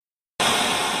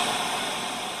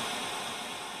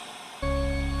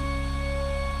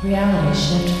Reality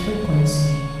shift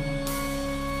frequency.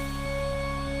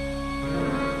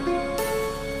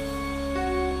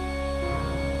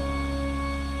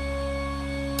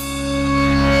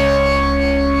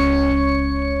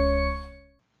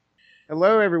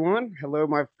 Hello, everyone. Hello,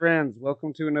 my friends.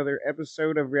 Welcome to another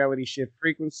episode of Reality Shift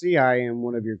Frequency. I am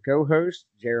one of your co hosts,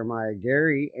 Jeremiah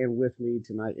Gary, and with me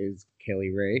tonight is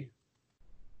Kelly Ray.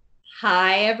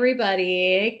 Hi,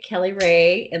 everybody. Kelly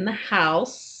Ray in the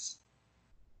house.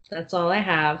 That's all I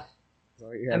have.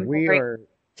 So, yeah, I'm we boring are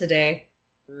today.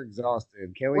 we're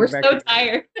exhausted. We're so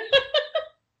tired.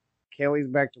 Kelly's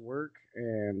back to work,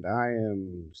 and I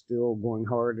am still going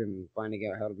hard and finding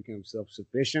out how to become self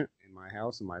sufficient in my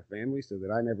house and my family so that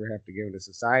I never have to go into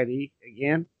society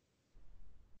again.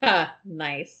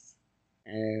 Nice.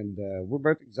 And we're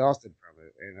both exhausted from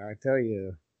it. And I tell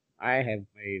you, I have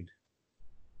made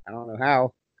I don't know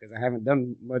how because I haven't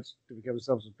done much to become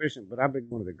self sufficient, but I've been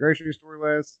going to the grocery store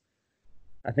less.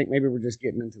 I think maybe we're just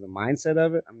getting into the mindset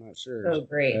of it. I'm not sure. So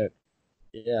great. But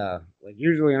yeah, like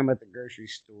usually I'm at the grocery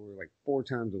store like 4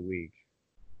 times a week,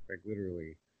 like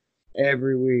literally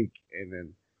every week. And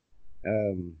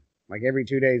then like every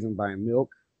 2 days I'm buying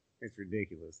milk. It's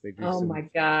ridiculous. They do Oh so my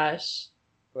much. gosh.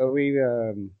 But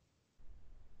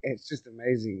it's just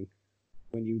amazing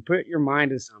when you put your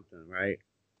mind to something, right?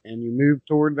 And you move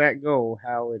toward that goal,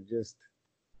 how it just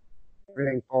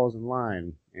everything falls in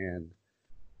line. And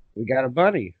we got a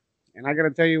bunny. And I got to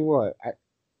tell you what, I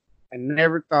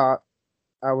never thought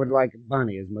I would like a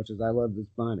bunny as much as I love this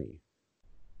bunny.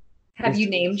 Have This you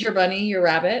named your bunny, your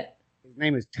rabbit? His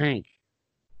name is Tank.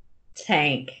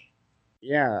 Tank.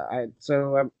 Yeah, I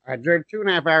drove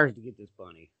 2.5 hours to get this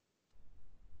bunny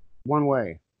one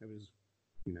way. It was,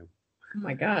 you know, Oh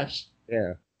my gosh.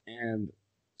 yeah. And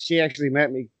she actually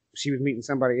met me. She was meeting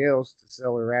somebody else to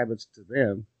sell her rabbits to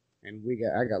them, and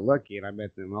I got lucky and I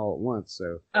met them all at once.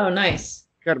 So Oh, nice.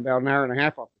 cut about an hour and a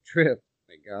half off the trip,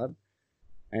 thank God.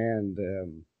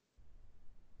 And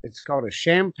it's called a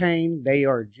Champagne des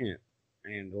Argent.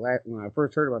 And when I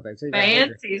first heard about that, so you gotta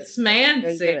Fancy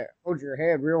smancy. hold your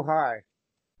head real high.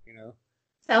 You know,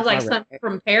 Sounds it's my like something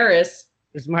from Paris.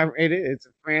 it's a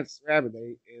France rabbit.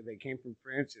 They came from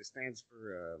French. It stands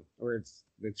for or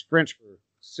it's French for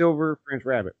silver French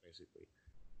rabbit, basically.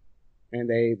 And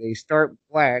they start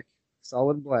black,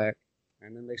 solid black,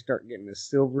 and then they start getting a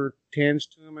silver tinge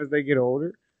to them as they get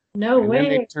older, No and then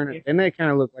they way. turn it. Then they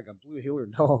kind of look like a blue heeler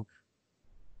dog.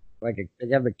 They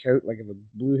have the coat like of a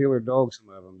blue heeler dog. Some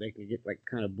of them they can get like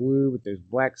kind of blue with those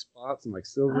black spots and like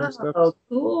silver and stuff. Oh,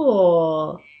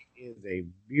 cool. It is a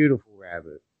beautiful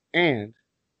rabbit and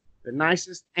the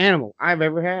nicest animal I've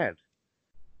ever had.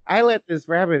 I let this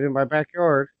rabbit in my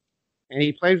backyard, and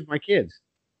he plays with my kids.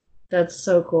 That's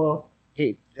so cool.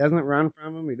 He doesn't run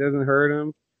from them. He doesn't hurt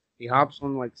them. He hops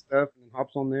on like stuff and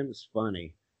hops on them. It's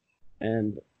funny,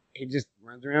 and he just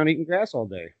runs around eating grass all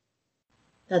day.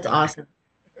 That's And awesome.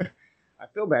 I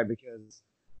feel bad because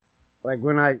like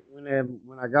when I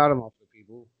got him off the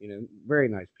people, very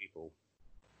nice people.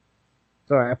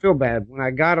 So I feel bad when I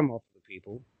got him off the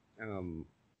people. Um,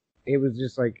 it was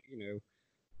just like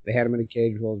they had him in a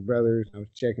cage with all his brothers. And I was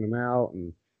checking him out,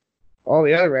 and all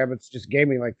the other rabbits just gave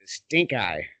me like the stink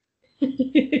eye.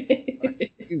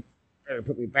 Like, you better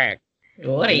put me back.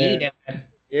 What are And you then doing?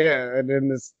 yeah, and then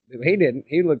this he didn't.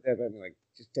 He looked at me like,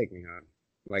 just take me home.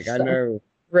 Like I So know.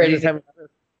 I ready just to. haven't.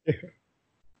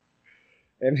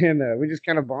 And then we just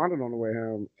kind of bonded on the way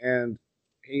home. And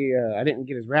I didn't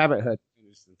get his rabbit hutch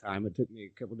finished in time. It took me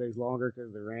a couple days longer because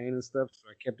of the rain and stuff. So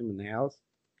I kept him in the house.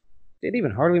 Didn't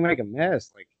even hardly make a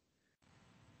mess. Like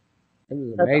it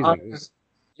was That's amazing. awesome.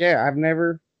 Yeah, I've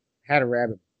never had a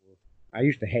rabbit before. I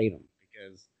used to hate them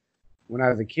because when I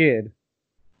was a kid,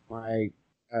 my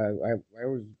I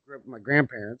always grew up with my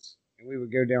grandparents, and we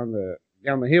would go down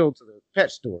the hill to the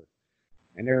pet store,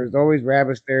 and there was always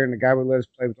rabbits there, and the guy would let us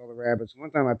play with all the rabbits.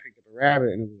 One time I picked up a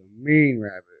rabbit, and it was a mean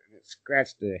rabbit, and it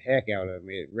scratched the heck out of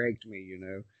me. It raked me,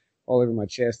 all over my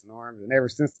chest and arms. And ever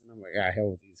since then, I'm like,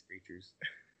 hell with these creatures.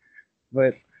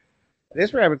 But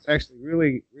this rabbit's actually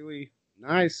really, really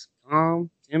nice, calm,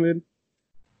 timid,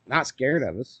 not scared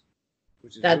of us,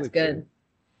 which is That's really cool. good.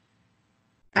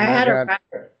 I And I had a got,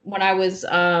 rabbit when I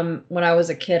was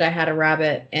a kid. I had a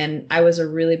rabbit, and I was a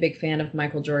really big fan of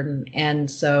Michael Jordan, and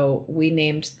so we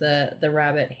named the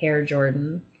rabbit Hair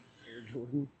Jordan. Air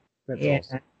Jordan. That's Yeah,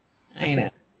 awesome. I know.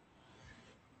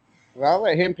 Well, I'll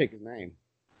let him pick his name.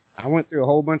 I went through a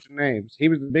whole bunch of names. He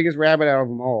was the biggest rabbit out of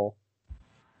them all.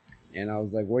 And I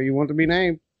was like, what do you want to be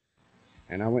named?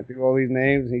 And I went through all these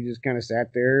names, and he just kind of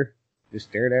sat there, just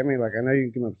stared at me like, I know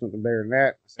you can come up with something better than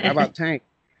that. I said, how about Tank?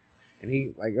 And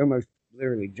he like almost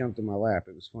literally jumped in my lap.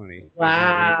 It was funny.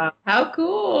 Wow. How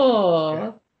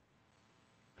cool.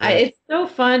 Yeah. It's so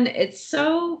fun. It's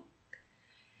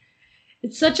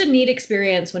such a neat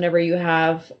experience whenever you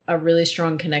have a really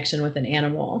strong connection with an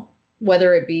animal.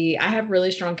 Whether it be, I have really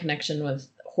strong connection with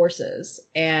horses,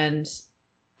 and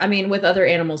I mean with other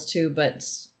animals too, but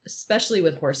especially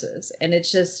with horses. And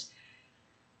it's just,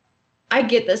 I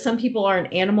get that some people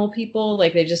aren't animal people,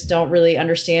 like they just don't really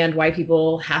understand why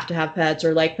people have to have pets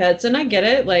or like pets. And I get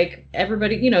it, like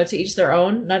everybody, to each their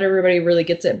own. Not everybody really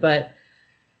gets it, but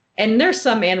and there's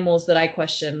some animals that I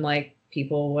question, like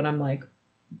people, when I'm like,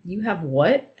 you have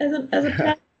what as a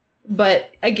pet?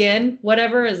 But again,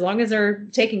 whatever, as long as they're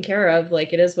taken care of,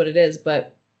 like it is what it is.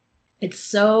 But it's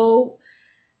so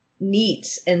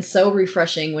neat and so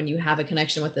refreshing when you have a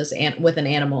connection with with an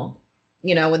animal.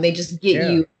 When they just get Yeah.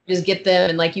 you, just get them,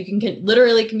 and like you can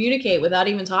literally communicate without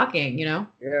even talking. Yeah,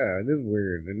 it is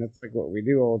weird, and that's like what we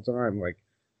do all the time. Like,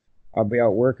 I'll be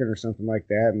out working or something like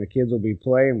that, and the kids will be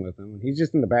playing with him, and he's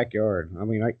just in the backyard. I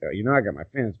mean, I got my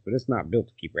fence, but it's not built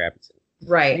to keep rabbits in.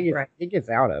 Right, right. He gets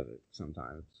out of it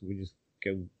sometimes. We just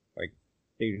go like,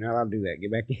 dude, you're not allowed to do that.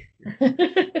 Get back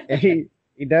in. And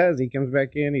he does. He comes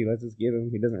back in. He lets us get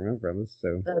him. He doesn't run from us.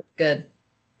 So That's good.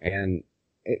 And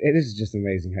it is just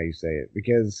amazing how you say it,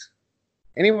 because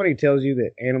anybody tells you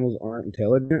that animals aren't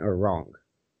intelligent are wrong.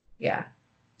 Yeah.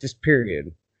 Just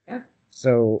period. Yeah.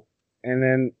 So,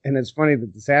 and it's funny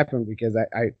that this happened because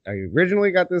I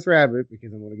originally got this rabbit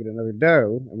because I'm going to get another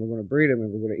doe and we're going to breed them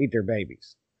and we're going to eat their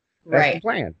babies. That's the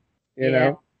plan, you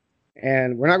know.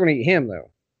 And we're not going to eat him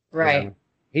though. Right.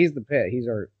 He's the pet. He's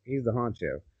the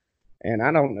honcho. And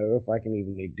I don't know if I can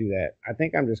even do that. I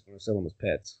think I'm just going to sell them as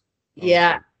pets.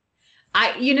 Yeah.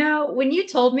 When you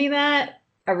told me that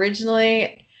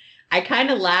originally, I kind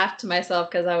of laughed to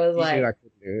myself because I was like, I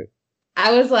couldn't do it.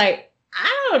 I was like,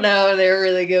 I don't know if they're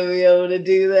really going to be able to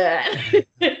do that.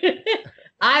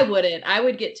 I wouldn't. I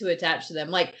would get too attached to them.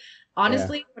 Like,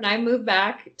 honestly, when I moved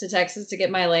back to Texas to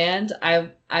get my land,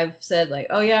 I've said like,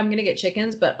 oh yeah, I'm going to get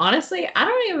chickens. But honestly, I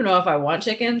don't even know if I want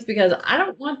chickens because I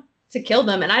don't want to kill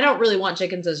them. And I don't really want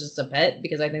chickens as just a pet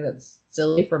because I think that's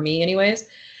silly for me anyways.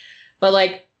 But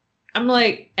like, I'm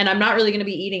like, and I'm not really going to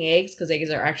be eating eggs because eggs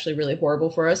are actually really horrible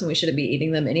for us and we shouldn't be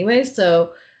eating them anyways.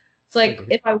 So it's like,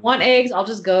 if I want eggs, I'll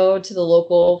just go to the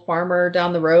local farmer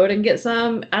down the road and get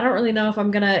some. I don't really know if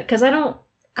I'm going to, because I don't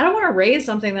want to raise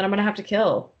something that I'm going to have to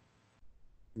kill.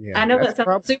 Yeah, I know that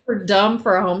sounds super dumb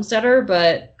for a homesteader,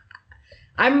 but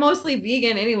I'm mostly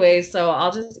vegan anyway, so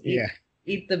I'll just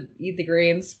eat the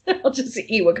greens. I'll just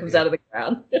eat what comes out of the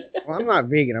ground. Well, I'm not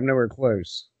vegan. I'm nowhere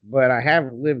close, but I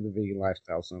have lived the vegan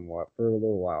lifestyle somewhat for a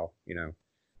little while,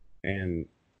 and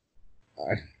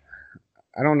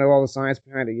I don't know all the science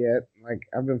behind it yet. Like,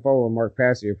 I've been following Mark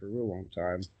Passio for a real long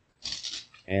time,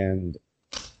 and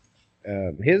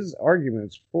his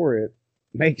arguments for it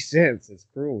make sense. It's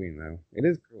cruel, It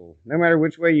is cruel. No matter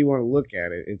which way you want to look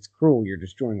at it, it's cruel. You're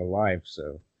destroying a life.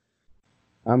 So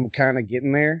I'm kind of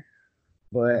getting there,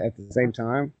 but at the same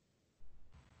time,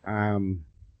 I'm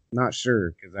not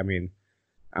sure because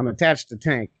I'm attached to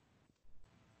Tank,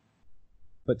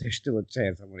 but there's still a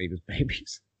chance I'm gonna eat his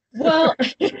babies. Well,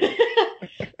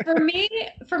 for me,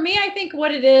 I think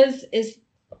what it is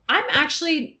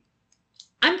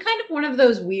I'm kind of one of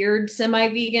those weird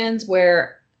semi-vegans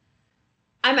where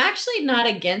I'm actually not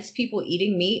against people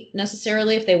eating meat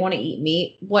necessarily if they want to eat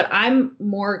meat. What I'm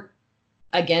more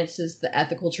against is the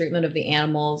ethical treatment of the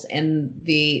animals and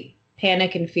the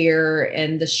panic and fear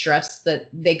and the stress that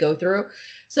they go through.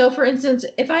 So for instance,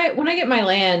 when I get my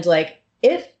land, like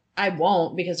if I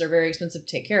won't because they're very expensive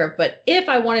to take care of, but if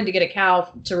I wanted to get a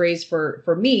cow to raise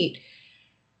for meat,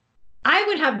 I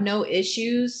would have no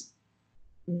issues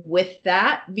with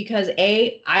that because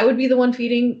I would be the one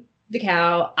feeding the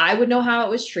cow. I would know how it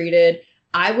was treated.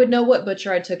 I would know what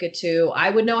butcher I took it to. I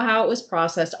would know how it was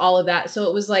processed, all of that. So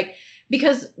it was like,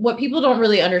 because what people don't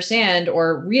really understand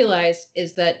or realize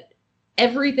is that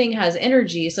everything has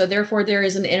energy. So therefore there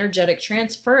is an energetic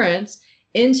transference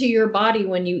into your body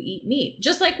when you eat meat,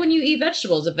 just like when you eat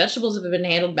vegetables. If vegetables have been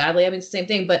handled badly, it's the same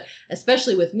thing, but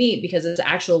especially with meat because it's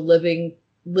actual living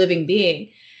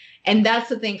being. And that's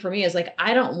the thing for me is like,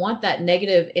 I don't want that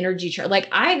negative energy. Like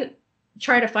I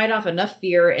try to fight off enough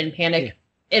fear and panic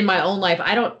in my own life.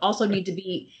 I don't also need to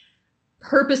be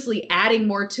purposely adding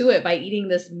more to it by eating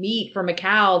this meat from a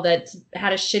cow that's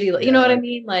had a shitty, you know what I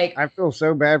mean? Like, I feel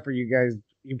so bad for you guys,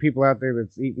 you people out there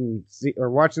that's eating or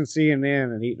watching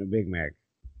CNN and eating a Big Mac.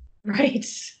 Right.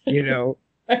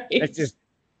 Right.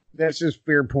 That's just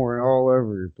fear pouring all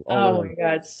over. My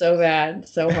God. So bad.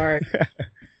 So hard.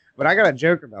 But I got a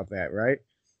joke about that, right?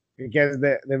 because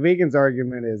the vegans'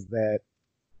 argument is that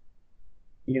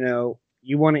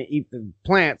you want to eat the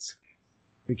plants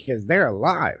because they're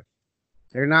alive.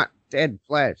 They're not dead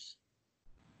flesh.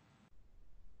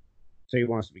 So he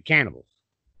wants to be cannibals.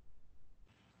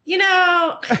 You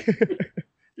know,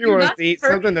 You want us to eat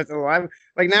something that's alive?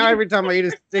 Like now, every time I eat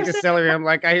a stick of celery, I'm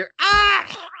like, I hear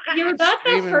you're not the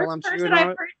screaming while I'm first person chewing I've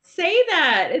on it. heard say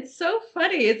that. It's so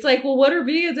funny. It's like, well, what are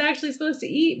vegans actually supposed to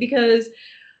eat? Because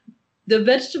the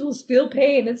vegetables feel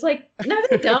pain. It's like, no,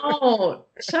 they don't.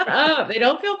 Shut up. They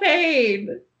don't feel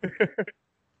pain.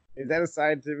 Is that a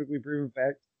scientifically proven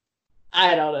fact?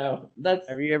 I don't know. That's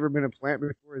Have you ever been a plant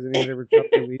before? Has anyone ever chopped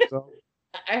their leaves off?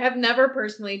 I have never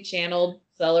personally channeled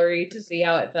celery to see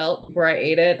how it felt before I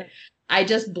ate it. I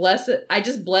just bless it. I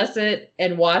just bless it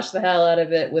and wash the hell out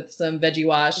of it with some veggie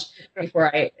wash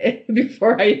before I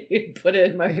put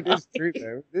it in my It mouth. is true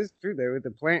though. It is true though.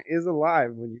 The plant is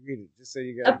alive when you eat it. Just so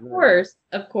you guys Of know. course.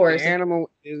 The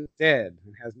animal is dead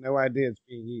and has no idea it's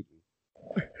being eaten.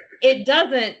 It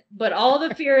doesn't, but all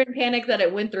the fear and panic that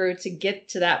it went through to get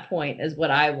to that point is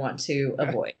what I want to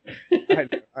avoid. I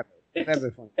know. That's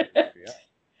a fun story.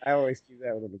 I always keep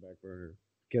that one on the back burner.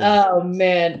 Oh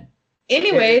man.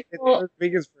 Anyways, It's well,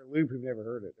 vegans for a loop who've never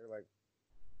heard it. They're like,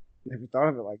 never thought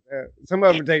of it like that. Some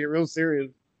of them take it real serious.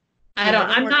 I don't.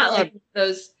 Oh I'm my not God. like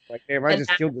those. Like, damn, I just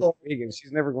killed this vegan.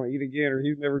 She's never going to eat again, or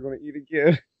he's never going to eat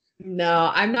again.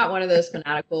 No, I'm not one of those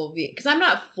fanatical because I'm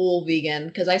not full vegan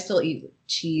because I still eat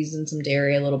cheese and some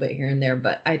dairy a little bit here and there,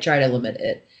 but I try to limit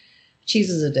it. Cheese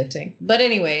is addicting. But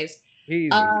anyways,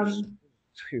 He's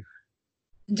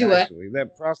do it. actually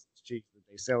that processed cheese that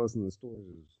they sell us in the stores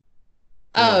is.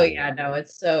 Oh yeah, no,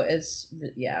 it's.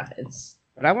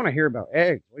 But I want to hear about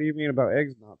eggs. What do you mean about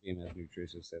eggs not being as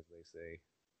nutritious as they say?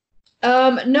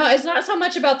 No, it's not so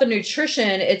much about the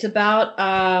nutrition. It's about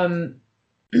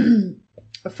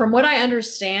from what I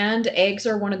understand, eggs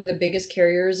are one of the biggest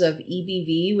carriers of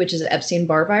EBV, which is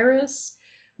Epstein-Barr virus,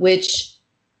 which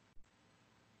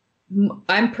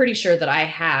I'm pretty sure that I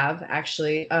have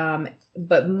actually.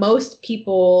 But most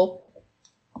people,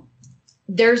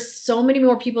 there's so many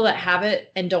more people that have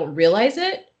it and don't realize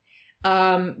it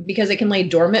because it can lay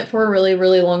dormant for a really,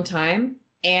 really long time.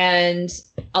 And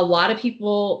a lot of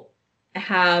people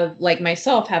have, like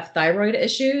myself, have thyroid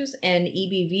issues, and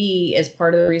EBV is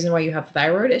part of the reason why you have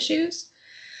thyroid issues.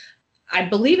 I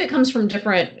believe it comes from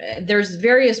there's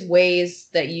various ways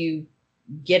that you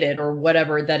get it or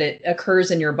whatever, that it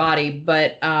occurs in your body,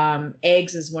 but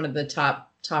eggs is one of the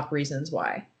top reasons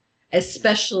why,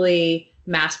 especially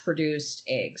mass-produced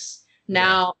eggs.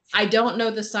 Now, I don't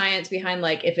know the science behind,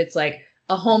 like, if it's like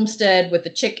a homestead with the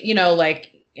chick,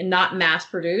 like, not mass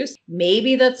produced,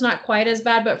 maybe that's not quite as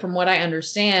bad, but from what I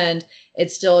understand,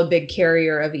 it's still a big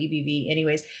carrier of EBV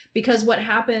anyways, because what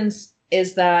happens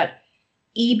is that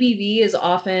EBV is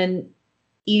often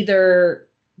either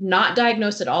not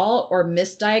diagnosed at all or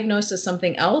misdiagnosed as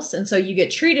something else. And so you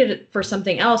get treated for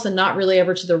something else and not really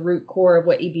ever to the root core of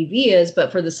what EBV is,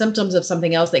 but for the symptoms of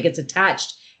something else that gets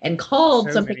attached and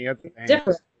called something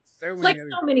different. So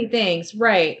many things.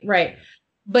 Right.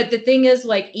 But the thing is,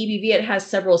 like, EBV, it has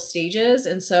several stages.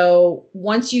 And so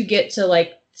once you get to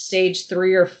like stage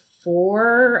 3 or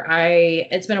 4,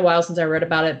 it's been a while since I read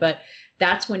about it, but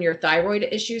that's when your thyroid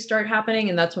issues start happening.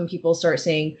 And that's when people start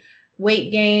seeing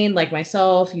weight gain, like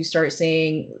myself. You start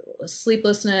seeing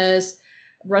sleeplessness,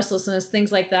 restlessness,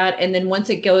 things like that. And then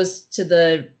once it goes to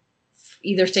the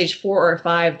either stage 4 or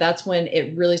 5, that's when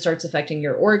it really starts affecting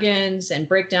your organs and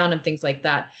breakdown and things like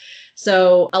that.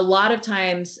 So a lot of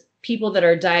times people that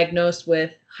are diagnosed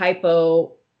with I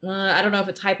don't know if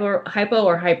it's hypo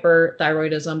or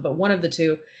hyperthyroidism, but one of the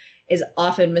two is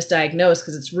often misdiagnosed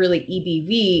because it's really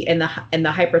EBV, and the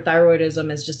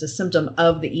hyperthyroidism is just a symptom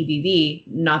of the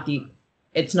EBV,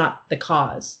 it's not the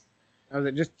cause. Is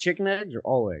it just chicken eggs or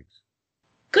all eggs?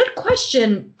 Good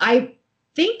question. I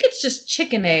think it's just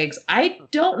chicken eggs. I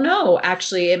don't know,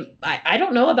 actually. I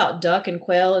don't know about duck and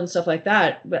quail and stuff like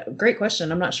that, but great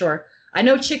question. I'm not sure. I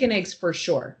know chicken eggs for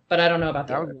sure, but I don't know about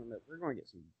that. We're going to get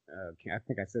some, I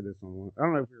think I said this on one. I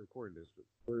don't know if we recorded this, but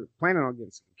we're planning on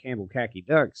getting some Campbell khaki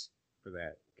ducks for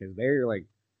that, because they're like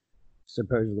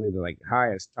supposedly the like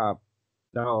highest top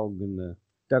dog in the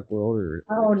duck world.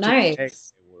 Oh,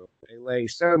 nice. They lay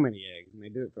so many eggs, and they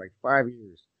do it for like 5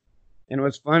 years. And it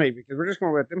was funny because we're just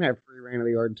going to let them have free reign of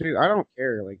the yard too. I don't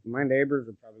care. Like, my neighbors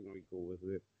are probably going to be cool with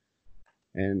it.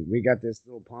 And we got this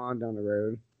little pond down the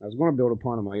road. I was going to build a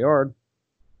pond in my yard,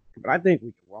 but I think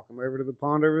we could walk them over to the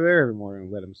pond over there every morning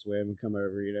and let them swim and come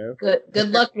over, Good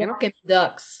luck walking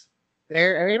ducks.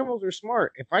 Their animals are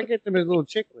smart. If I get them as little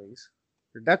chicklings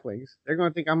or ducklings, they're going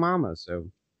to think I'm mama.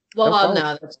 So Well, follow.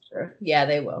 no, that's true. Yeah,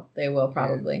 they will. They will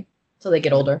probably. Till they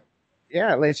get older.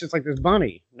 Yeah, it's just like this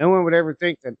bunny. No one would ever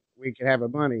think that we could have a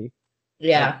bunny. Like,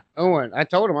 Yeah. no one. I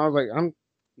told him, I was like, I'm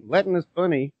letting this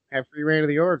bunny have free reign of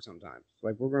the yard sometimes.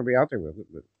 Like, we're going to be out there with it,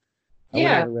 but I would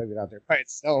Yeah. never let it out there by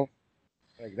itself.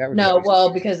 Like, that would No, just be- well,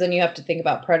 because then you have to think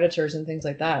about predators and things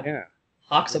like that. yeah.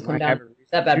 Hawks will It come might have down. a reason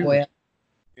That bad to. boy.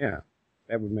 Yeah,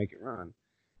 that would make it run.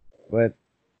 But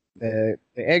the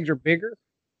eggs are bigger,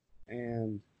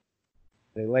 and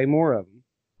they lay more of them,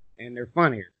 and they're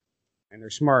funnier, and they're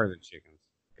smarter than chickens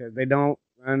because they don't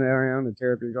run around and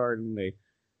tear up your garden. They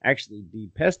actually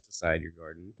de-pesticide your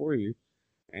garden for you,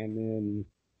 and then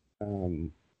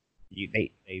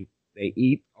they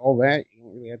eat all that. You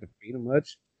don't really have to feed them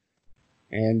much,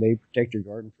 and they protect your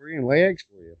garden for you and lay eggs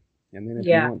for you. And then if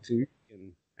you want to, you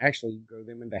can actually grow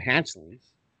them into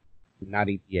hatchlings, not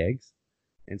eat the eggs,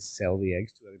 and sell the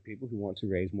eggs to other people who want to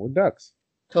raise more ducks.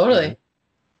 Totally.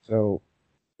 So,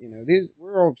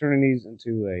 we're all turning these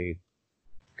into a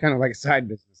kind of like a side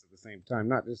business at the same time.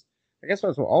 Not just, I guess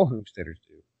that's what all homesteaders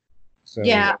do. So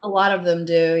Yeah, a lot of them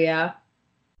do. Yeah.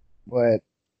 But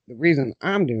the reason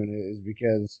I'm doing it is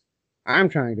because I'm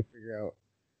trying to figure out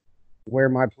where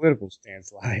my political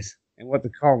stance lies and what to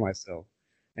call myself.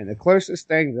 And the closest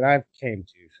thing that I've came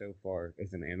to so far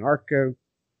is an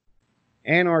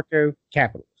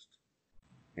anarcho-capitalist.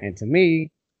 And to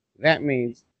me, that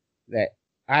means that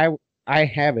I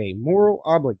have a moral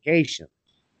obligation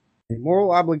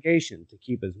to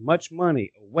keep as much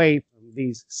money away from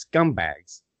these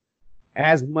scumbags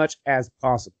as much as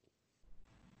possible.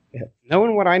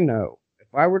 Knowing what I know, if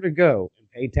I were to go and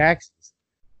pay taxes,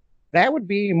 that would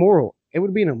be immoral. It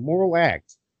would be an immoral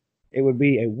act. It would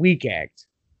be a weak act.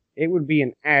 It would be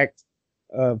an act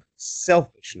of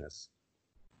selfishness.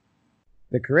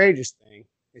 The courageous thing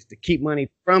is to keep money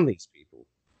from these people.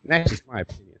 And that's just my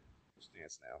opinion.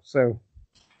 Stance now. So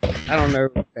I don't know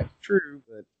if that's true,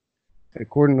 but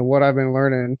according to what I've been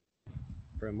learning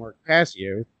from Mark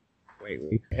Passio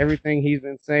lately, everything he's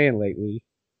been saying lately,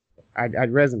 I'd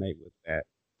resonate with that.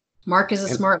 Mark is a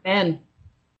smart man.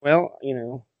 Well,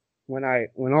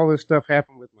 when all this stuff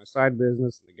happened with my side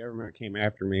business and the government came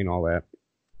after me and all that,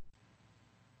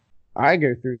 I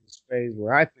go through this phase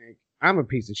where I think I'm a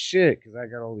piece of shit because I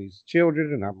got all these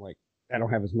children and I'm like, I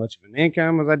don't have as much of an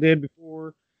income as I did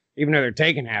before, even though they're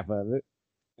taking half of it.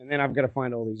 And then I've got to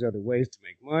find all these other ways to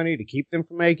make money to keep them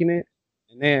from making it.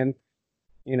 And then,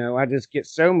 I just get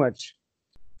so much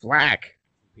flack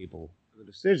from people for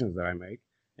the decisions that I make.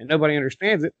 And nobody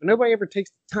understands it, but nobody ever takes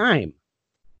the time.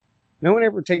 No one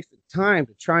ever takes the time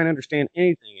to try and understand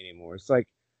anything anymore. It's like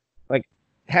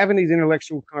having these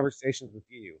intellectual conversations with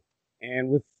you and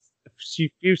with a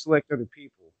few select other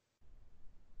people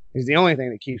is the only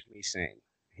thing that keeps me sane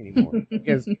anymore.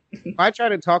 Because if I try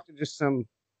to talk to just some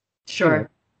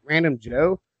random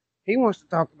Joe, he wants to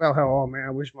talk about how, oh man,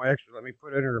 I wish my ex would let me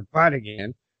put it in her butt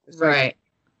again. It's right.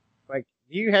 Like,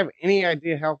 do you have any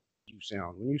idea how you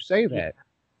sound when you say that?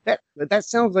 That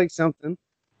sounds like something.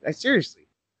 Seriously,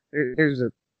 there's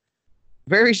a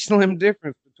very slim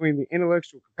difference between the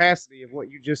intellectual capacity of what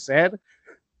you just said,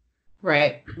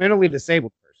 right, mentally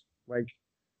disabled person. Like,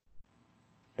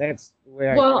 that's the way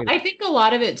I think a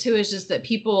lot of it too is just that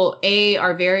people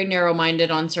are very narrow-minded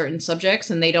on certain subjects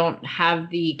and they don't have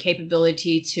the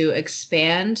capability to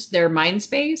expand their mind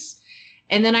space.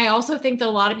 And then I also think that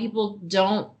a lot of people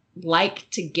don't like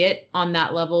to get on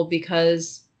that level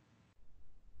because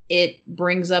it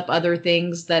brings up other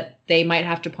things that they might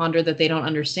have to ponder that they don't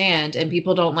understand, and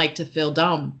people don't like to feel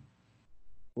dumb.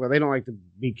 Well, they don't like to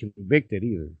be convicted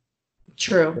either.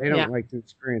 True. They don't like to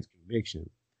experience conviction.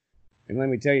 And let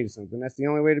me tell you something, that's the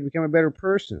only way to become a better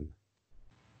person.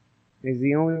 It's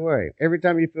the only way. Every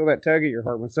time you feel that tug at your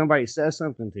heart when somebody says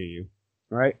something to you,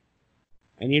 right?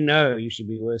 And you should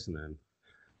be listening.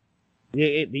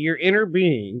 Your inner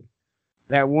being,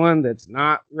 that one that's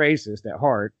not racist at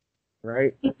heart,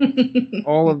 right?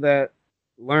 All of that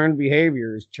learned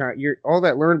behavior is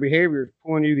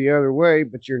pulling you the other way,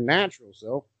 but your natural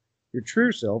self, your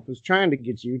true self, is trying to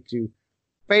get you to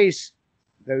face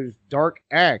those dark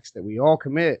acts that we all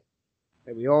commit,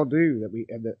 that we all do, that we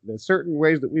the certain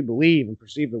ways that we believe and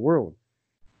perceive the world.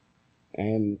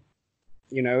 And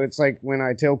it's like when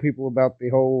I tell people about the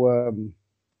whole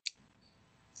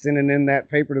sending in that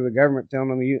paper to the government telling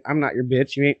them, I'm not your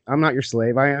bitch, I'm not your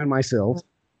slave, I am myself.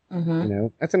 Mm-hmm.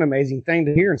 That's an amazing thing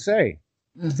to hear and say.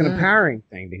 Mm-hmm. It's an empowering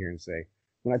thing to hear and say.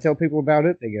 When I tell people about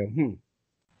it, they go,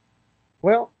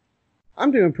 well, I'm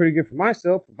doing pretty good for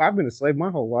myself. If I've been a slave my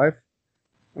whole life.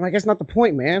 I'm like, that's not the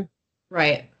point, man.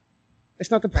 Right.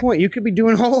 That's not the point. You could be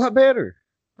doing a whole lot better.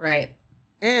 Right.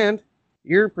 And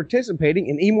You're participating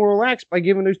in immoral acts by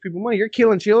giving those people money. You're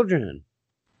killing children.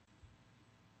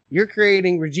 You're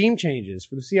creating regime changes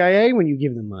for the CIA when you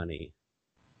give them money.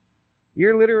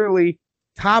 You're literally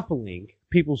toppling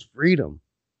people's freedom.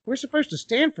 We're supposed to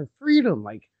stand for freedom,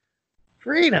 like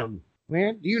freedom,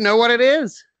 man. Do you know what it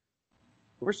is?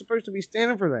 We're supposed to be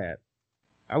standing for that.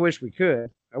 I wish we could.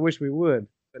 I wish we would,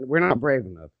 but we're not brave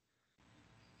enough.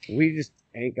 We just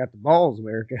ain't got the balls,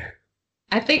 America.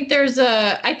 I think there's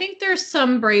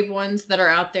some brave ones that are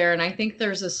out there, and I think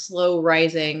there's a slow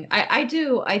rising. I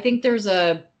do. I think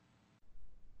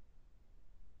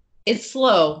it's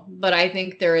slow, but I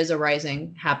think there is a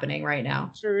rising happening right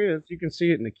now. Sure is. You can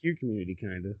see it in the Q community,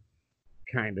 kind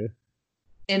of.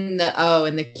 In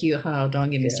the Q. Oh,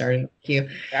 don't get me started. Q.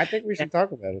 I think we should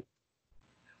talk about it.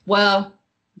 Well,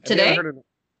 today.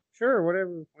 Sure,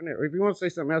 whenever. If you want to say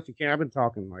something else, you can. I've been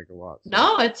talking like a lot. So.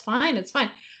 No, it's fine. It's fine.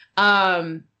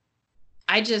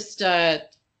 I just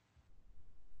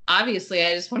obviously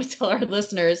I just want to tell our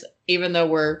listeners, even though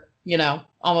we're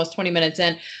almost 20 minutes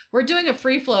in, we're doing a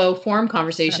free flow forum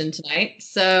conversation tonight.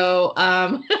 So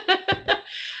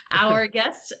our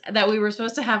guest that we were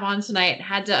supposed to have on tonight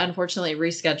had to unfortunately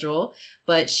reschedule,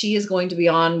 but she is going to be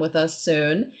on with us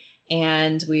soon,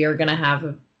 and we are going to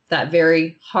have that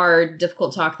very hard,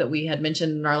 difficult talk that we had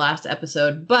mentioned in our last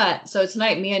episode. But so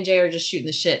tonight, me and Jay are just shooting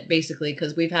the shit, basically,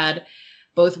 because we've had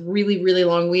both really, really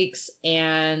long weeks,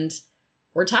 and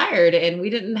we're tired, and we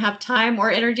didn't have time or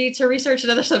energy to research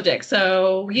another subject.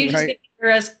 So you just get to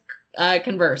hear us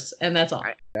converse, and that's all.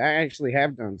 I actually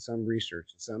have done some research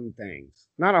on some things.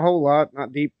 Not a whole lot,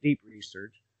 not deep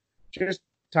research. Just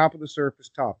top of the surface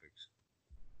topics.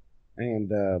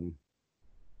 And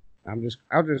I'll just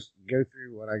go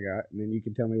through what I got, and then you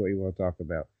can tell me what you want to talk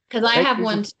about. Because I have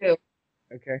one too.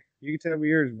 Okay, you can tell me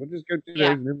yours. We'll just go through those,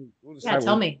 and then we'll decide. Yeah,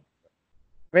 tell me.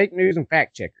 Fake news and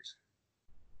fact checkers.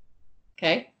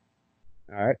 Okay.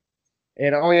 All right.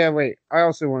 And wait. I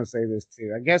also want to say this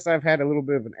too. I guess I've had a little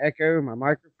bit of an echo in my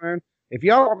microphone. If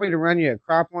y'all want me to run you a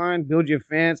crop line, build you a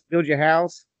fence, build your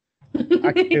house,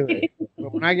 I can do it.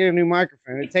 But when I get a new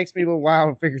microphone, it takes me a little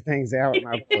while to figure things out, and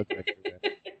I apologize for that.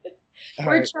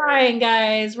 We're trying,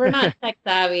 guys. We're not tech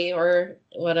savvy or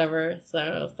whatever,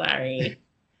 so sorry.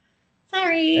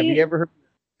 Sorry. Have you ever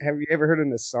heard of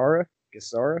Nesara?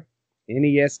 Gesara?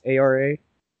 Nesara?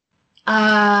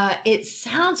 It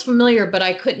sounds familiar, but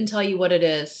I couldn't tell you what it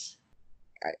is.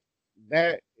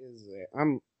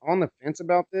 I'm on the fence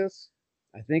about this.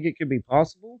 I think it could be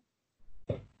possible,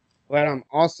 but I'm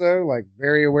also like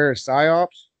very aware of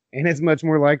psyops, and it's much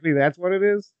more likely that's what it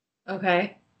is.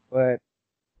 Okay. But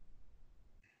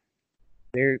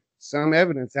there's some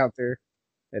evidence out there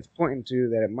that's pointing to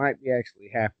that it might be actually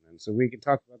happening. So we can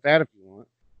talk about that if you want.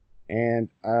 And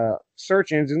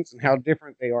search engines and how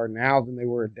different they are now than they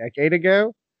were a decade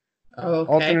ago. Okay.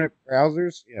 Alternate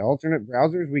browsers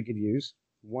we could use.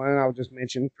 One I'll just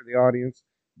mention for the audience,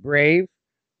 Brave.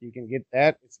 You can get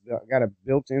that. It's got a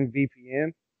built-in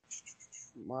VPN.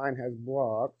 Mine has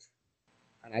blocked.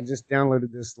 And I just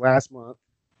downloaded this last month.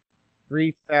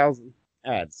 3,000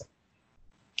 ads.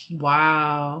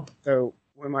 Wow. So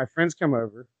when my friends come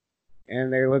over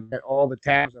and they look at all the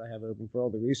tabs that I have open for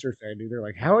all the research that I do, they're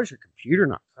like, how is your computer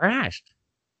not crashed?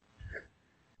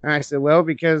 And I said, well,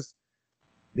 because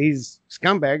these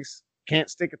scumbags can't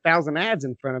stick 1,000 ads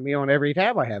in front of me on every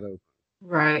tab I have open.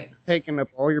 Right. Taking up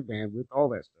all your bandwidth, all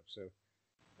that stuff.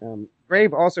 So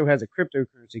Brave also has a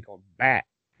cryptocurrency called BAT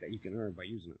that you can earn by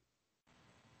using it.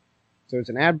 So it's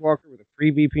an ad blocker with a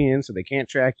free VPN, so they can't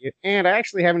track you. And I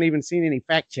actually haven't even seen any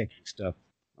fact-checking stuff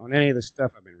on any of the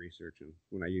stuff I've been researching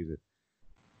when I use it.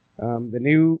 The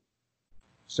new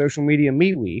social media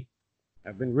MeWe,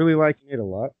 I've been really liking it a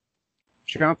lot.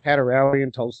 Trump had a rally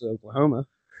in Tulsa, Oklahoma.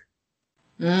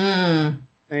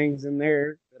 Things in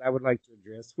there that I would like to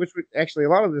address, which would actually a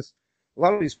lot of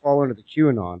these fall under the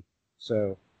QAnon.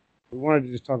 So if we wanted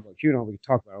to just talk about QAnon, we could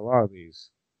talk about a lot of these.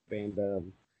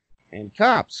 And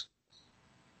cops.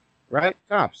 Right?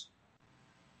 Cops.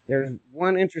 There's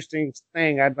one interesting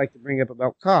thing I'd like to bring up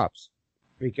about cops,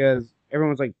 because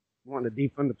everyone's like wanting to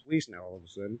defund the police now all of a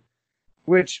sudden,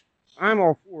 which I'm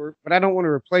all for, but I don't want to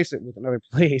replace it with another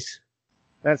police.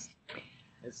 That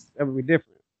would be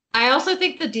different. I also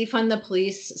think the defund the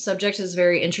police subject is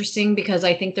very interesting, because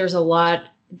I think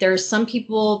there's some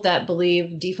people that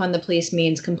believe defund the police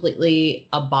means completely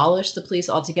abolish the police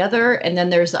altogether. And then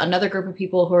there's another group of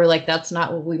people who are like, that's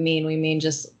not what we mean. We mean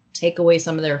just take away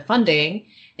some of their funding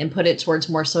and put it towards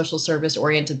more social service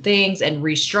oriented things and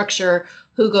restructure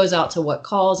who goes out to what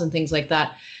calls and things like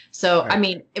that. So, Right. I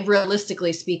mean,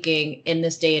 realistically speaking, in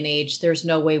this day and age, there's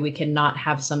no way we cannot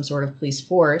have some sort of police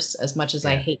force, as much as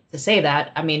I Yeah. hate to say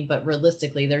that. I mean, but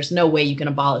realistically, there's no way you can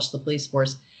abolish the police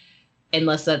force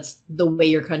unless that's the way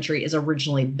your country is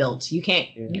originally built. You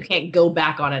Yeah. can't go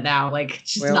back on it now. Like,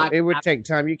 it's just Well, not it gonna would happen. take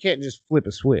time. You can't just flip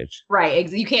a switch. Right.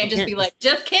 You can't You just be can't like,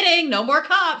 just kidding, no more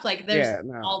cops. Like, there's Yeah,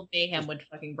 no. all mayhem would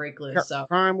fucking break loose. So,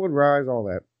 Crime would rise, all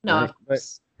that. no, Right? of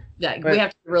course. Yeah, we but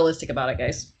have to be realistic about it,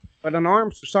 guys. but an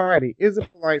armed society is a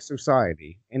polite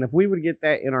society, and if we would get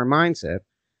that in our mindset,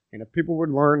 and if people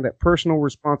would learn that personal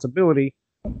responsibility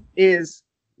is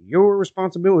your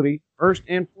responsibility first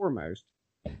and foremost,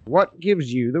 what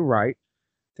gives you the right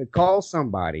to call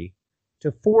somebody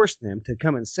to force them to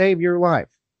come and save your life?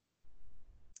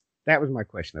 That was my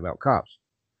question about cops.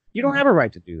 You don't have a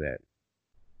right to do that.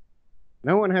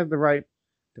 No one has the right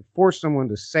to force someone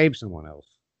to save someone else.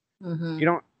 Mm-hmm. You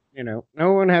don't,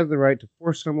 no one has the right to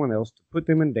force someone else to put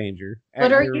them in danger.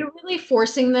 But are you really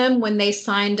forcing them when they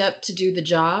signed up to do the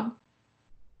job?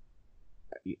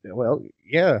 Well,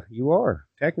 yeah, you are,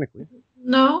 technically.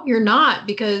 No, you're not,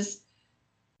 because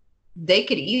they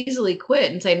could easily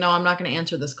quit and say, no, I'm not going to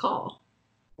answer this call.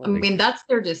 Well, I mean, that's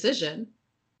their decision.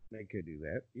 they could do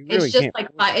that. You really It's just can't like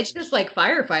force them. it's just like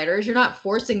firefighters. You're not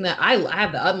forcing them. I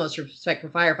have the utmost respect for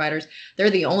firefighters. They're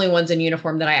the only ones in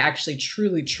uniform that I actually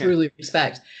truly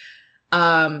respect.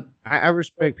 I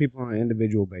respect people on an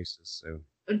individual basis. So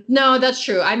No, that's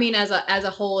true. I mean, as a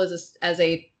whole, as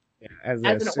an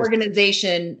system.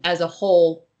 organization as a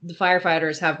whole, the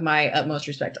firefighters have my utmost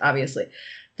respect. Obviously,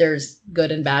 there's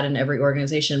good and bad in every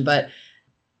organization, but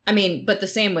I mean, but the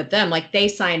same with them. Like, they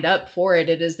signed up for it.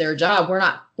 It is their job. We're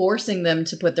not forcing them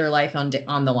to put their life on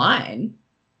the line.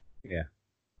 Yeah,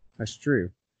 that's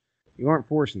true. You aren't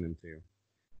forcing them to.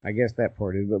 I guess that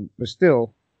part is, but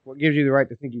still, what gives you the right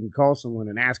to think you can call someone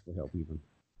and ask for help? Even,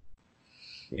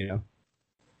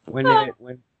 when Well,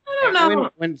 when I don't know.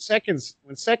 when seconds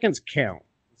count,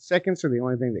 seconds are the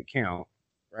only thing that count,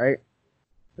 right?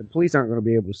 The police aren't going to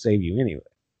be able to save you anyway.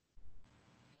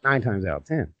 9 times out of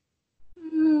 10.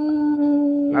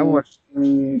 I watched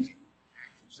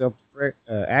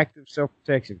active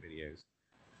self-protection videos,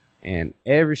 and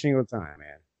every single time,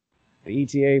 man, the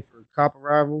ETA for cop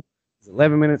arrival is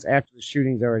 11 minutes after the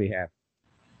shooting's already happened.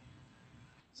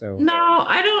 So No,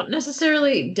 I don't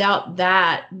necessarily doubt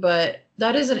that, but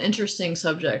that is an interesting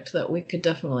subject that we could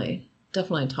definitely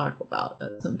talk about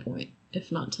at some point,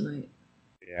 if not tonight.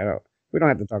 yeah, we don't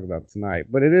have to talk about it tonight,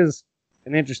 but it is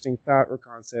an interesting thought or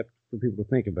concept for people to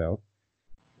think about.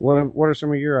 What are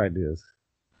some of your ideas?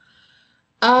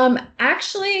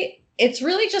 Actually, it's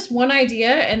really just one idea,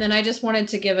 and then I just wanted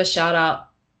to give a shout out.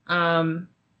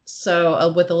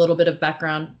 With a little bit of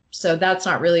background, so that's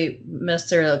not really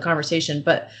necessarily a conversation,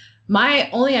 but my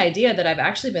only idea that I've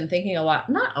actually been thinking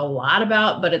not a lot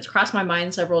about, but it's crossed my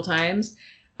mind several times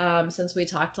since we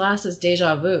talked last, is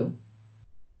deja vu.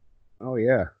 Oh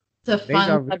yeah, It's a Deja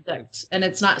fun vu. subject, and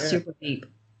it's not Yeah. super deep.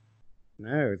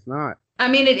 no, it's not. I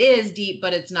mean, it is deep,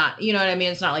 but it's not, you know what I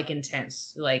mean? It's not like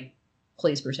intense, like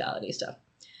police brutality stuff.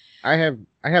 I have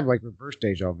like reverse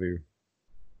deja vu.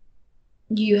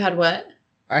 You had what?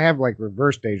 I have like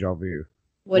reverse deja vu.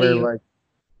 What do where, you? like,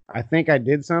 I think I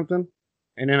did something,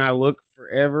 and then I look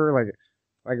forever.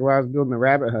 Like when I was building the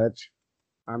rabbit hutch,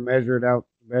 I measured out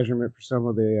the measurement for some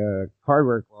of the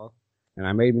hardware cloth, and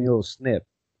I made me a little snip.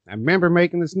 I remember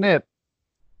making the snip,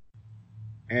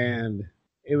 and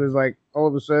it was like all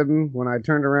of a sudden when I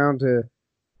turned around to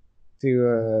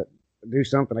do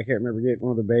something, I can't remember, get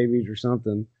one of the babies or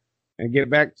something, and get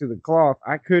back to the cloth,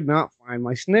 I could not find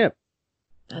my snip.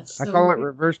 That's I so call it weird.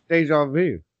 reverse deja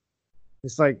vu.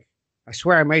 It's like I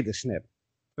swear I made the snip,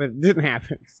 but it didn't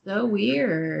happen. So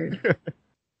weird.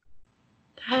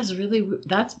 That is really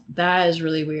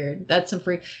weird. That's some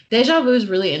freak. Deja vu is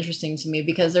really interesting to me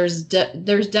because there's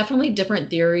definitely different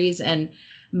theories, and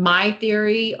my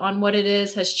theory on what it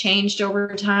is has changed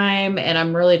over time, and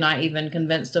I'm really not even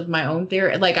convinced of my own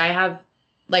theory.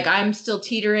 I'm still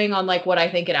teetering on like what I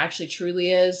think it actually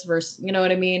truly is versus, you know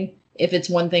what I mean? If it's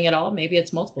one thing at all, maybe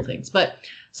it's multiple things. But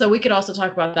so we could also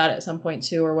talk about that at some point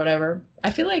too, or whatever.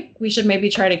 I feel like we should maybe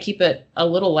try to keep it a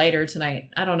little lighter tonight.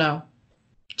 I don't know.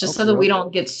 Just so that we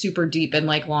don't get super deep in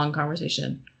like long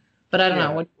conversation. But I don't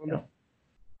know. What do you know?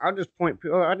 I'll just point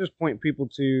people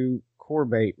to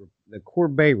Corbett, the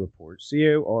Corbett Report,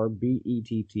 CORBETT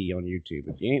on YouTube.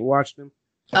 If you ain't watched him,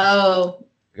 Oh,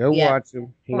 go yeah. watch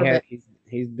him. Corbett.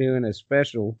 He's doing a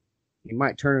special. He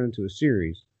might turn it into a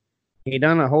series. He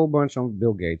done a whole bunch on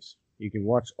Bill Gates. You can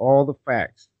watch all the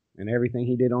facts and everything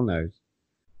he did on those,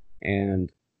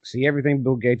 and see everything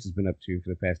Bill Gates has been up to for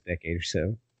the past decade or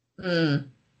so. Mm.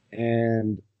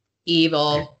 And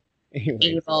Evil. Anyway,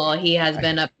 Evil. He has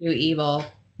been up to evil.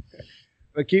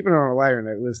 but keeping on a lighter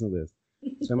note, listen to this.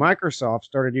 So Microsoft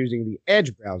started using the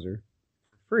Edge browser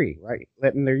for free, right?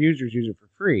 Letting their users use it for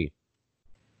free.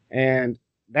 And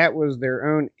that was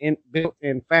their own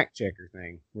built-in fact checker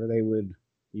thing, where you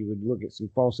would look at some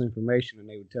false information and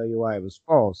they would tell you why it was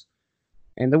false.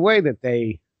 And the way that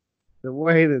they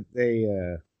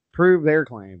prove their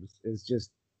claims is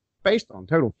just based on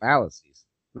total fallacies.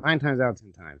 9 times out of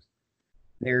 10 times,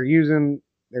 they're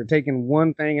taking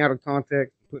one thing out of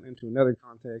context, putting it into another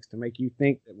context to make you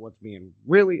think that what's being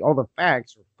really all the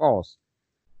facts are false,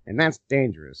 and that's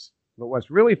dangerous. But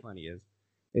what's really funny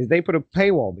is they put a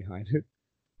paywall behind it.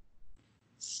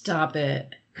 Stop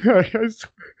it. This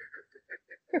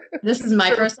This is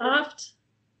Microsoft?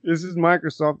 is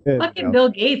Microsoft. Fucking Bill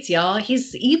Gates, y'all.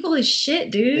 He's evil as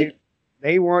shit, dude.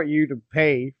 They want you to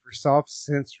pay for soft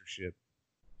censorship.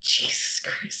 Jesus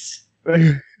Christ.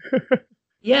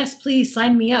 Yes, please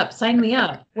sign me up. Sign me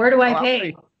up. Where do I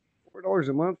pay? $4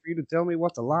 a month for you to tell me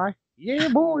what's a lie? Yeah,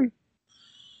 boy.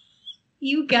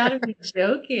 You gotta be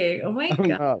joking. Oh my I'm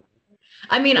god. not.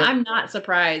 I mean, I'm not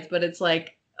surprised, but it's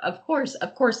like, of course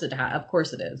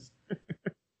it is.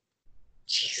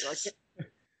 Jesus.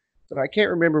 So I can't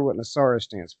remember what NESARA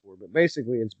stands for, but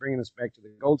basically it's bringing us back to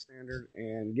the gold standard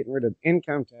and getting rid of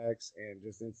income tax and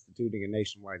just instituting a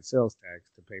nationwide sales tax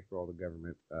to pay for all the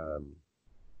government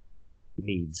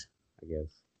needs, I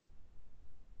guess.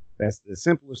 That's the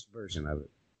simplest version of it.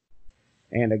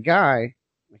 And a guy,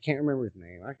 I can't remember his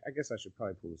name. I guess I should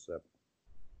probably pull this up.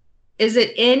 Is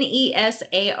it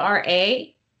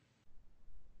NESARA?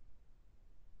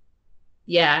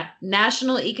 Yeah,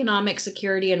 National Economic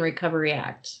Security and Recovery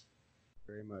Act.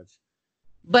 Very much.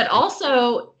 But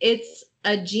also, it's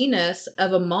a genus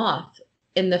of a moth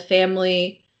in the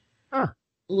family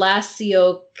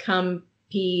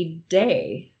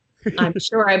Lasiocampidae. I'm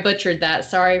sure I butchered that.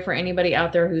 Sorry for anybody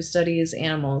out there who studies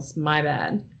animals. My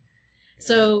bad.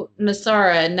 So,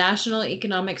 NESARA, National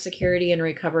Economic Security and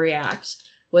Recovery Act,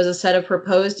 was a set of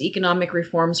proposed economic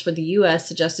reforms for the U.S.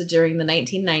 suggested during the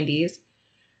 1990s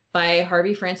by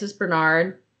Harvey Francis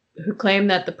Bernard, who claimed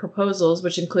that the proposals,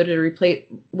 which included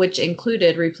replacing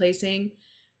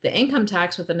the income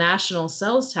tax with a national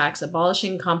sales tax,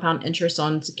 abolishing compound interest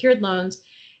on secured loans,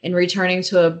 and returning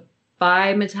to a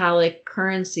bimetallic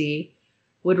currency,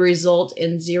 would result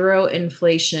in zero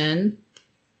inflation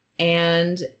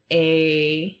and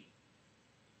a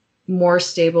more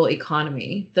stable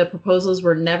economy. The proposals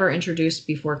were never introduced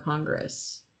before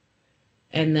Congress.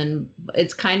 And then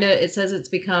it says it's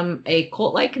become a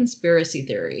cult-like conspiracy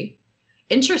theory.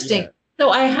 Interesting. Yeah. So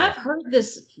I have heard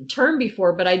this term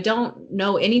before, but I don't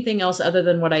know anything else other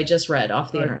than what I just read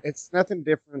off the internet. It's nothing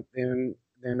different than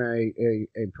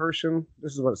a person.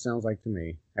 This is what it sounds like to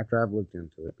me after I've looked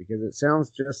into it, because it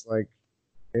sounds like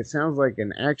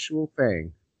an actual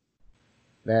thing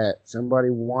that somebody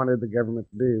wanted the government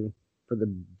to do for the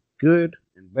good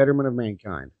and betterment of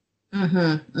mankind.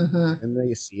 And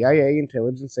the CIA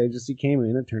intelligence agency came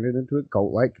in and turned it into a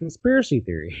cult-like conspiracy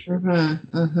theory.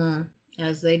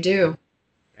 As they do.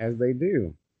 As they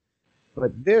do.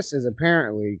 But this is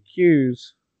apparently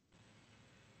Q's.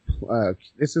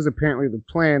 This is apparently the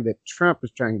plan that Trump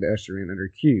is trying to usher in under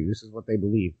Q. This is what they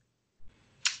believe.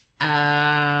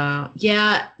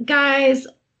 Yeah, guys.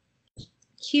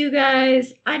 Q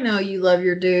guys, I know you love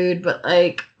your dude, but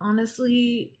like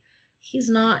honestly, he's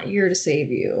not here to save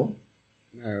you.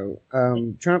 No.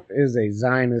 Trump is a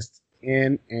Zionist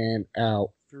in and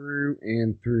out, through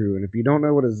and through. And if you don't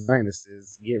know what a Zionist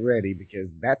is, get ready, because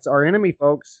that's our enemy,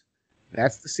 folks.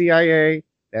 That's the CIA.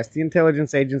 That's the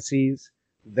intelligence agencies.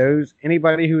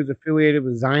 Anybody who is affiliated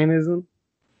with Zionism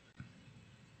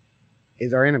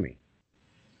is our enemy.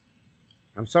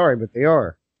 I'm sorry, but they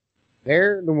are.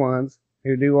 They're the ones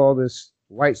who do all this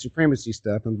white supremacy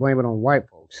stuff and blame it on white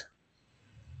folks.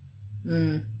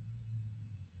 But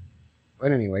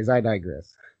anyways, I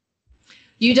digress.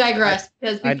 You digress,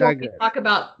 because before we talk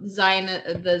about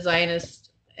the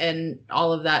Zionist and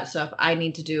all of that stuff, I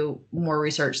need to do more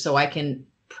research so I can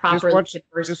properly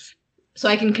converse. So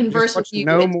I can converse with you.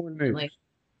 No more news.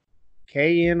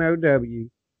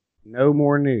 KNOW. No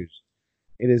more news.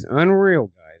 It is unreal,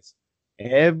 guys.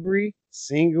 Every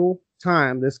single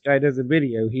time this guy does a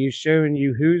video, he is showing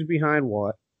you who's behind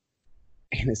what,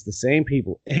 and it's the same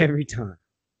people every time.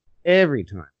 Every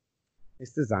time.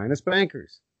 It's the Zionist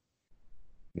bankers.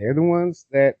 They're the ones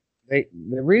that the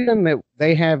reason that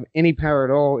they have any power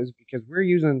at all is because we're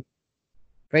using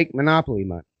fake monopoly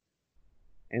money.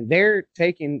 And they're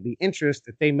taking the interest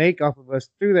that they make off of us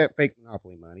through that fake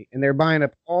monopoly money, and they're buying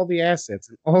up all the assets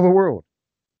in all the world,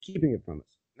 keeping it from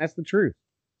us. That's the truth.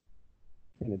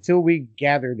 And until we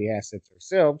gather the assets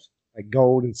ourselves, like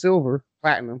gold and silver,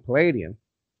 platinum, palladium,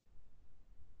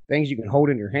 things you can hold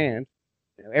in your hand.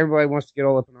 You know, everybody wants to get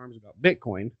all up in arms about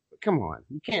Bitcoin, but come on,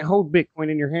 you can't hold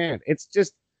Bitcoin in your hand. It's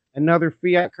just another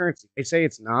fiat currency. They say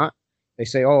it's not. They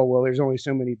say, oh, well, there's only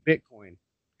so many Bitcoin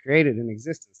created in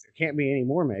existence. There can't be any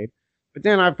more made. But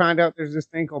then I find out there's this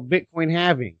thing called Bitcoin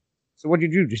halving. So what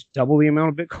did you do? Just double the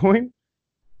amount of Bitcoin?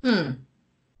 Hmm.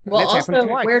 Well, That's happened also,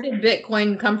 twice. where did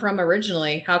Bitcoin come from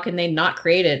originally? How can they not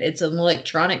create it? It's an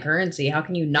electronic currency. How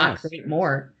can you not Yes. create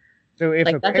more? So if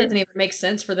Like, that doesn't even make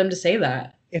sense for them to say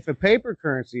that. if a paper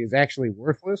currency is actually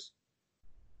worthless,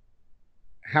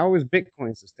 how is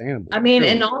Bitcoin sustainable? I mean,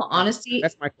 in Really? all honesty,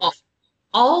 That's my question.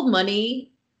 all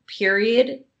money,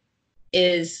 period,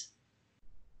 is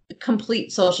a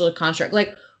complete social construct.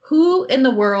 Like, who in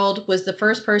the world was the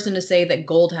first person to say that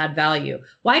gold had value?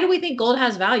 Why do we think gold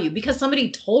has value? Because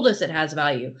somebody told us it has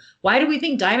value. Why do we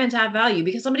think diamonds have value?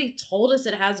 Because somebody told us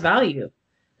it has value.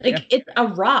 Like, it's a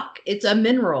rock, it's a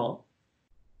mineral.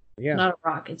 Yeah. Not a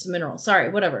rock, it's a mineral. Sorry,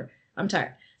 whatever. I'm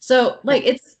tired. So, like,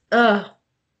 it's I No,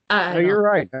 don't know. you're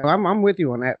right. No, I'm with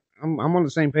you on that. I'm on the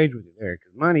same page with you there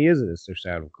because money is a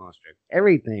societal construct.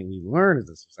 Everything we learn is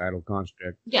a societal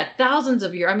construct. Yeah, thousands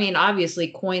of years. I mean, obviously,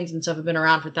 coins and stuff have been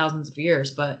around for thousands of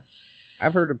years, but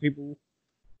I've heard of people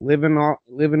living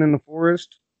in the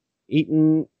forest,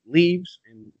 eating leaves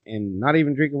and not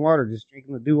even drinking water, just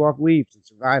drinking the dew off leaves and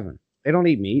surviving. They don't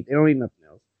eat meat. They don't eat nothing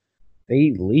else. They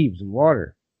eat leaves and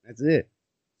water. That's it.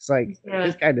 It's like yeah,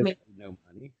 this guy I doesn't mean, have no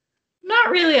money. not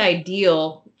really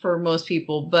ideal for most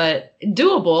people, but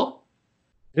doable.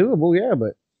 Doable, yeah,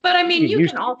 but But I mean, get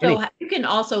used to anything. you can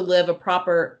also live a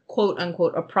proper, quote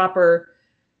unquote, a proper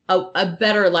a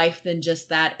better life than just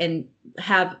that, and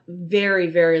have very,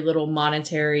 very little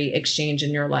monetary exchange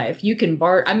in your life. You can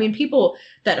barter. I mean, people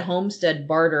that homestead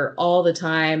barter all the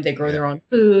time. They grow their own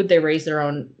food, they raise their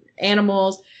own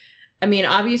animals. I mean,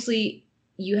 obviously,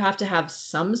 you have to have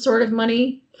some sort of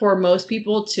money for most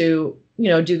people to,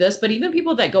 do this. But even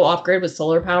people that go off grid with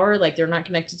solar power, like, they're not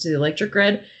connected to the electric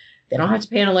grid, they don't have to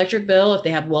pay an electric bill. If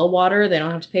they have well water, they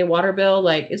don't have to pay a water bill.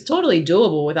 Like, it's totally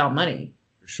doable without money.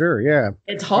 For sure, yeah.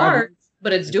 It's In 5 hard, years,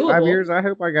 but it's in 5 doable. years, I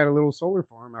hope I got a little solar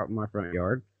farm out in my front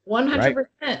yard, right, 100%.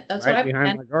 That's right what I behind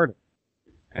plan. my garden,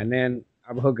 and then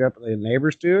I'll hook up the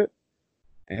neighbors to it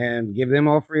and give them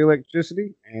all free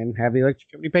electricity and have the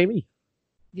electric company pay me.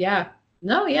 Yeah.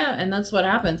 No, yeah, and that's what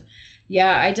happens.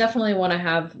 Yeah, I definitely want to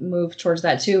have move towards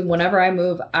that too. Whenever I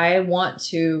move, I want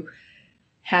to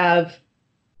have,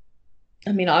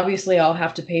 I mean, obviously I'll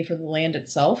have to pay for the land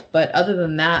itself, but other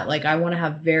than that, like, I want to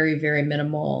have very, very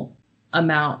minimal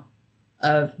amount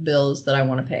of bills that I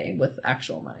want to pay with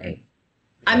actual money.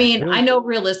 I mean, I know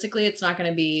realistically it's not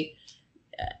going to be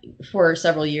for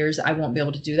several years. I won't be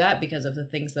able to do that because of the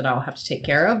things that I'll have to take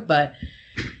care of, but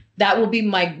that will be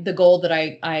the goal that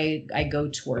I go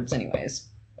towards anyways.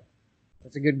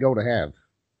 That's a good goal to have.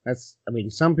 I mean,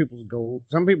 some people's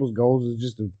goals is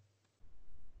just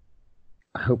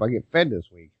I hope I get fed this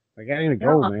week. Like, that ain't a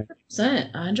goal, man.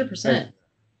 100%.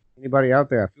 Anybody out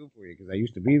there, I feel for you because I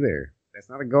used to be there. That's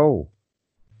not a goal.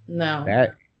 No.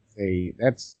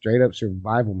 That's straight up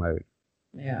survival mode.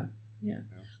 Yeah.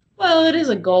 Well, it is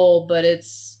a goal, but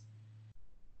it's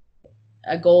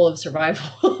a goal of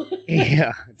survival.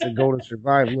 Yeah, it's a goal to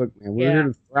survive. Look, man, we're here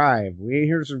to thrive. We ain't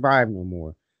here to survive no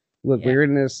more. Look, we're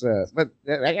in this, but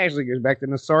that actually goes back to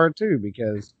Nassar too,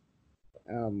 because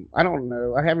I don't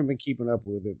know, I haven't been keeping up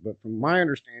with it, but from my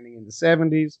understanding, in the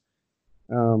 70s,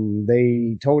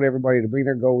 they told everybody to bring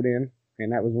their gold in,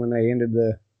 and that was when they ended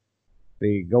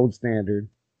the gold standard,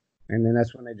 and then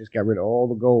that's when they just got rid of all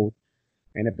the gold.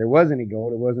 And if there was any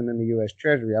gold, it wasn't in the U.S.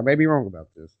 Treasury. I may be wrong about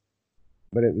this,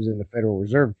 but it was in the Federal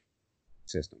Reserve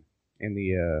System, in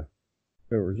the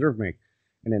Federal Reserve Bank.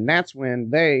 And then that's when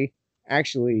they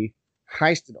actually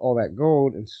heisted all that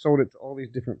gold and sold it to all these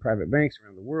different private banks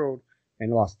around the world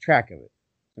and lost track of it.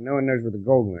 So no one knows where the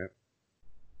gold went.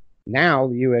 Now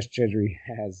the U.S. Treasury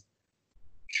has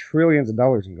trillions of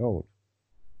dollars in gold,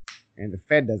 and the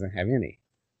Fed doesn't have any.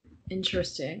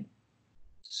 Interesting.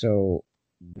 So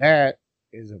that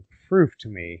is a proof to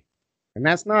me. And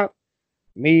that's not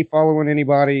me following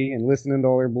anybody and listening to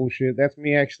all their bullshit. That's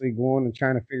me actually going and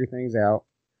trying to figure things out.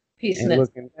 Piecing and it.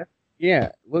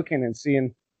 looking and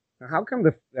seeing how come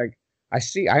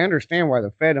I understand why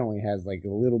the Fed only has like a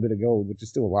little bit of gold, which is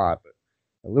still a lot, but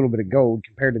a little bit of gold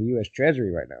compared to the U.S.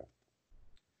 Treasury right now.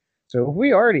 So if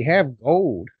we already have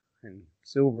gold and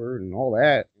silver and all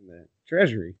that in the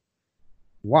Treasury,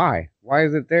 why? Why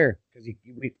is it there? Because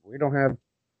we don't have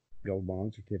gold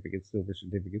bond certificates, silver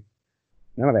certificates,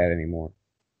 none of that anymore.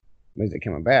 When is it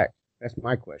coming back? That's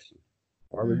my question.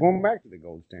 Are we going back to the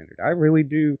gold standard? I really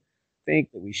do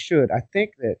think that we should. I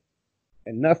think that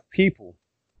enough people,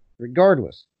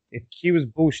 regardless if Q is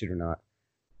bullshit or not,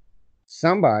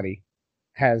 somebody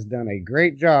has done a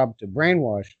great job to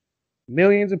brainwash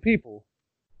millions of people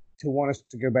to want us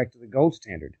to go back to the gold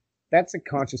standard. That's a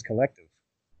conscious collective.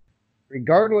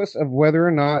 Regardless of whether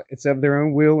or not it's of their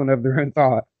own will and of their own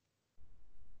thought,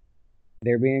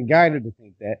 they're being guided to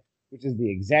think that, which is the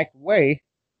exact way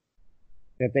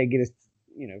that they get us,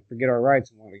 forget our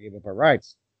rights and want to give up our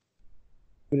rights.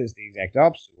 But it's the exact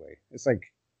opposite way. It's like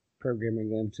programming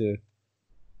them to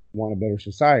want a better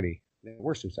society than a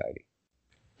worse society.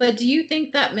 But do you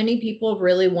think that many people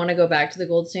really want to go back to the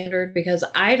gold standard? Because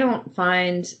I don't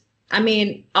find,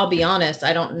 I'll be honest,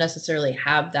 I don't necessarily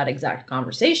have that exact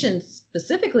conversation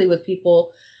specifically with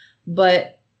people,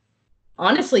 but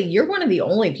honestly, you're one of the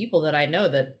only people that I know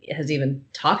that has even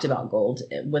talked about gold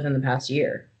within the past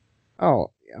year.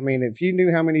 Oh, if you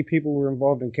knew how many people were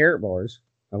involved in carrot bars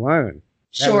alone.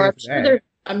 Sure,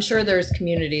 I'm sure there's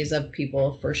communities of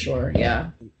people for sure,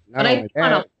 yeah. But I think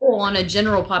on a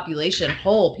general population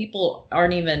whole, people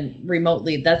aren't even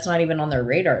remotely, that's not even on their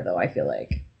radar though, I feel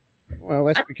like. Well,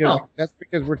 that's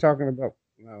because we're talking about,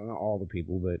 not all the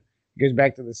people, but it goes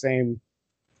back to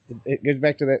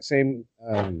that same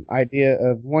idea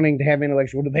of wanting to have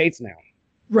intellectual debates now.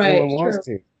 Right. No one wants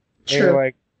to. They're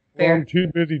like, I'm too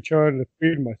busy trying to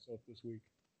feed myself this week.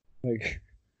 Like,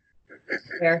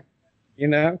 fair.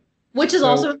 Which is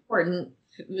also important.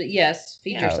 Yes,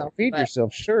 feed yourself. Feed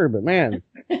yourself, sure, but man.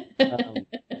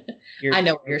 I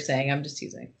know what you're saying. I'm just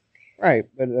teasing. Right,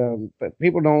 but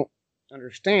people don't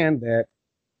understand that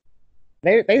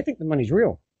they think the money's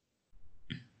real.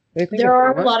 There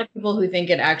are a lot of people who think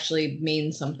it actually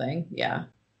means something. Yeah.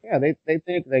 Yeah, they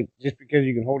think like just because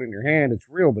you can hold it in your hand, it's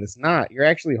real, but it's not. You're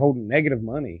actually holding negative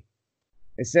money.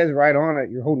 It says right on it,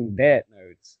 you're holding debt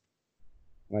notes.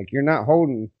 Like you're not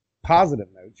holding positive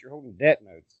notes, you're holding debt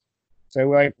notes. So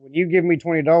like when you give me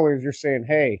 $20, you're saying,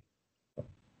 "Hey,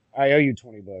 I owe you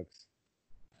 $20."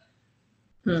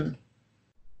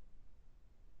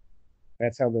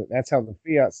 That's how the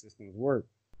fiat systems work.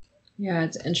 Yeah,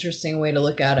 it's an interesting way to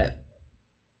look at it.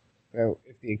 So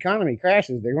if the economy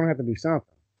crashes, they're going to have to do something.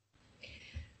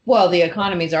 Well, the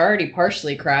economy's already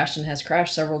partially crashed and has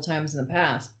crashed several times in the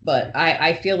past. But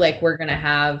I feel like we're going to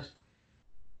have...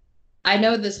 I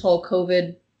know this whole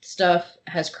COVID stuff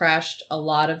has crashed a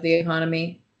lot of the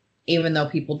economy, even though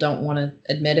people don't want to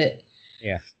admit it.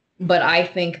 Yeah. But I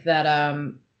think that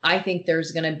I think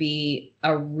there's going to be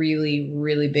a really,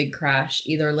 really big crash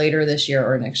either later this year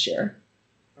or next year.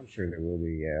 I'm sure there will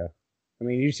be, yeah.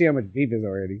 You see how much beef is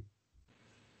already.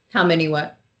 How many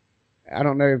what? I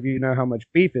don't know if you know how much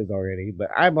beef is already, but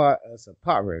I bought us a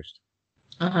pot roast.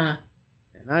 Uh-huh.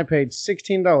 And I paid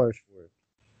 $16 for it.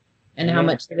 And how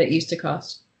much did it used to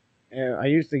cost? And I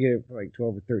used to get it for like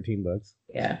 $12 or $13.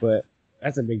 Yeah. But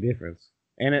that's a big difference.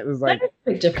 And it was like... That is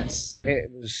a big difference. It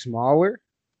was smaller.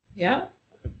 Yeah.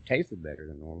 It tasted better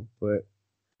than normal, but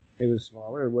it was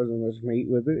smaller. There wasn't much meat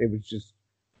with it. It was just...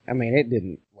 it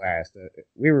didn't last. It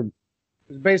was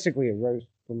basically a roast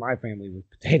for my family with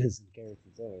potatoes and carrots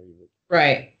and celery.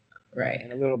 Right.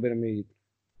 And a little bit of meat.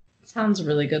 Sounds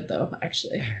really good, though,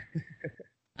 actually.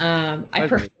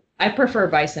 I prefer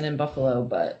bison and buffalo,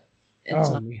 but it's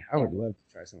not. I would love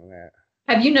to try some of that.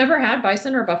 Have you never had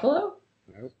bison or buffalo?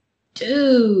 Nope.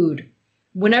 Dude,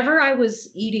 whenever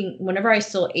I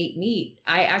still ate meat,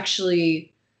 I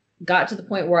actually got to the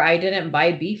point where I didn't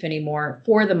buy beef anymore.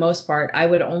 For the most part, I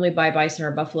would only buy bison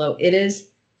or buffalo. It is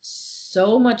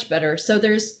so much better. So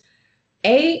there's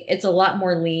it's a lot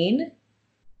more lean.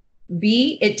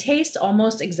 B, it tastes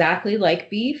almost exactly like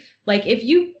beef. Like if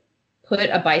you put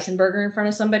a bison burger in front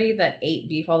of somebody that ate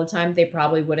beef all the time, they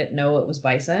probably wouldn't know it was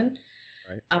bison.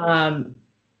 Right.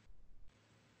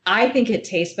 I think it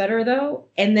tastes better though.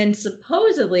 And then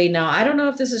supposedly, now I don't know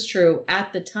if this is true,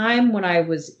 at the time when I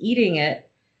was eating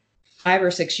it 5 or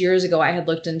 6 years ago, I had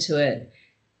looked into it.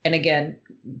 And again,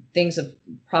 things have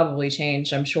probably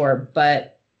changed, I'm sure.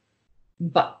 But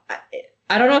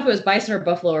I don't know if it was bison or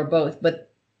buffalo or both, but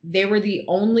they were they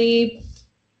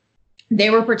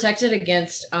were protected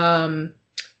against, oh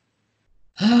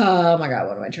my God,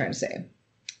 what am I trying to say?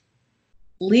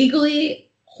 Legally,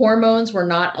 hormones were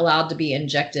not allowed to be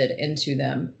injected into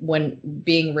them when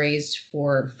being raised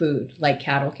for food, like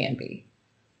cattle can be.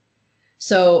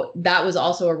 So that was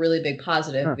also a really big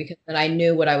positive because then I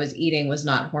knew what I was eating was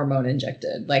not hormone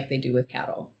injected like they do with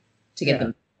cattle to get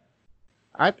them.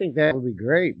 I think that would be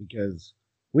great because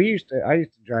I used to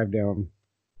drive down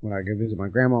when I go visit my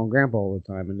grandma and grandpa all the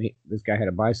time, and this guy had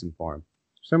a bison farm.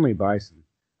 So many bison.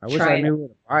 I wish I knew where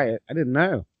to buy it. I didn't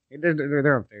know.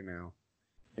 They're up there now.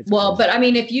 Well, but I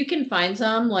mean, if you can find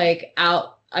some like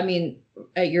out, I mean,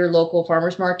 at your local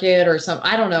farmer's market or some,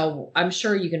 I don't know. I'm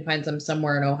sure you can find some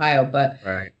somewhere in Ohio, but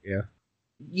right, yeah.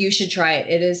 You should try it.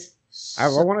 It is. I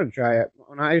wanted to try it.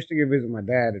 When I used to go visit my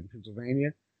dad in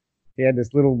Pennsylvania, he had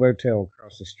this little motel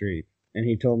across the street, and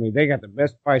he told me they got the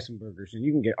best bison burgers, and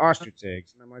you can get ostrich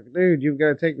eggs. And I'm like, dude, you've got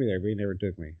to take me there, but he never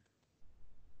took me.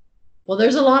 Well,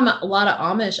 there's a lot of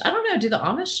Amish. I don't know. Do the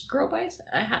Amish grow bison?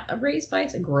 Raise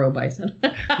bison? Grow bison.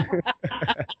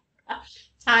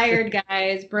 Tired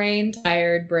guys, brain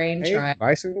tired, brain tired.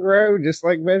 Bison grow just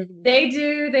like vegetables. They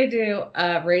do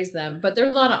raise them, but there's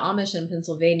a lot of Amish in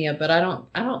Pennsylvania. But I don't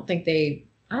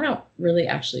really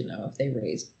actually know if they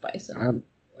raise bison.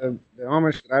 The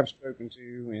Amish that I've spoken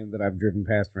to and that I've driven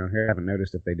past around here, I haven't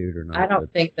noticed if they do it or not. I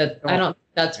don't think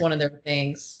that's one of their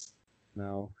things.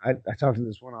 No, I talked to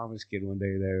this one Amish kid one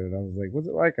day there, and I was like, "What's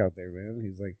it like out there, man?"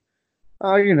 He's like,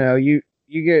 "Oh, you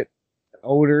get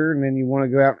older, and then you want to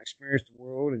go out and experience the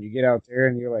world, and you get out there,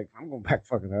 and you're like, I'm going back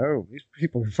fucking home. These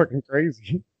people are fucking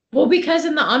crazy." Well, because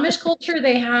in the Amish culture,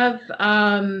 they have,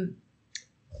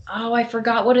 I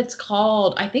forgot what it's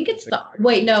called. I think it's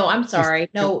wait, no, I'm sorry.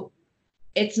 No,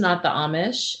 it's not the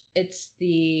Amish. It's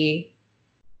the,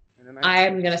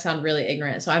 I'm going to sound really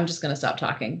ignorant, so I'm just going to stop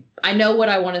talking. I know what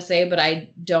I want to say, but I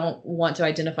don't want to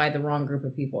identify the wrong group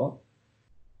of people.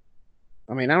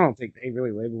 I mean, I don't think they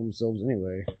really label themselves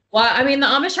anyway. Well, I mean, the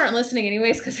Amish aren't listening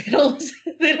anyways because they don't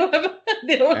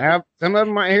have. Some of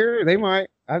them might hear. They might.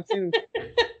 I've seen.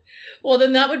 Well,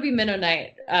 then that would be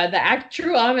Mennonite. The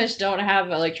true Amish don't have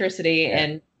electricity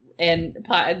and listen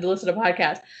to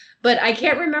podcasts. But I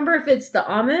can't remember if it's the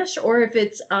Amish or if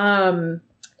it's the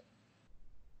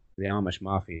Amish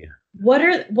Mafia.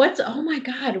 Oh my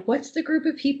God, what's the group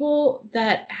of people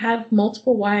that have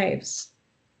multiple wives?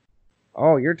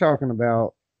 Oh, you're talking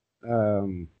about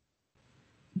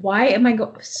why am I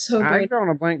so great? I'm drawing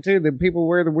a blank too. The people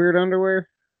wear the weird underwear.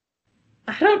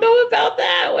 I don't know about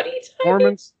that. What are you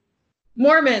talking?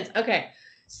 Mormons. Okay.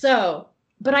 So,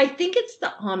 but I think it's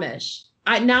the Amish.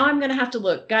 Now I'm going to have to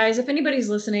look. Guys, if anybody's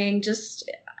listening,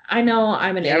 I know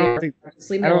I'm an idiot. Just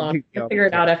leave me alone. We'll figure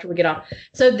it out after we get off.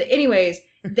 So anyways,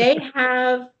 they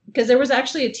have, because there was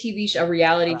actually a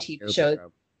reality TV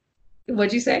show.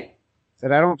 What'd you say?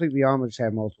 Said I don't think the Amish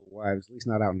have multiple wives, at least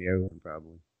not out in the open,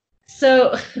 probably.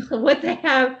 So what they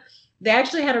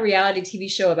actually had a reality TV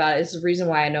show about it. Is the reason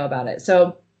why I know about it.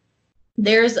 So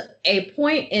there's a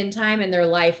point in time in their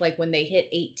life, like when they hit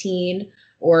 18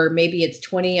 or maybe it's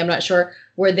 20, I'm not sure,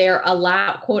 where they're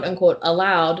allowed, quote unquote,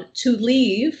 allowed to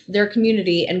leave their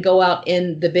community and go out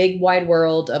in the big wide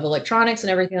world of electronics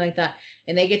and everything like that.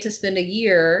 And they get to spend a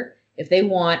year, if they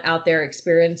want, out there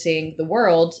experiencing the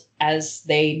world as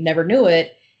they never knew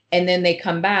it. And then they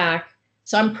come back.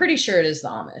 So I'm pretty sure it is the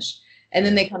Amish. And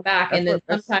then they come back. And then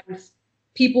sometimes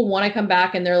people want to come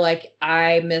back and they're like,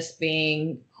 I miss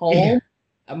being home,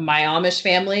 my Amish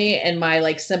family and my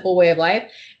like simple way of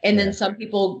life. And then some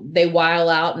people, they while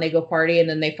out and they go party and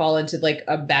then they fall into like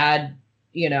a bad,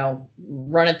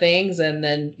 run of things. And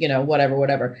then,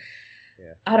 whatever.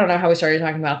 Yeah. I don't know how we started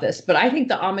talking about this, but I think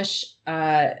the Amish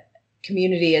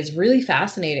community is really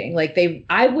fascinating. Like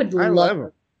I would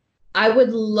love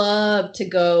to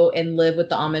go and live with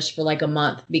the Amish for like a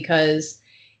month because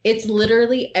it's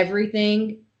literally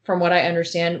everything from what I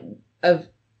understand of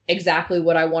exactly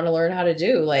what I want to learn how to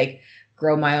do. Like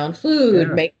grow my own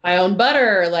food, make my own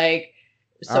butter, like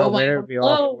sew my own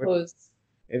clothes.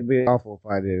 It'd be awful if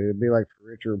I did. It'd be like For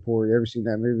Richer or Poor. You ever seen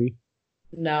that movie?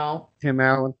 No. Tim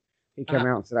Allen. He came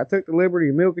out and said, I took the liberty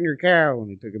of milking your cow. And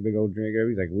he took a big old drink of it.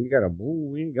 He's like, we got a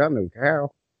bull. We ain't got no cow.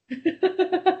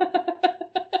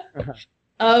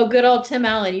 Oh, good old Tim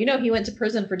Allen. He went to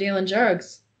prison for dealing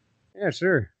drugs. Yeah,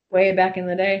 sure. Way back in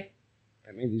the day.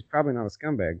 That means he's probably not a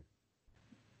scumbag.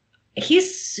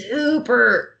 He's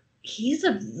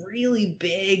a really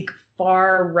big,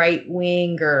 far right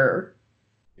winger.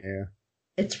 Yeah.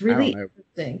 It's really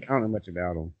interesting. I don't know much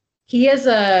about him. He has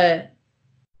a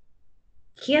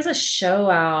show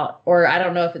out, or I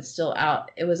don't know if it's still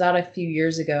out. It was out a few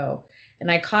years ago, and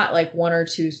I caught like one or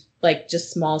two like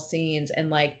just small scenes, and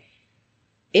like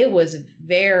it was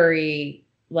very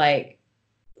like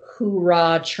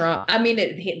hoorah Trump. I mean,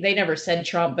 they never said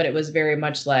Trump, but it was very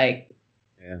much like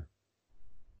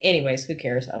Anyways, who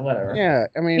cares? Whatever. Yeah,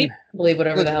 I mean, people believe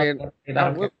whatever the hell.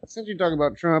 Since you talk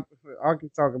about Trump, I can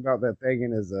talk about that thing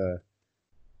in his.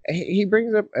 He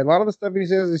brings up a lot of the stuff he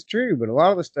says is true, but a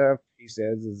lot of the stuff he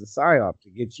says is a psyop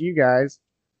to get you guys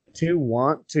to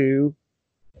want to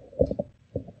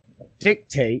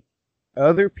dictate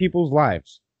other people's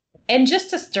lives. And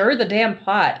just to stir the damn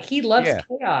pot. He loves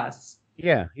chaos.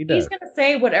 Yeah, he He's does. gonna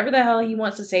say whatever the hell he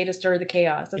wants to say to stir the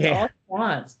chaos. That's all Yeah. he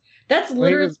wants. That's Well, he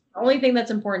literally was. the only thing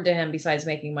that's important to him besides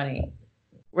making money.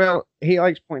 Well, he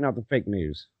likes pointing out the fake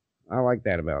news. I like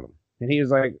that about him. And he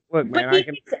was like, "Look, But man, I he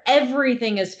can." thinks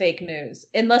everything is fake news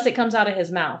unless it comes out of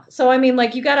his mouth. So I mean,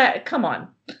 like, you gotta come on.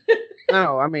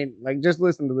 No, I mean, like, just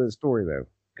listen to this story though,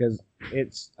 because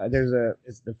it's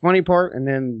the funny part and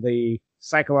then the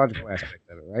psychological aspect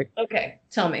of it, right? Okay,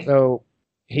 tell me. So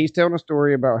he's telling a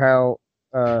story about how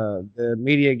the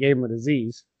media gave him a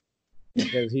disease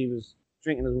because he was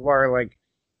drinking his water like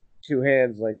two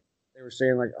heads. Like they were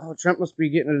saying, like, "Oh, Trump must be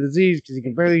getting a disease because he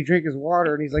can barely drink his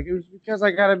water." And he's like, "It was because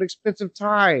I got an expensive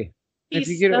tie. If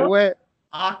you He's get it so wet,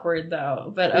 awkward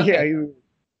though. But yeah." okay.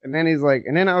 And then he's like,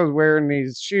 and then I was wearing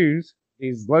these shoes,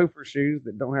 these loafer shoes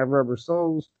that don't have rubber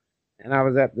soles, and I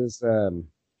was at this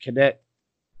cadet.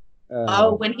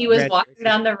 Oh, when he was walking graduation.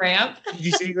 down the ramp. Did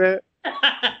you see that?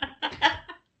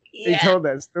 He Yeah. told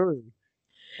that story,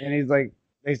 and he's like,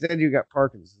 "They said you got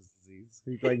Parkinson's disease."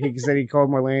 He's like, he said he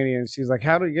called Melania, and she's like,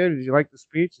 "How did it go? Did you like the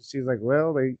speech?" And she's like,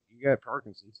 "Well, you got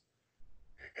Parkinson's."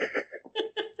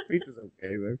 Speech was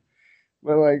okay though,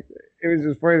 but like, it was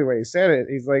just funny the way he said it.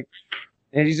 He's like,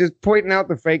 and he's just pointing out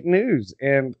the fake news,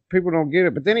 and people don't get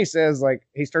it. But then he says, like,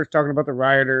 he starts talking about the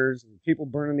rioters and people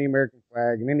burning the American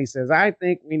flag, and then he says, "I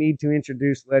think we need to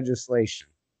introduce legislation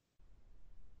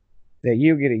that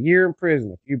you get a year in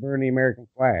prison if you burn the American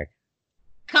flag."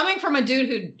 Coming from a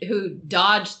dude who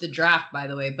dodged the draft, by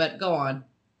the way, but go on.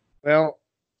 Well,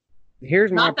 here's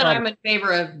my Not that problem. I'm in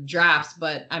favor of drafts,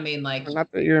 but I mean, like,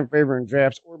 Not that you're in favor of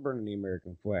drafts or burning the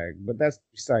American flag, but that's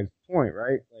besides the point,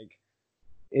 right? Like,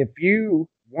 if you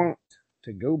want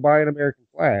to go buy an American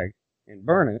flag and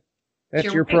burn it, that's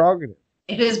You're your right. prerogative.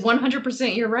 it is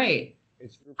 100%. You're right.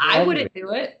 It's your I prerogative. wouldn't do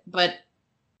it, but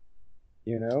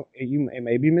You know, it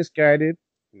may be misguided,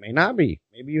 it may not be.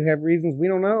 Maybe you have reasons we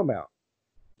don't know about.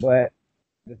 But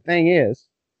the thing is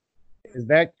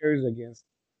that goes against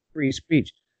free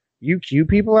speech. You Q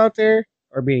people out there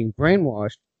are being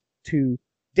brainwashed to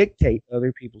dictate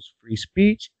other people's free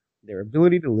speech, their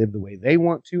ability to live the way they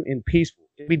want to in peaceful.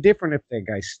 It'd be different if that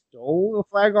guy stole a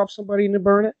flag off somebody and to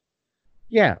burn it.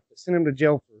 Yeah, send him to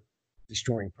jail for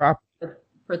destroying property,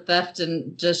 for theft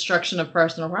and destruction of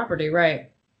personal property,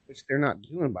 right? which they're not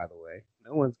doing, by the way.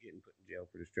 No one's getting put in jail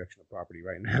for destruction of property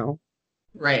right now.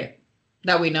 Right.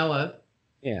 That we know of.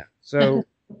 Yeah. So,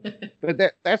 but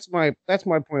that's my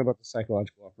point about the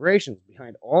psychological operations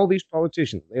behind all these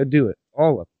politicians. They'll do it,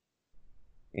 all of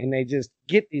them, and they just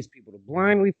get these people to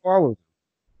blindly follow them.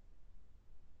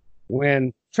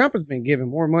 When Trump has been giving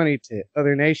more money to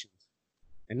other nations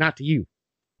and not to you,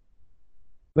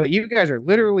 but you guys are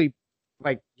literally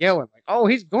like yelling, like, "Oh,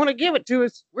 he's going to give it to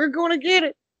us. We're going to get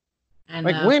it." And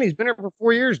Like when? He's been there for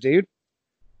 4 years, dude.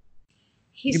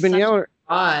 he's You've been such yelling. a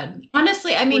fraud.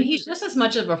 Honestly, I mean, he's just as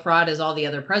much of a fraud as all the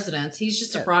other presidents. He's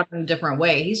just a fraud in a different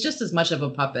way. He's just as much of a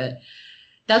puppet.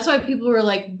 That's why people were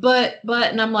like, but,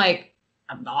 and I'm like,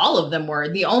 all of them were.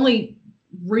 The only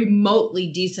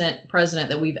remotely decent president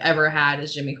that we've ever had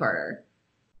is Jimmy Carter.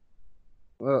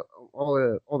 Well, all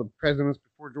the presidents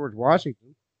before George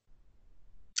Washington.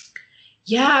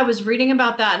 Yeah, I was reading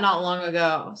about that not long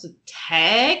ago. So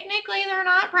technically, they're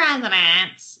not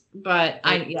presidents, but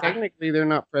Technically, they're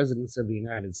not presidents of the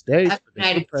United States. Of the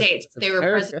United States. They were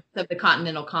presidents of the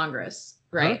Continental Congress,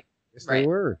 right? Huh? Yes, they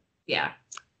were. Yeah.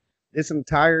 This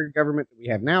entire government that we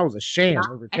have now is a sham.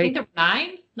 I think there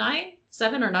were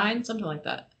 7 or 9, something like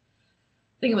that.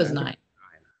 I think it was 9. I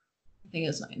think it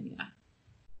was 9, yeah.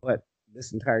 But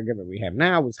this entire government we have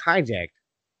now was hijacked,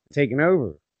 taken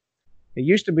over. It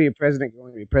used to be a president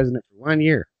going to be president for 1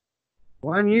 year.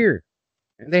 1 year.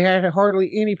 And they had hardly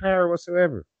any power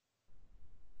whatsoever.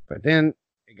 But then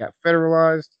it got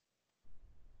federalized.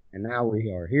 And now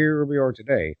we are here where we are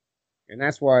today. And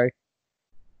that's why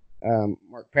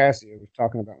Mark Passio was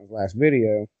talking about in his last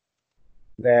video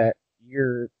that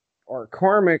our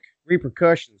karmic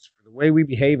repercussions for the way we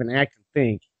behave and act and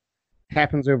think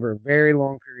happens over a very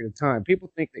long period of time. People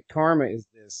think that karma is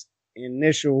this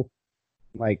initial,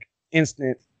 like,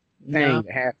 instant thing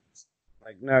that happens.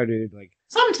 Like, no, dude. Like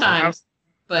sometimes,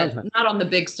 but not on the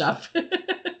big stuff.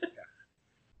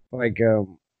 Like,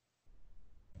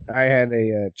 I had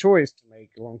a choice to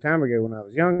make a long time ago when I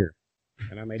was younger,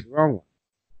 and I made the wrong one.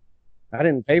 I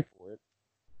didn't pay for it.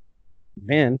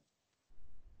 Then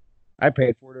I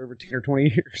paid for it over 10 or 20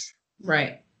 years.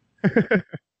 Right.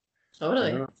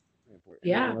 Totally.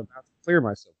 Yeah. I'm about to clear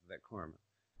myself of that karma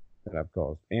that I've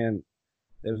caused. And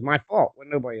it was my fault,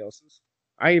 wasn't nobody else's.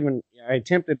 I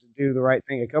attempted to do the right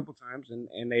thing a couple times,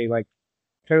 and they like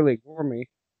totally ignored me,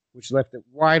 which left it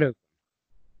wide open.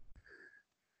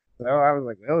 So I was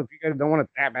like, well, if you guys don't want it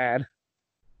that bad,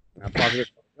 I'll talk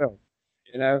this myself,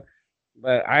 you know.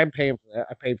 But I'm paying for that.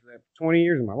 I paid for that for 20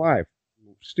 years of my life.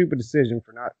 Stupid decision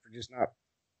for just not,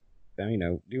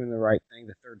 doing the right thing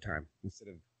the third time instead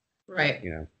of, Right.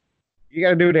 you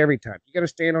got to do it every time. You got to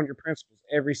stand on your principles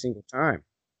every single time.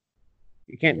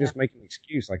 You can't Yeah. just make an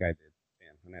excuse like I did,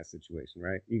 man, in that situation,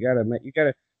 right? You got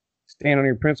to stand on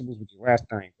your principles with your last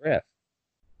dying breath.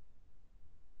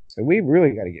 So we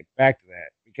really got to get back to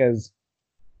that because,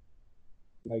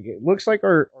 like, it looks like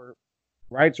our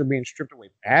rights are being stripped away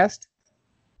fast,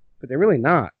 but they're really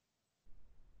not.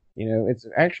 It's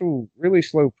an actual really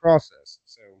slow process.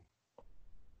 So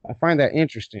I find that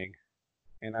interesting,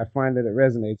 and I find that it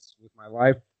resonates with my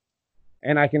life,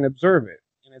 and I can observe it,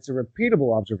 and it's a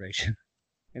repeatable observation.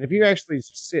 And if you actually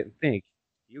sit and think,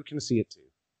 you can see it too.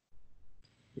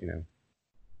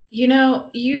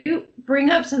 You bring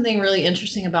up something really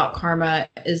interesting about karma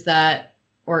is that,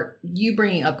 or you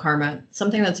bringing up karma,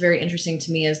 something that's very interesting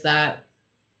to me is that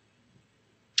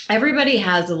everybody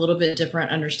has a little bit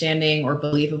different understanding or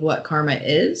belief of what karma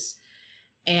is.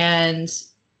 And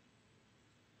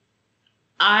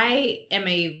I am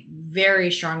a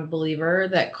very strong believer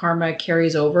that karma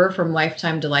carries over from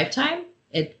lifetime to lifetime.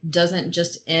 It doesn't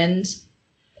just end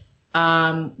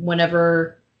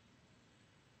whenever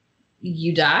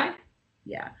you die.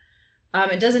 Yeah.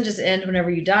 It doesn't just end whenever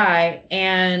you die.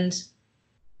 And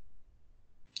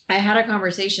I've had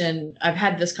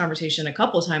this conversation a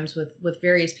couple of times with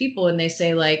various people, and they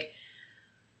say, like,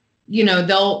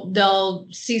 they'll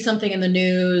see something in the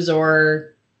news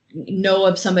or know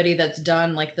of somebody that's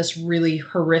done like this really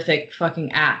horrific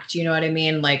fucking act. You know what I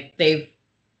mean? Like they've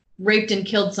raped and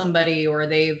killed somebody, or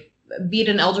they've beat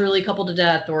an elderly couple to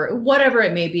death, or whatever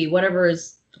it may be, whatever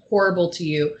is horrible to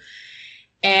you.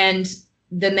 And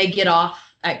then they get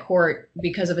off at court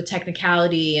because of a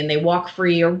technicality and they walk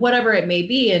free or whatever it may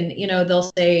be. And,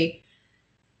 they'll say,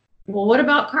 well, what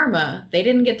about karma? They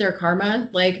didn't get their karma.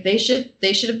 Like they should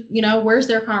have, where's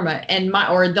their karma?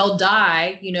 Or they'll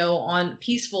die, on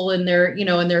peaceful in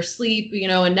their sleep,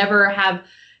 and never have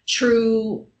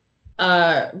true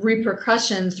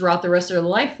repercussions throughout the rest of their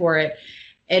life for it.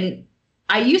 And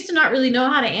I used to not really know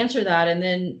how to answer that. And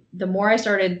then the more I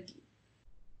started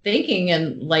thinking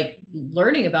and like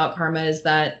learning about karma is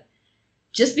that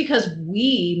just because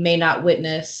we may not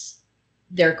witness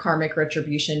their karmic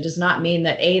retribution does not mean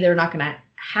that they're not going to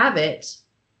have it,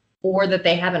 or that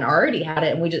they haven't already had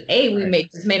it and we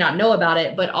may not know about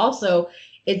it. But also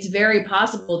it's very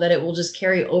possible that it will just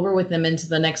carry over with them into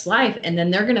the next life, and then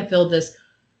they're going to feel this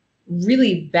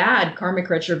really bad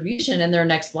karmic retribution in their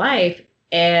next life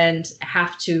and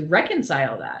have to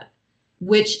reconcile that,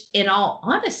 which in all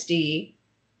honesty,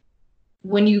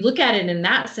 when you look at it in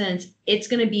that sense, it's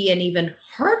going to be an even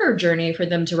harder journey for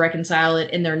them to reconcile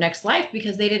it in their next life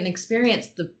because they didn't experience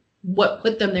what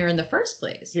put them there in the first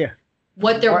place. Yeah.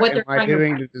 What they're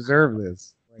trying to deserve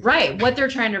this. Right. What they're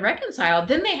trying to reconcile.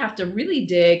 Then they have to really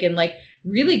dig and like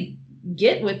really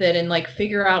get with it and like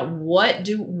figure out what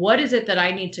is it that I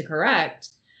need to correct?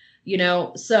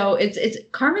 So it's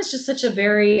karma is just such a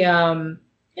very, some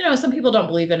people don't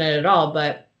believe in it at all,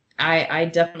 but I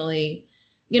definitely,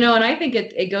 and I think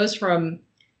it goes from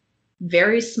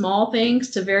very small things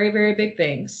to very, very big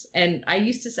things. And I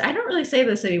used to say, I don't really say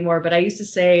this anymore, but I used to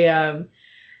say,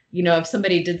 if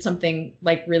somebody did something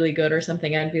like really good or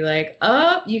something, I'd be like,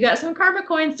 oh, you got some karma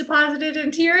coins deposited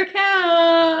into your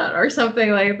account or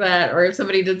something like that. Or if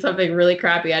somebody did something really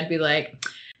crappy, I'd be like,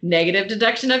 negative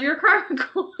deduction of your karma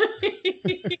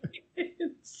coins.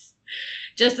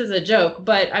 Just as a joke.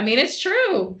 But I mean, it's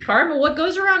true. Karma, what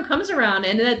goes around comes around.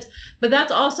 And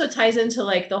that's also ties into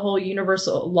like the whole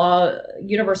universal law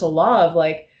of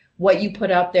like what you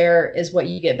put out there is what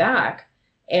you get back.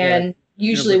 And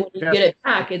usually when you get it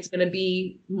back, it's going to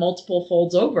be multiple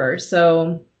folds over.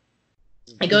 So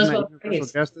it goes both ways.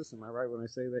 Universal justice, am I right when I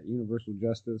say that? Universal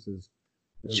justice is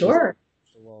sure.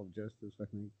 The law of justice, I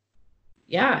think.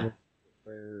 Yeah.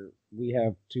 Where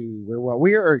what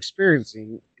we are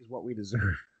experiencing is what we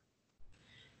deserve.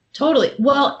 Totally.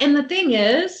 Well, and the thing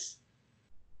is,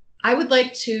 I would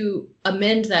like to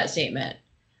amend that statement.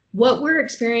 What we're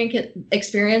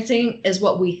experiencing is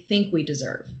what we think we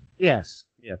deserve. Yes.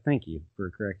 Yeah. Thank you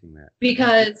for correcting that.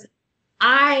 Because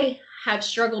I have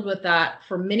struggled with that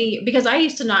because I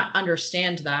used to not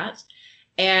understand that.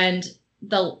 And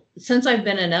since I've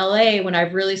been in LA, when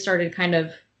I've really started kind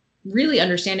of really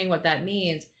understanding what that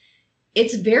means,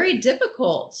 it's very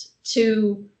difficult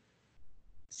to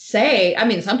say. I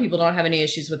mean, some people don't have any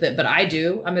issues with it, but I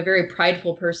do. I'm a very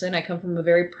prideful person. I come from a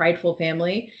very prideful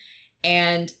family.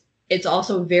 And it's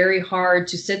also very hard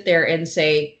to sit there and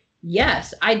say,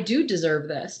 yes, I do deserve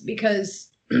this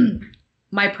because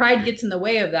my pride gets in the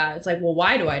way of that. It's like, well,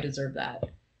 why do I deserve that?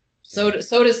 So does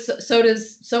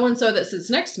so and so that sits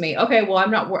next to me. Okay, well,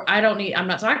 I'm not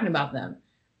talking about them.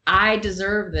 I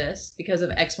deserve this because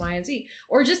of X, Y, and Z.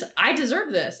 Or just I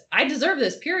deserve this. I deserve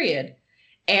this, period.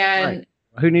 And Right.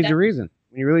 Who needs a reason?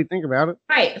 When you really think about it.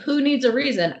 right, who needs a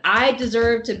reason? I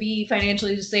deserve to be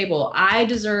financially stable. I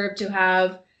deserve to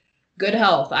have good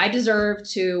health. I deserve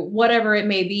to whatever it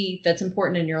may be that's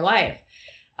important in your life.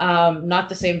 Not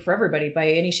the same for everybody by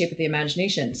any shape of the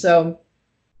imagination. So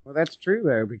Well, that's true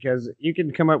though, because you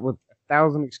can come up with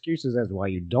 1,000 excuses as to why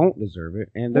you don't deserve it,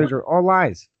 and those are all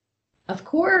lies. of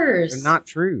course, They're not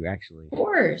true, actually. of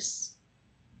course.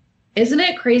 Isn't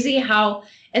it crazy how,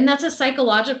 and that's a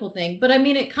psychological thing, but I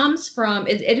mean, it comes from,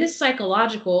 it is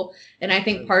psychological. And I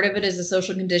think part of it is the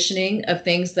social conditioning of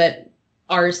things that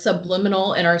are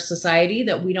subliminal in our society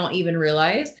that we don't even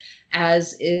realize,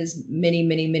 as is many,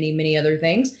 many, many, many other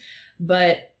things.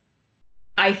 But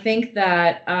I think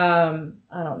that, I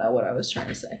don't know what I was trying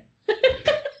to say.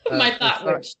 My thought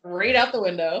went straight out the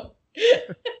window.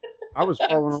 I was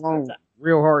following along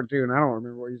real hard too, and I don't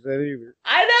remember what you said either.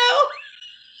 I know.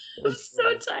 I'm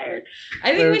so tired.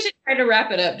 I think we should try to wrap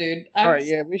it up, dude. All right,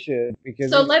 yeah, we should. Because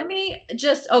so let me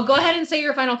just, go ahead and say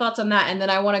your final thoughts on that. And then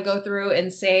I want to go through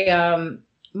and say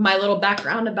my little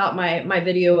background about my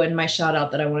video and my shout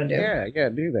out that I want to do. Yeah,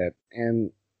 do that. And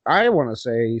I want to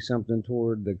say something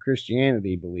toward the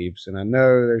Christianity beliefs, and I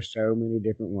know there's so many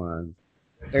different ones.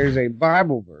 There's a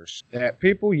Bible verse that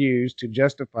people use to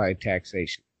justify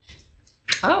taxation.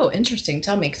 Oh, interesting.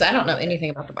 Tell me, because I don't know anything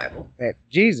about the Bible. That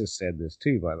Jesus said this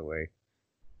too, by the way.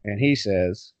 And he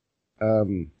says,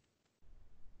 and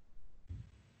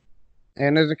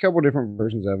there's a couple different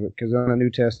versions of it, because on the New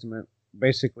Testament,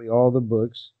 basically all the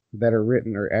books that are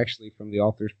written are actually from the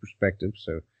author's perspective.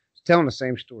 So it's telling the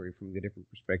same story from the different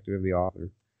perspective of the author.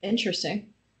 Interesting.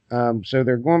 So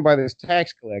they're going by this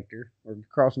tax collector or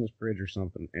crossing this bridge or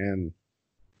something. And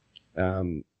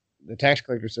the tax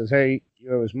collector says, hey,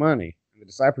 you owe us money. And the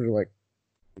disciples are like,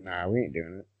 nah, we ain't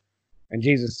doing it. And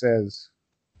Jesus says,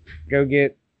 go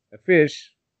get a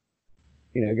fish,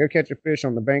 go catch a fish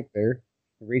on the bank there,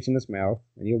 reach in its mouth,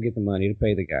 and you'll get the money to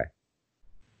pay the guy.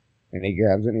 And he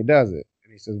grabs it and he does it.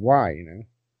 And he says, why,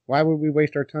 why would we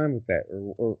waste our time with that?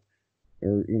 Or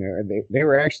they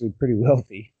were actually pretty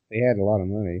wealthy. They had a lot of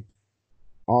money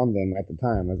on them at the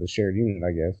time as a shared unit,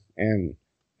 I guess. And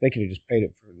they could have just paid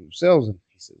it for themselves. And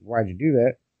he says, why'd you do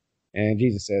that? And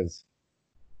Jesus says,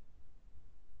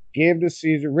 give to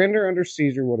Caesar, render under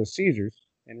Caesar what is Caesar's,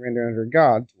 and render under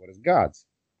God what is God's.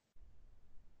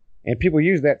 And people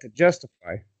use that to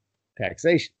justify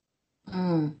taxation.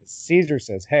 Caesar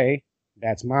says, hey,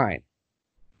 that's mine.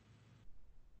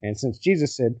 And since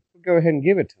Jesus said, well, go ahead and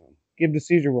give it to him. Give to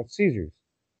Caesar what's Caesar's.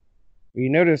 Well, you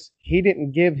notice he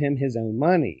didn't give him his own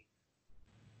money.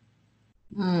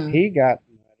 He got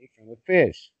money from the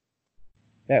fish.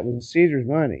 That was Caesar's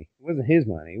money. It wasn't his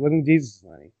money. It wasn't Jesus'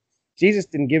 money. Jesus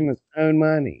didn't give him his own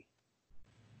money.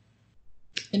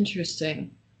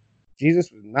 Interesting. Jesus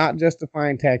was not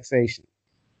justifying taxation.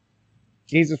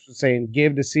 Jesus was saying,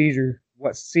 give to Caesar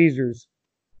what's Caesar's,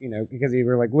 because he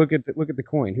were like, look at the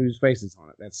coin, whose face is on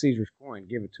it. That's Caesar's coin.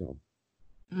 Give it to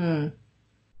him.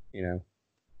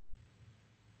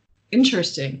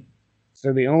 Interesting.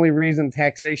 So the only reason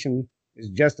taxation is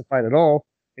justified at all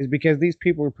is because these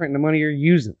people are printing the money you're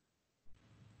using.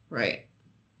 Right.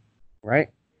 Right?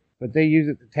 But they use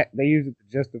it to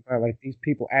justify, like, these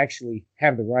people actually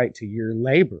have the right to your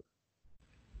labor.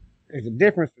 There's a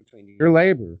difference between your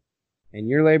labor and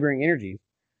your laboring energies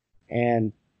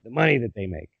and the money that they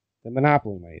make, the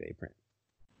monopoly money they print.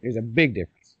 There's a big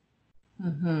difference.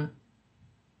 Mm-hmm.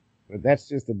 But that's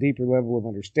just a deeper level of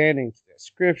understanding to that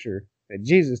scripture that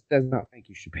Jesus does not think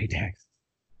you should pay taxes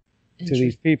to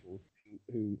these people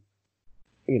who,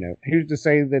 who's to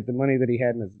say that the money that he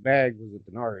had in his bag was a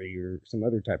denarii or some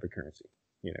other type of currency,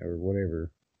 or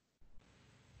whatever.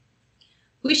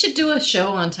 We should do a show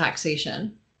on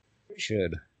taxation. We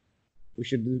should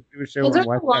do a show. Well, there's a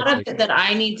lot of it that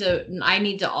I need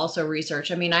to also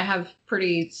research. I mean, I have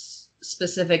pretty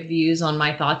specific views on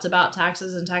my thoughts about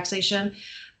taxes and taxation,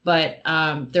 but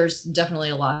there's definitely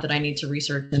a lot that I need to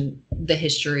research in the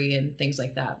history and things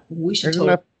like that. We should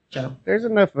show. There's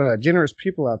enough generous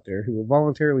people out there who will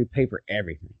voluntarily pay for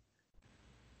everything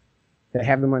that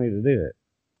have the money to do it,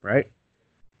 right?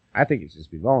 I think it should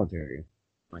just be voluntary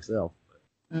myself,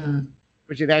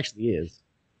 which it actually is.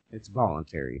 It's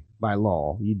voluntary by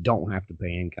law. You don't have to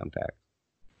pay income tax.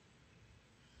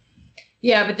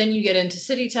 Yeah, but then you get into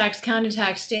city tax, county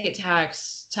tax, state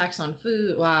tax, tax on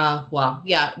food. Wow.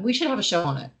 Yeah, we should have a show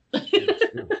on it.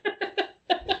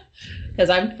 Because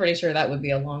I'm pretty sure that would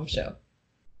be a long show.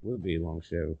 Would be a long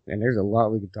show, and there's a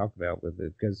lot we could talk about with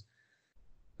it because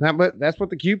not, but that's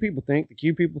what the Q people think. The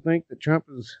Q people think that Trump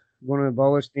is going to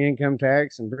abolish the income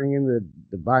tax and bring in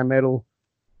the bimetal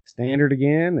standard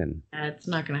again, and It's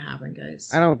not going to happen,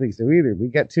 guys. I don't think so either. We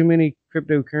got too many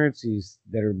cryptocurrencies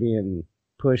that are being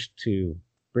pushed to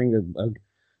bring a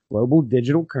global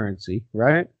digital currency,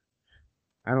 right?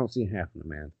 I don't see it happening,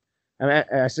 man. I mean,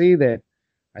 I see they're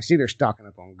stocking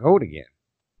up on gold again,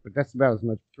 but that's about as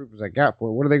much proof as I got for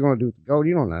it. What are they going to do with the gold?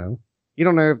 You don't know. You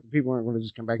don't know if the people aren't going to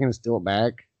just come back in and steal it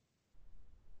back.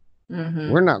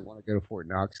 Mm-hmm. We're not going to go to Fort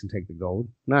Knox and take the gold.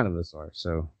 None of us are.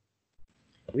 So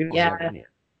we don't Yeah. know.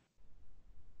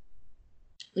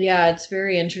 Yeah, it's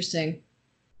very interesting.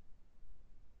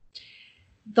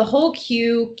 The whole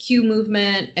Q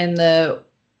movement and the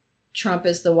Trump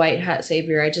is the white hat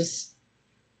savior.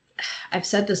 I've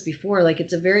said this before. Like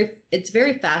it's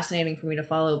very fascinating for me to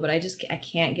follow, but I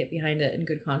can't get behind it in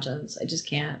good conscience. I just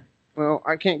can't. Well,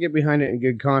 I can't get behind it in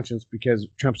good conscience because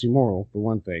Trump's immoral, for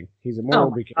one thing. He's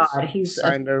immoral because God, he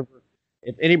signed over.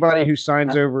 If anybody who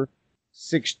signs over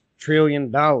 $6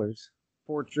 trillion, $4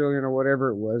 trillion or whatever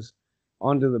it was,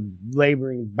 onto the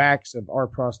laboring backs of our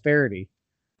posterity,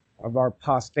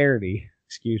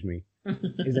 excuse me,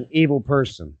 is an evil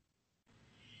person.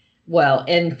 Well,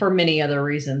 and for many other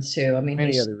reasons too. I mean,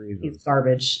 Many other reasons. He's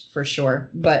garbage for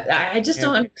sure. But I just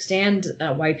don't understand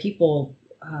why people.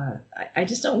 I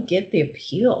just don't get the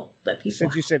appeal that people.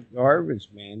 Since you said garbage,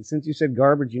 man. Since you said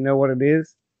garbage, you know what it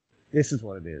is? This is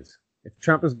what it is. If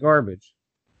Trump is garbage,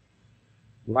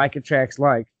 like attracts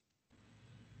like.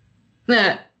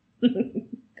 I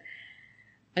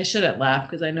shouldn't laugh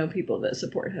because I know people that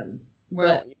support him.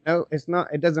 Well, you know, it's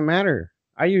not. It doesn't matter.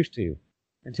 I used to,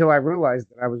 until I realized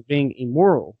that I was being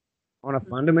immoral on a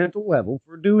fundamental level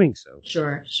for doing so.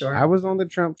 Sure. I was on the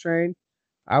Trump train.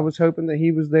 I was hoping that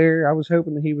he was there. I was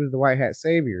hoping that he was the white hat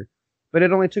savior. But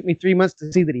it only took me 3 months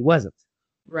to see that he wasn't.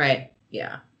 Right.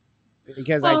 Yeah.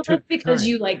 Because that's took because time.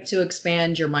 you like to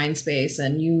expand your mind space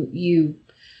and you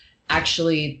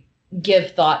actually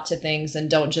give thought to things and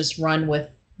don't just run with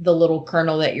the little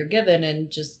kernel that you're given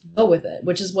and just go with it,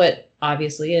 which is what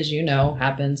obviously, as you know,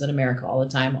 happens in America all the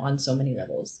time on so many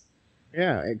levels.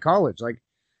 Yeah, at college. Like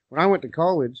when I went to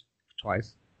college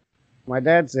twice, my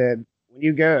dad said, when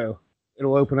you go,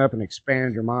 it'll open up and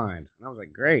expand your mind. And I was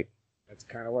like, great. That's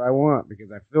kind of what I want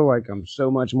because I feel like I'm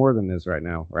so much more than this right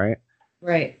now, right?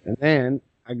 Right. And then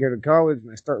I go to college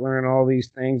and I start learning all these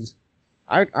things.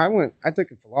 I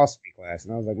took a philosophy class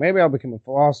and I was like, maybe I'll become a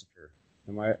philosopher.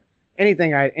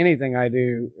 Anything I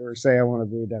do or say I want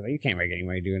to do, Dad's like, you can't make any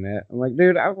money doing that. I'm like,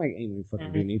 dude, I don't make any money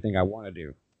fucking doing anything I want to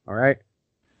do. All right.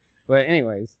 But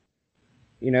anyways,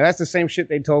 you know, that's the same shit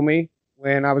they told me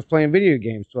when I was playing video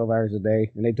games 12 hours a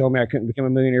day, and they told me I couldn't become a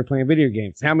millionaire playing video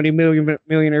games. How many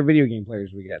millionaire video game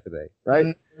players we got today,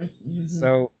 right? Mm-hmm.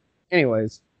 So,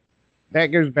 anyways, that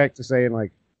goes back to saying,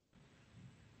 like,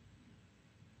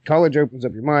 college opens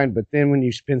up your mind, but then when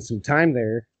you spend some time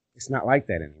there, it's not like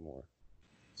that anymore.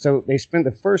 So they spend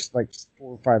the first, like,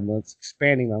 4 or 5 months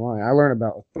expanding my mind. I learned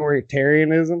about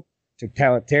authoritarianism,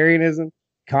 totalitarianism,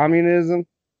 communism,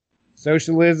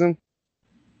 socialism,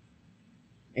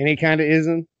 any kind of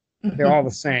ism. They're all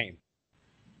the same.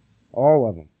 All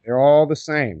of them. They're all the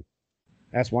same.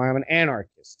 That's why I'm an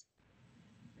anarchist.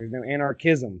 There's no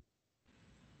anarchism.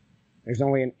 There's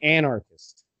only an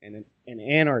anarchist. And an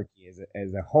anarchy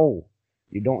as a whole.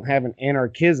 You don't have an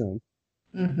anarchism.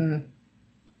 Mm-hmm.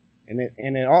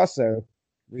 And it also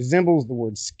resembles the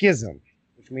word schism,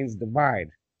 which means divide.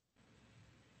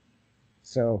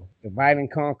 So divide and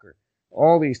conquer.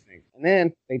 All these things. And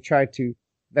then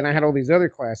then I had all these other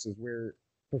classes where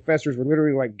professors were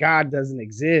literally like, God doesn't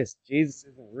exist. Jesus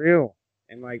isn't real.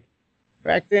 And like,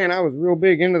 back then I was real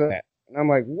big into that. And I'm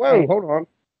like, whoa, hold on.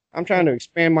 I'm trying to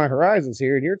expand my horizons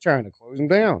here and you're trying to close them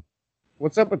down.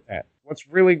 What's up with that? What's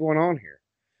really going on here?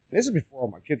 And this is before all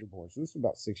my kids were born. So this is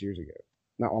about 6 years ago.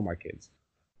 Not all my kids.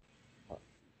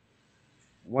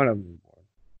 One of them was born.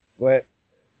 But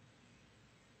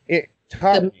it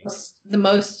taught me. The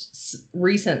most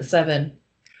recent 7.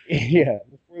 Yeah,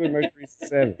 before the most recent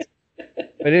 7.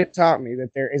 But it taught me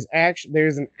that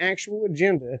there's an actual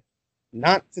agenda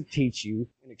not to teach you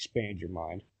and expand your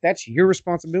mind. That's your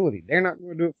responsibility. They're not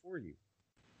going to do it for you.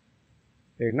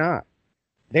 They're not.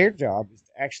 Their job is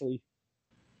to actually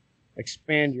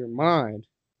expand your mind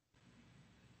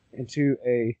into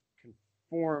a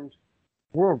conformed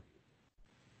worldview.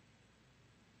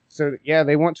 So, yeah,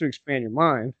 they want to expand your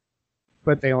mind,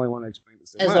 but they only want to expand it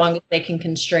so much. As long as they can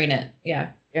constrain it.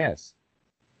 Yeah. Yes.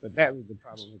 But that was the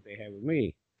problem that they had with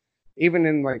me. Even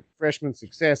in, like, freshman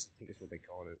success, I think is what they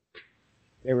called it.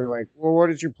 they were like, well, what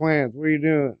is your plans? What are you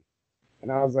doing?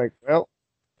 And I was like, well,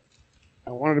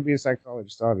 I wanted to be a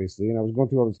psychologist, obviously, and I was going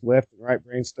through all this left and right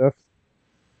brain stuff,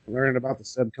 learning about the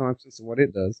subconscious and what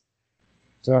it does.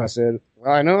 So I said,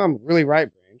 well, I know I'm really right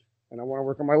brained, and I want to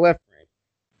work on my left brain.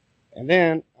 And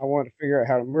then I wanted to figure out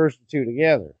how to merge the two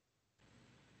together.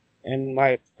 And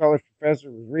my college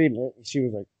professor was reading it, and she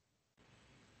was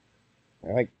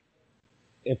like,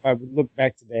 if I would look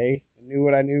back today and knew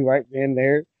what I knew right then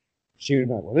there, she would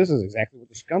be like, well, this is exactly what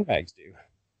the scumbags do.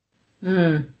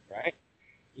 Right?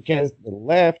 Because the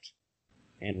left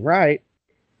and right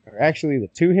are actually the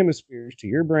two hemispheres to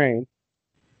your brain,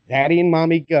 daddy and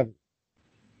mommy government.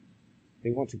 They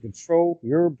want to control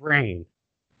your brain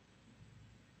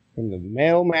from the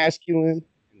male masculine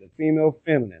and the female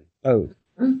feminine, both.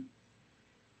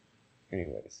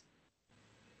 Anyways.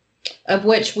 Of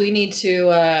which we need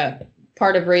to,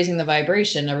 part of raising the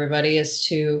vibration, everybody, is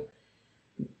to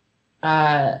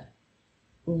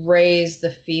raise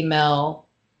the female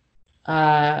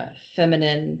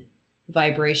feminine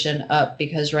vibration up,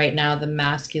 because right now the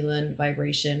masculine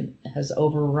vibration has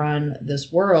overrun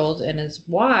this world, and is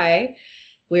why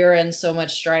we are in so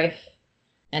much strife.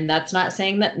 And that's not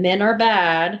saying that men are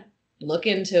bad. Look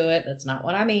into it. That's not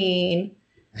what I mean.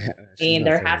 And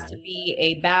there has to be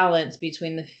a balance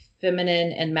between the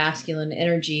feminine and masculine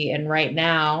energy. And right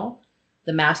now,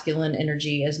 the masculine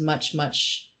energy is much,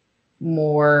 much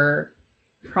more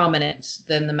prominent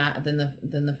than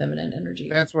the feminine energy.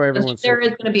 That's why everyone's there is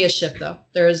going to be a shift, though.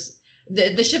 There's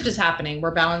the shift is happening.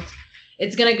 We're balanced.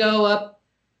 It's going to go up,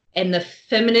 and the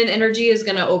feminine energy is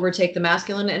going to overtake the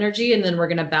masculine energy, and then we're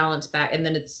going to balance back, and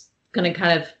then it's going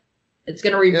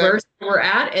to reverse where we're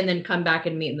at, and then come back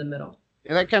and meet in the middle.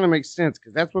 Yeah, that kind of makes sense,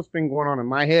 because that's what's been going on in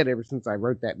my head ever since I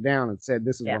wrote that down and said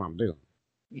this is what I'm doing.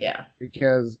 Yeah.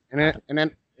 Because and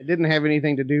then it didn't have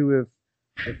anything to do with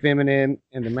the feminine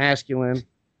and the masculine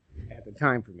at the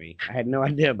time for me. I had no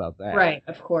idea about that. Right,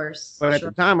 of course. But at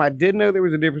the time, I did know there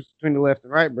was a difference between the left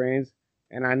and right brains,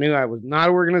 and I knew I was not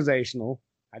organizational.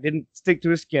 I didn't stick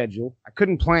to a schedule. I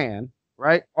couldn't plan,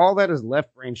 right? All that is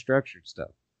left brain structured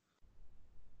stuff.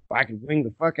 I could wing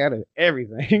the fuck out of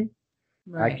everything.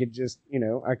 Right. I could just,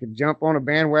 I could jump on a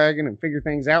bandwagon and figure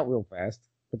things out real fast.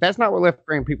 But that's not what left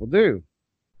brain people do.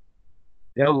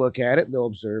 They'll look at it, they'll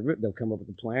observe it, they'll come up with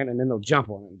a plan, and then they'll jump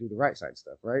on it and do the right side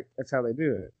stuff, right? That's how they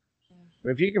do it. Yeah.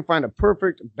 But if you can find a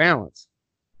perfect balance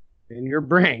in your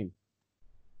brain,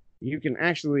 you can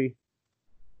actually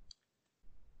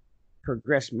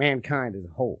progress mankind as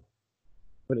a whole.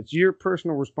 But it's your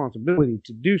personal responsibility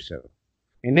to do so.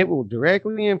 And it will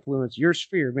directly influence your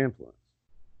sphere of influence.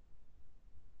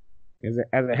 As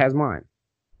it has mine.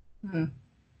 Mm-hmm.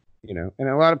 And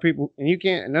a lot of people,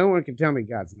 and no one can tell me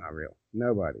God's not real.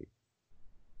 Nobody.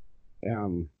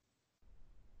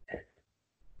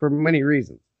 For many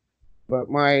reasons. But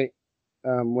when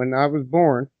I was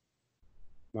born,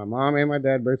 my mom and my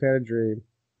dad both had a dream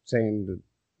saying that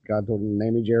God told them to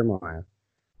name me Jeremiah.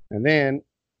 And then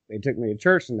they took me to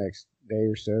church the next day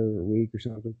or so, or week or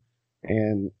something.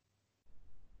 And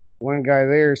one guy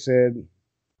there said,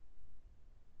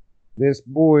 this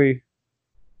boy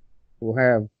will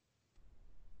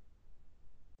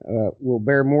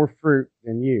bear more fruit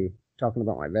than you, talking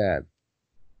about my dad.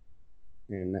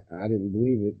 And I didn't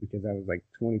believe it, because I was like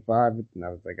 25 and I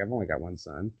was like, I've only got one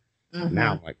son. Mm-hmm.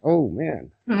 Now I'm like, oh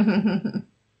man.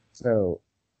 So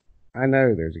I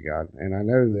know there's a God, and I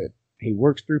know that he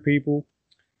works through people,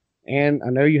 and I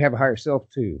know you have a higher self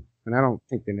too. And I don't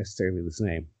think they're necessarily the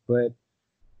same, but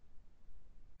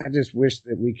I just wish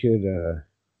that we could,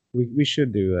 we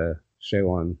should do a show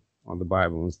on the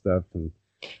Bible and stuff, and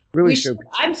really show.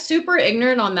 I'm super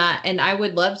ignorant on that, and I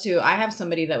would love to. I have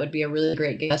somebody that would be a really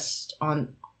great guest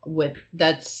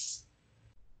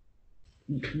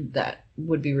that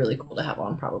would be really cool to have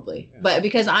on, probably. Yeah. But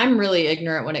because I'm really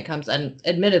ignorant when it comes, and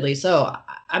admittedly so,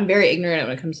 I'm very ignorant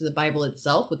when it comes to the Bible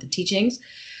itself with the teachings,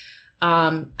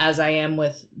 as I am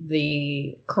with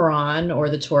the Quran or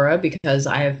the Torah, because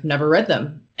I have never read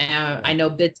them. And I know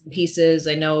bits and pieces.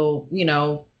 I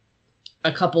know,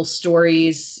 a couple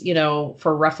stories,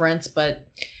 for reference,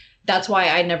 but that's why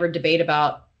I never debate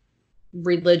about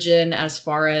religion as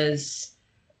far as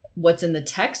what's in the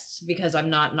text, because I'm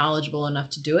not knowledgeable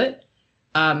enough to do it.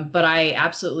 But I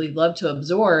absolutely love to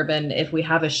absorb. And if we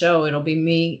have a show, it'll be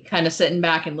me kind of sitting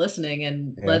back and listening,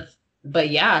 and me too.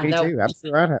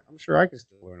 I'm sure I can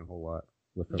still learn a whole lot.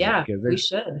 We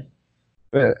should.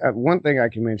 But one thing I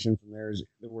can mention from there is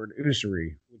the word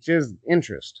usury, which is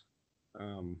interest.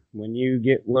 When you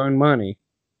get loan money,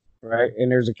 right?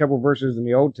 And there's a couple verses in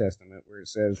the Old Testament where it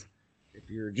says, if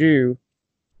you're a Jew,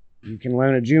 you can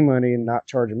loan a Jew money and not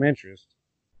charge them interest.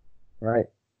 right?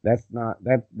 That's not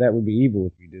that would be evil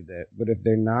if you did that. But if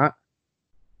they're not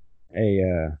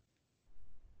a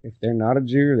if they're not a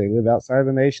Jew, they live outside of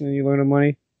the nation, and you loan them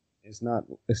money, it's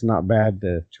not bad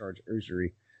to charge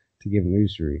usury, to give them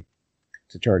usury,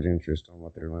 to charge interest on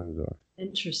what their loans are.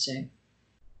 Interesting.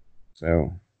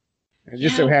 So it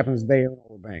just so happens they own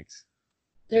all the banks.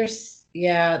 There's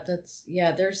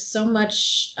so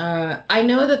much. I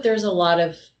know that there's a lot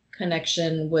of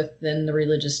connection within the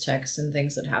religious texts and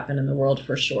things that happen in the world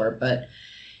for sure, but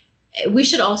we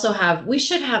should have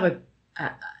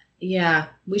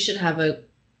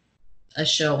a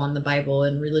show on the Bible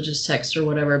and religious texts or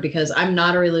whatever, because I'm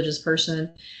not a religious person,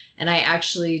 and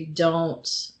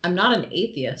I'm not an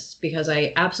atheist, because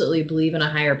I absolutely believe in a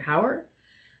higher power.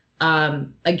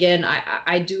 Again,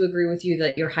 I do agree with you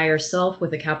that your higher self,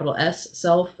 with a capital S,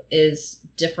 self, is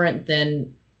different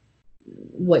than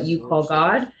what you call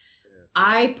God.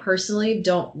 I personally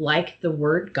don't like the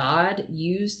word God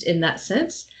used in that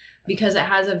sense, because it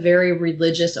has a very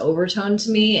religious overtone to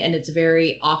me, and it's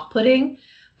very off-putting.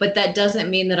 But that doesn't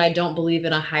mean that I don't believe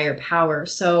in a higher power.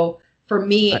 So for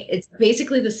me, it's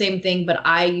basically the same thing, but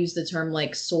I use the term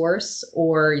like source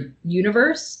or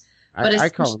universe. But I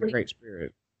call them Great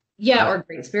Spirit. Yeah, or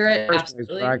Great Spirit.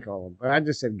 Absolutely. Is what I call them. But I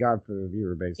just said God for the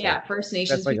viewer, basically. Yeah, First Nations.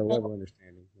 That's like a level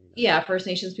understanding. Yeah, First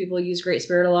Nations people use Great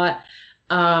Spirit a lot.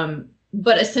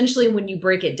 But essentially, when you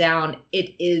break it down,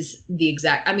 it is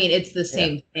it's the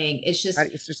same thing. It's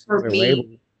just for me, label.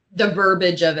 The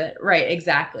verbiage of it. Right,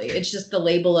 exactly. It's just the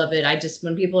label of it.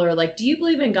 When people are like, do you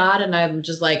believe in God? And I'm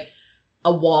just like,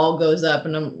 a wall goes up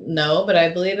and no, but I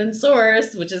believe in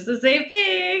source, which is the same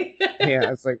thing.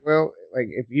 Yeah, it's like, well, like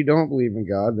if you don't believe in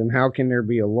God, then how can there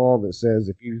be a law that says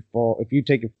if you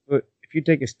take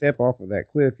a step off of that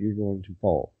cliff, you're going to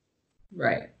fall?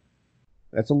 Right.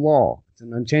 That's a law. It's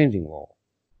an unchanging law.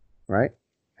 Right?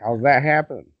 How's that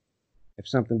happen if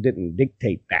something didn't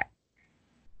dictate that?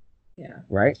 Yeah.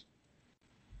 Right?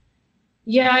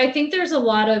 Yeah, I think there's a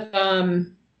lot of or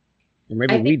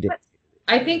maybe we did.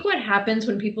 I think what happens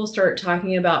when people start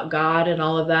talking about God and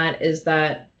all of that is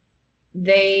that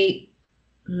I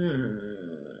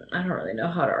don't really know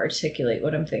how to articulate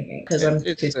what I'm thinking, because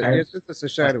it's a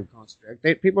societal construct.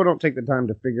 People don't take the time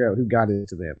to figure out who God is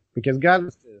to them, because God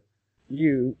is to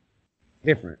you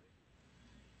different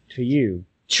to you.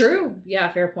 True.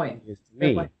 Yeah, fair point. He is to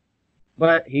me.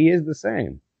 But he is the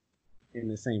same in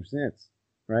the same sense,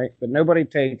 right? But nobody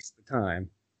takes the time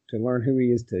to learn who he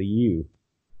is to you,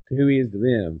 to who he is to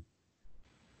them.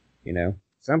 You know,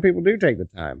 some people do take the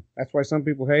time. That's why some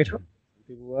people hate him. Some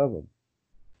people love him.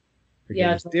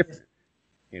 Because it's different,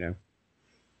 you know.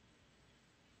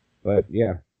 But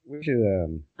yeah, we should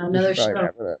another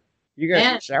shout. You guys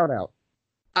should shout out.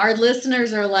 Our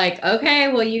listeners are like,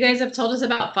 okay, well, you guys have told us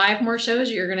about 5 more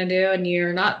shows you're going to do, and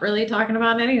you're not really talking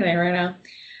about anything right now.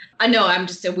 I know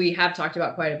we have talked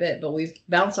about quite a bit, but we've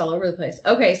bounced all over the place.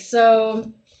 Okay,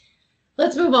 so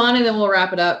let's move on, and then we'll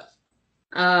wrap it up.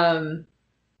 Because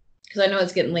I know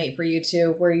it's getting late for you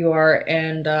too, where you are,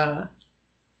 and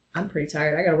I'm pretty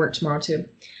tired. I got to work tomorrow too.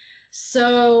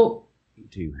 So, me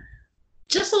too.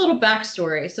 Just a little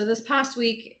backstory. So this past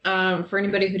week, for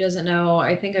anybody who doesn't know,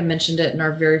 I think I mentioned it in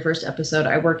our very first episode,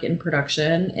 I work in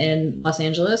production in Los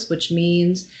Angeles, which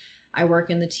means I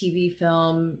work in the TV,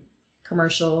 film,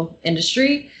 commercial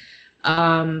industry.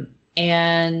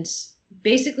 And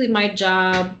basically my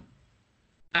job,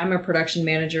 I'm a production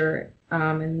manager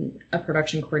and a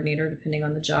production coordinator, depending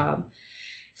on the job.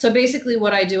 So basically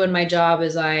what I do in my job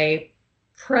is I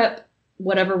prep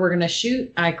whatever we're going to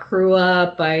shoot. I crew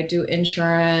up, I do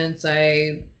insurance,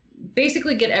 I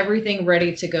basically get everything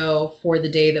ready to go for the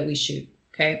day that we shoot.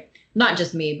 Okay. Not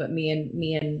just me, but me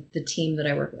and the team that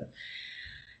I work with.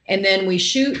 And then we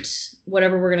shoot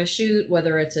whatever we're going to shoot,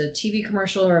 whether it's a TV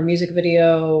commercial or a music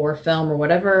video or film or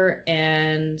whatever.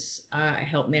 And I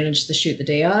help manage the shoot the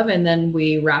day of, and then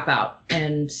we wrap out.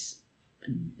 And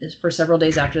for several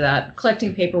days after that,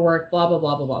 collecting paperwork, blah, blah,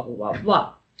 blah, blah, blah, blah, blah,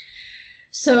 blah.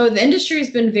 So the industry has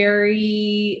been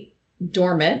very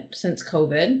dormant since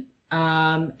COVID,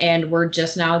 and we're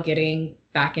just now getting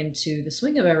back into the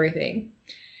swing of everything.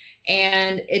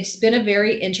 And it's been a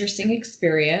very interesting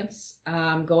experience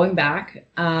going back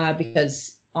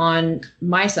because on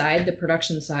my side, the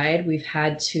production side, we've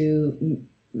had to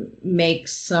make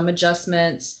some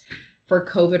adjustments for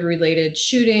COVID-related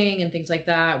shooting and things like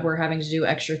that. We're having to do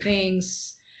extra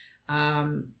things.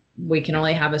 We can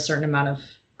only have a certain amount of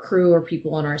crew or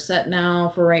people on our set now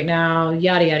for right now,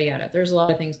 yada, yada, yada. There's a lot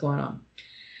of things going on.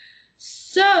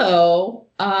 So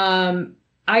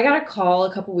I got a call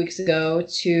a couple weeks ago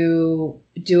to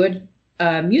do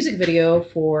a music video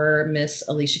for Miss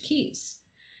Alicia Keys.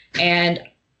 And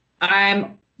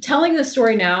I'm telling this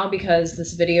story now because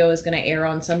this video is going to air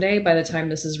on Sunday. By the time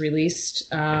this is released,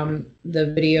 the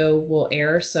video will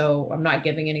air, so I'm not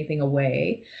giving anything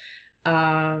away.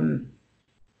 And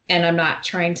I'm not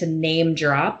trying to name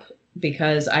drop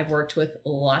because I've worked with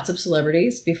lots of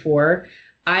celebrities before.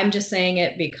 I'm just saying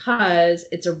it because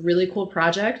it's a really cool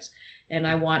project and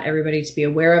I want everybody to be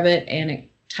aware of it, and it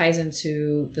ties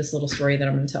into this little story that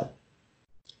I'm going to tell.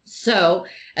 So,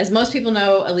 as most people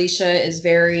know, Alicia is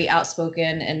very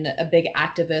outspoken and a big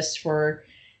activist for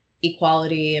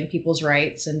equality and people's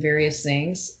rights and various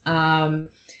things.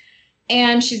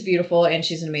 And she's beautiful and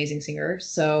she's an amazing singer.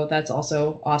 So that's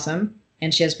also awesome.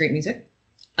 And she has great music.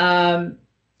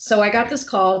 So I got this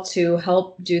call to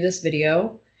help do this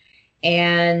video.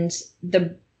 And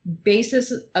the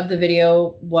basis of the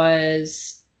video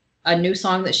was a new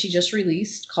song that she just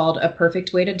released called A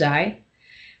Perfect Way to Die.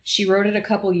 She wrote it a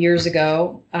couple years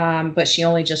ago, but she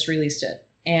only just released it.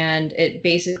 And it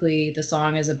basically, the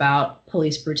song is about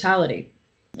police brutality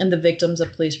and the victims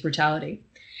of police brutality.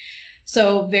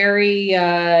 So very,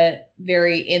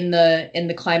 very in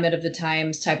the climate of the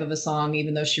times type of a song,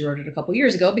 even though she wrote it a couple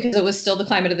years ago, because it was still the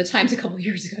climate of the times a couple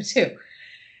years ago too.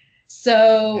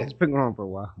 So It's been going on for a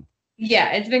while.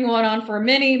 Yeah, it's been going on for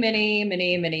many, many,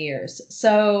 many, many years.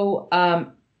 So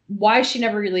why she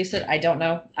never released it, I don't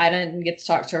know. I didn't get to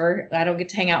talk to her. I don't get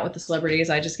to hang out with the celebrities.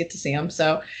 I just get to see them.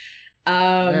 So I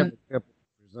have a couple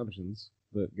presumptions,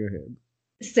 but go ahead.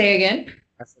 Say again.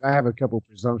 I said I have a couple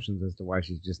presumptions as to why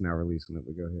she's just now releasing it,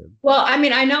 but go ahead. Well, I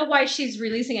mean, I know why she's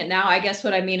releasing it now. I guess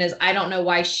what I mean is I don't know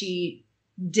why she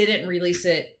didn't release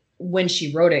it when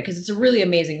she wrote it, because it's a really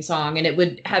amazing song and it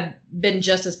would have been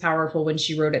just as powerful when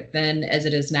she wrote it then as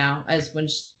it is now, as when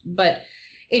but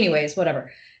anyways,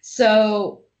 whatever.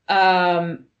 So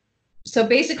so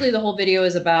basically the whole video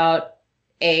is about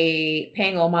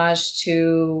paying homage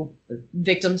to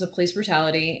victims of police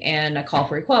brutality and a call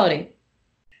for equality.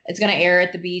 It's going to air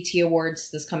at the BET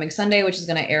Awards this coming Sunday, which is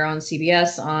going to air on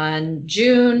CBS on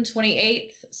June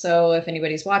 28th. So if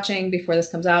anybody's watching before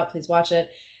this comes out, please watch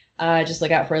it. Just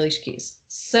look out for Alicia Keys.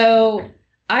 So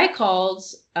I called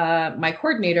my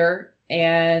coordinator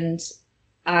and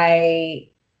I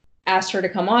asked her to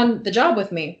come on the job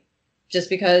with me just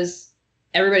because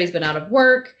everybody's been out of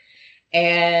work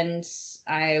and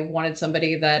I wanted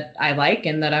somebody that I like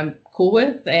and that I'm cool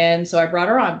with. And so I brought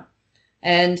her on.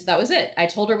 And that was it. I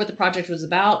told her what the project was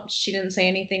about. She didn't say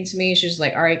anything to me. She was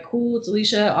like, all right, cool. It's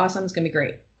Alicia. Awesome. It's going to be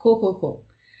great. Cool, cool, cool.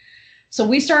 So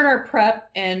we start our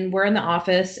prep and we're in the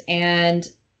office, and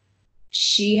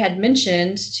she had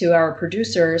mentioned to our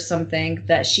producer something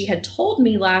that she had told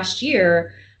me last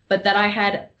year, but that I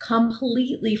had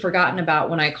completely forgotten about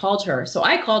when I called her. So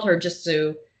I called her just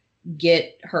to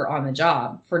get her on the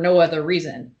job for no other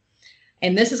reason.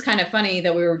 And this is kind of funny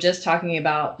that we were just talking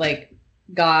about like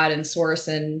God and source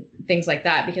and things like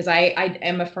that, because I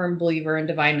am a firm believer in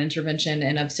divine intervention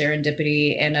and of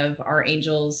serendipity and of our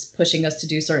angels pushing us to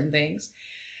do certain things.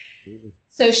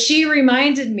 So she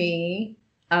reminded me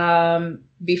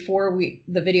before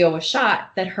the video was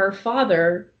shot that her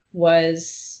father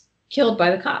was killed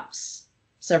by the cops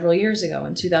several years ago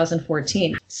in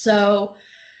 2014. So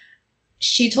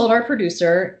she told our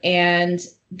producer, and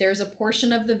there's a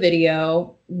portion of the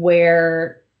video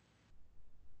where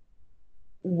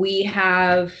we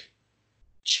have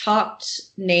chalked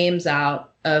names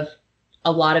out of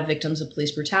a lot of victims of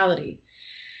police brutality.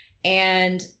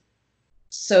 And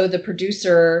so the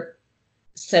producer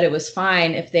said it was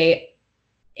fine if they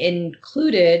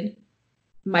included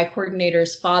my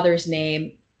coordinator's father's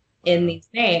name in these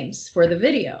names for the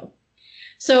video.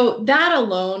 So that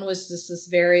alone was just this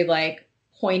very like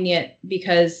poignant,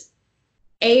 because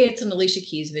A, it's an Alicia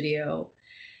Keys video.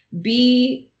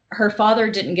 B, her father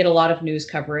didn't get a lot of news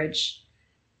coverage,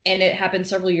 and it happened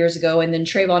several years ago. And then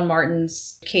Trayvon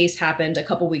Martin's case happened a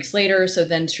couple weeks later. So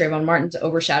then Trayvon Martin's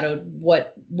overshadowed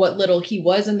what little he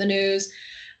was in the news.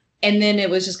 And then it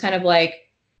was just kind of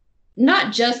like,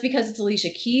 not just because it's Alicia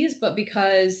Keys, but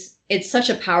because it's such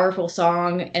a powerful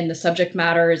song and the subject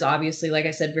matter is obviously, like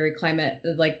I said, very climate,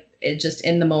 like it just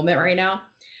in the moment right now.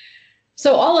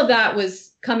 So all of that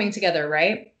was coming together,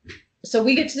 right? So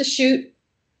we get to the shoot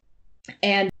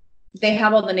and they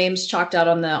have all the names chalked out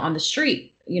on the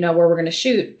street, you know, where we're going to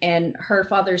shoot. And her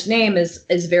father's name is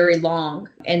very long.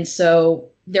 And so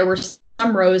there were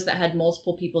some rows that had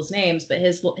multiple people's names, but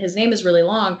his name is really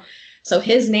long. So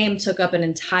his name took up an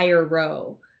entire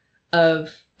row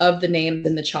of the names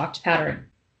in the chalked pattern.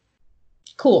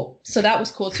 Cool. So that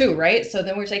was cool too, right? So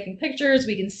then we're taking pictures.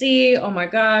 We can see, oh my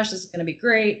gosh, this is going to be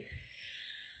great.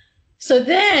 So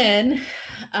then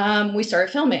we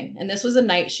started filming, and this was a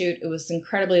night shoot. It was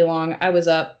incredibly long. I was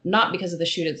up not because of the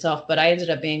shoot itself, but I ended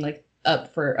up being like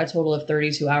up for a total of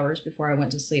 32 hours before I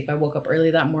went to sleep. I woke up early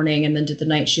that morning and then did the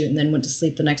night shoot and then went to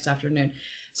sleep the next afternoon.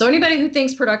 So anybody who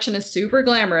thinks production is super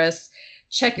glamorous,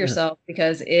 check yourself,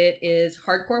 because it is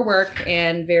hardcore work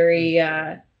and very,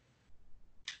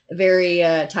 very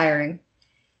tiring.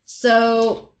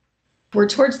 So we're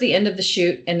towards the end of the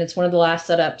shoot, and it's one of the last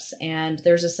setups, and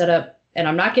there's a setup, and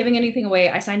I'm not giving anything away.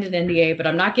 I signed an NDA, but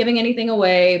I'm not giving anything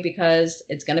away because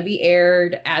it's going to be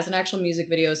aired as an actual music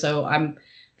video. So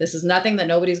this is nothing that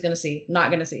nobody's going to see, not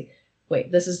going to see.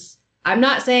 Wait, I'm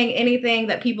not saying anything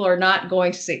that people are not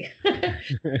going to see.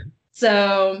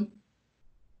 So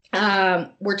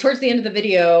we're towards the end of the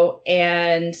video,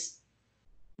 and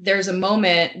there's a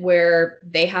moment where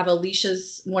they have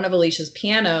one of Alicia's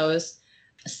pianos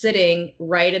sitting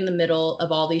right in the middle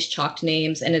of all these chalked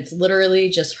names, and it's literally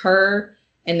just her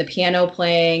and the piano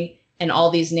playing and all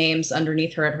these names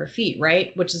underneath her at her feet,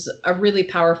 right? Which is a really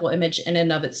powerful image in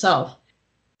and of itself.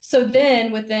 So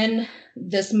then within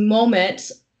this moment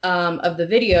of the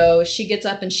video, she gets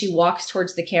up and she walks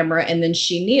towards the camera, and then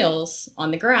she kneels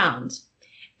on the ground.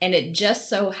 And it just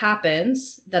so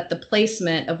happens that the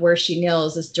placement of where she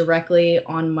kneels is directly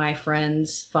on my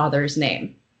friend's father's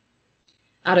name.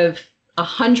 Out of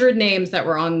 100 names that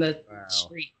were on the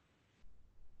street,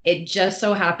 it just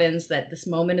so happens that this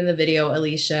moment in the video,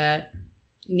 Alicia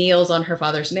kneels on her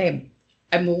father's name.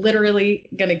 I'm literally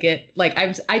gonna get like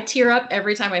I tear up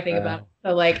every time I think about it.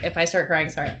 So like if I start crying,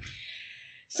 sorry.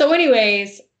 So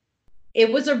anyways,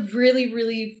 it was a really,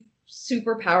 really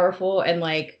super powerful and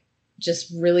like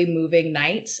just really moving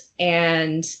night.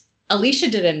 And Alicia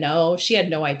didn't know. She had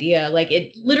no idea. Like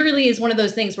it literally is one of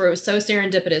those things where it was so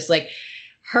serendipitous. Like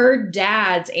her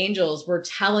dad's angels were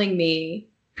telling me,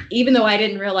 even though I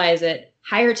didn't realize it,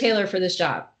 hire Taylor for this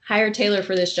job, hire Taylor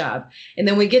for this job. And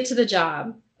then we get to the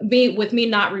job, with me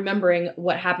not remembering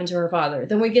what happened to her father.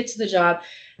 Then we get to the job,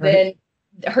 then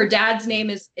her dad's name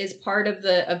is part of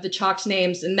the chalked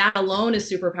names. And that alone is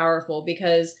super powerful,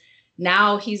 because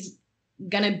now his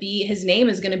name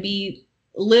is going to be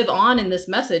live on in this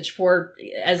message for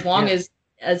as long as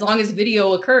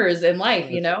video occurs in life,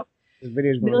 you know? This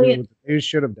video is going to do what the news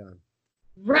should have done.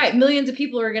 Right. Millions of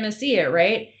people are going to see it,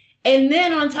 right? And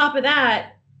then on top of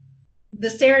that, the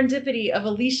serendipity of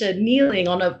Alicia kneeling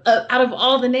on out of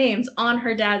all the names on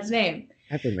her dad's name.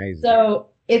 That's amazing. So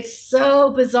it's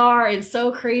so bizarre and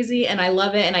so crazy, and I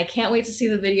love it, and I can't wait to see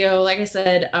the video. Like I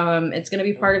said, it's going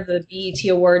to be part of the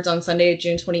BET Awards on Sunday,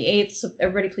 June 28th. So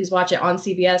everybody please watch it on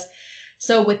CBS.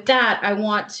 So with that, I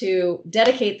want to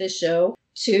dedicate this show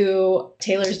to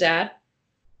Taylor's dad.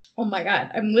 Oh my God,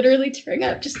 I'm literally tearing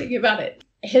up just thinking about it.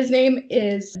 His name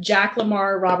is Jack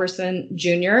Lamar Robertson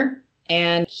Jr.,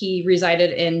 and he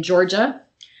resided in Georgia.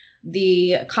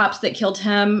 The cops that killed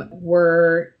him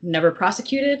were never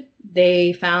prosecuted.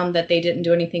 They found that they didn't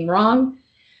do anything wrong.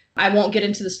 I won't get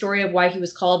into the story of why he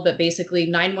was called, but basically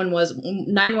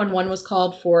 911 was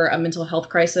called for a mental health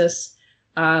crisis.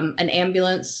 An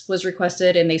ambulance was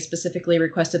requested, and they specifically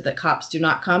requested that cops do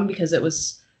not come because it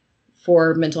was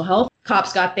for mental health.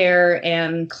 Cops got there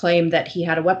and claimed that he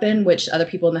had a weapon, which other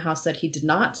people in the house said he did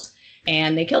not,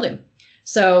 and they killed him.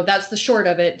 So that's the short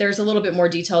of it. There's a little bit more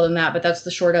detail than that, but that's the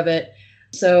short of it.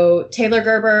 So Taylor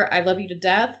Gerber, I love you to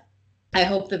death. I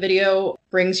hope the video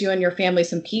brings you and your family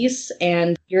some peace,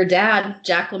 and your dad,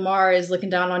 Jack Lamar, is looking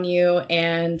down on you,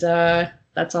 and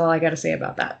that's all I got to say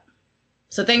about that.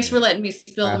 So thanks for letting me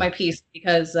spill my piece,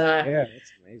 because yeah,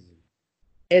 that's amazing.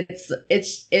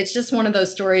 It's just one of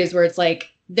those stories where it's like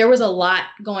there was a lot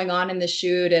going on in the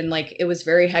shoot, and like it was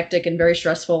very hectic and very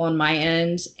stressful on my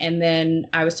end. And then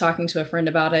I was talking to a friend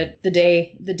about it the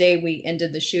day we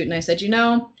ended the shoot, and I said,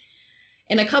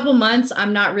 in a couple months,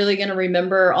 I'm not really going to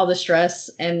remember all the stress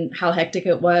and how hectic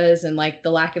it was and like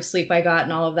the lack of sleep I got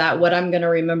and all of that. What I'm going to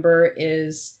remember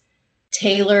is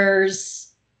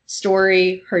Taylor's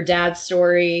story, her dad's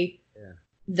story,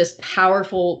 this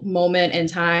powerful moment in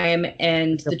time,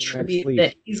 and the tribute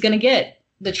that he's going to get.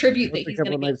 The tribute that he's going to get.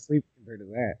 A couple of nights sleep compared to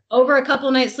that. Over a couple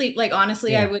of nights sleep. Like,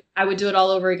 honestly, I would do it all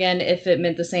over again if it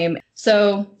meant the same.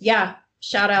 So, yeah.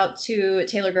 Shout out to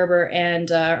Taylor Gerber and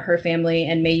her family,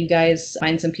 and may you guys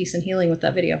find some peace and healing with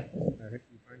that video. I hope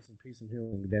you find some peace and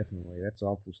healing, definitely. That's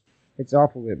awful. It's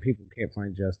awful that people can't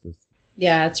find justice.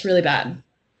 Yeah, it's really bad.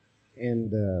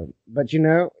 And but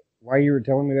while you were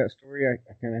telling me that story, I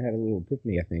kind of had a little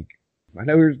epiphany, I think. I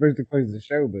know we were supposed to close the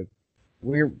show, but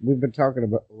we've been talking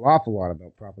about an awful lot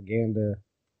about propaganda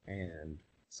and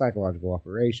psychological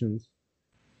operations,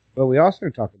 but we also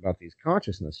talked about these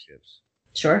consciousness shifts.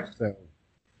 Sure. So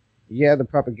yeah, the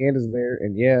propaganda's there,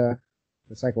 and yeah,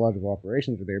 the psychological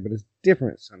operations are there, but it's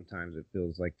different sometimes. It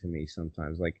feels like to me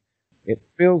sometimes, like it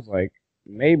feels like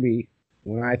maybe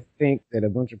when I think that a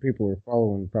bunch of people are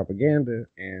following propaganda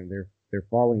and they're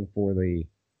falling for the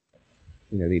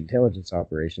intelligence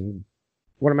operation.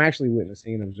 What I'm actually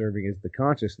witnessing and observing is the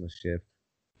consciousness shift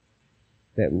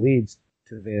that leads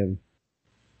to them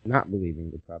not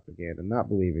believing the propaganda, not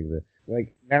believing the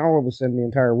like. Now all of a sudden, the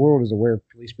entire world is aware of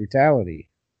police brutality.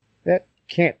 That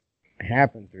can't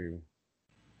happen through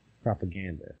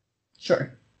propaganda,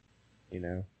 Sure.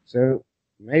 So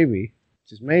maybe,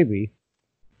 just maybe,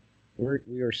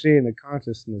 we are seeing the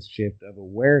consciousness shift of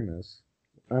awareness,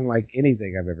 unlike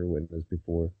anything I've ever witnessed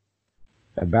before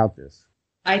about this.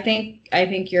 I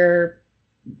think you're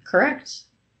correct.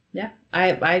 Yeah.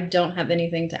 I don't have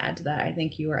anything to add to that. I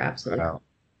think you are absolutely correct.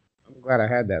 I'm glad I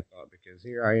had that thought because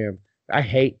here I am. I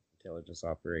hate intelligence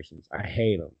operations. I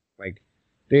hate them. Like,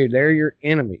 dude, they're your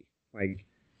enemy. Like,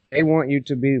 they want you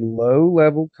to be low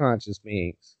level conscious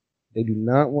beings. They do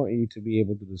not want you to be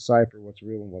able to decipher what's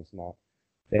real and what's not.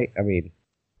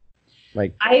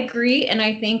 Like, I agree. And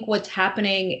I think what's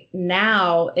happening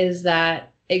now is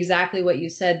that exactly what you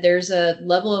said. There's a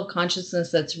level of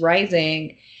consciousness that's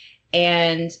rising.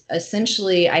 And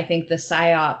essentially, I think the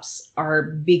psyops are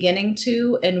beginning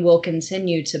to and will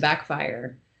continue to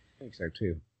backfire. I think so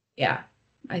too. Yeah,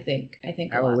 I think a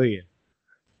lot. Hallelujah.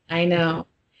 I know.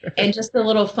 And just a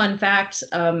little fun fact,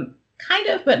 kind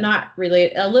of, but not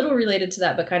related, a little related to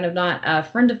that, but kind of not.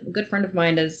 Good friend of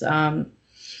mine is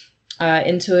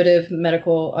intuitive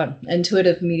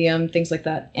medium, things like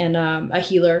that, and a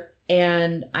healer.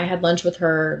 And I had lunch with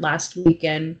her last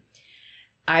weekend.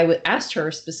 Asked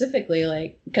her specifically,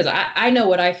 like, because I know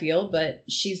what I feel, but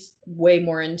she's way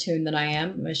more in tune than I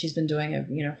am. She's been doing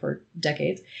it, for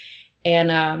decades.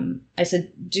 And I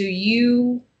said,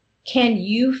 can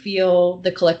you feel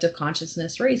the collective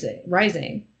consciousness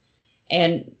rising?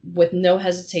 And with no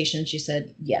hesitation, she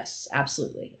said, yes,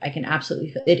 absolutely. I can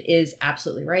absolutely feel it is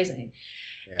absolutely rising.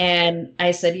 Yeah. And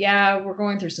I said, yeah, we're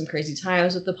going through some crazy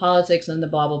times with the politics and the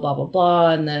blah, blah, blah, blah, blah,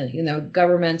 and the,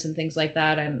 governments and things like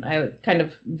that. And I kind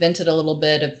of vented a little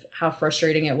bit of how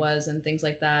frustrating it was and things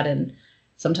like that. And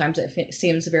sometimes it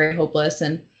seems very hopeless.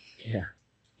 And yeah,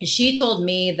 she told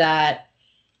me that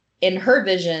in her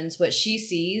visions, what she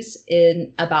sees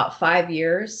in about 5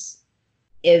 years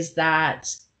is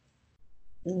that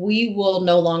we will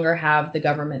no longer have the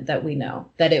government that we know,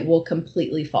 that it will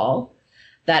completely fall,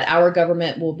 that our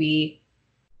government will be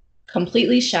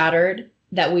completely shattered,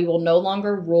 that we will no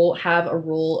longer have a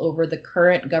rule over the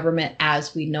current government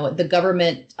as we know it, the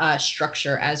government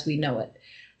structure as we know it,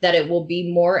 that it will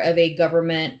be more of a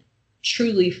government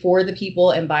truly for the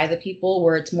people and by the people,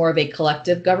 where it's more of a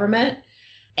collective government,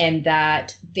 and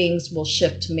that things will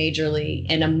shift majorly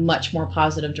in a much more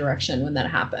positive direction when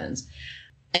that happens.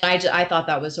 And I thought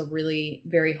that was a really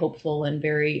very hopeful and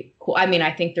very cool. I mean,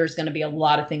 I think there's going to be a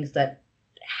lot of things that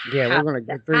we're going to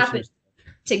get through some.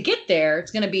 To get there.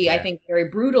 It's going to be, I think, very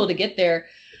brutal to get there,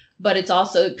 but it's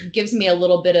also gives me a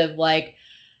little bit of like,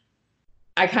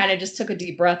 I kind of just took a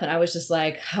deep breath and I was just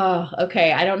like, oh,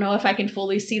 okay. I don't know if I can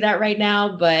fully see that right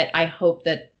now, but I hope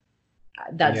that's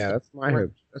that's my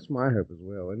hope. That's my hope as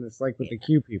well. And it's like with the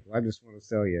Q people, I just want to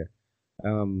tell you,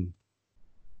 I'm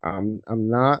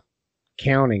not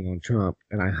counting on Trump,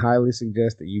 and I highly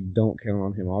suggest that you don't count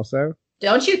on him also.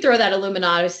 Don't you throw that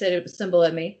Illuminati symbol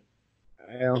at me.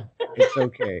 Well, it's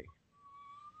okay.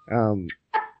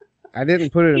 I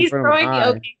didn't put it in front of my eye. He's throwing the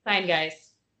okay sign,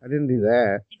 guys. I didn't do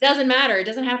that. It doesn't matter. It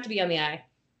doesn't have to be on the eye.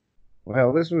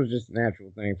 Well, this was just a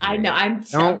natural thing for me. I know.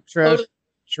 Don't trust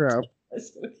Trump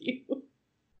with you.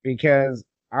 Because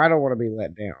I don't want to be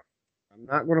let down. I'm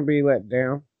not going to be let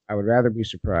down. I would rather be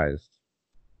surprised.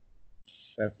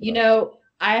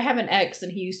 I have an ex,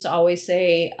 and he used to always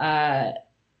say,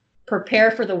 prepare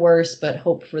for the worst, but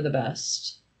hope for the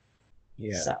best.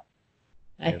 Yeah. So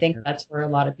I think that's where a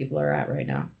lot of people are at right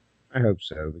now. I hope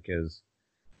so, because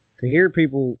to hear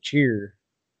people cheer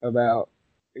about,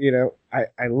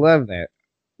 I love that,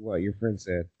 what your friend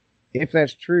said. If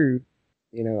that's true,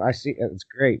 I see, it's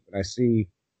great, but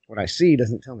what I see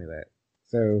doesn't tell me that.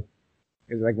 So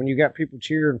it's like when you got people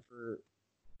cheering for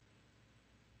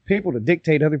people to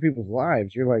dictate other people's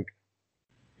lives, you're like,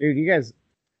 dude,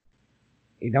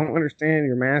 you don't understand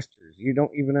your masters. You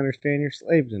don't even understand your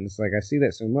slaves. And it's like, I see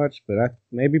that so much, but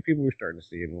maybe people are starting to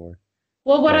see it more.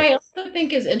 Well, what I also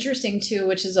think is interesting too,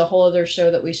 which is a whole other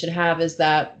show that we should have, is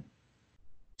that,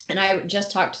 and I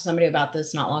just talked to somebody about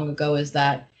this not long ago, is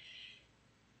that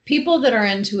people that are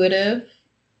intuitive,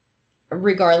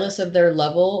 regardless of their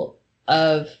level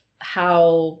of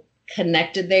how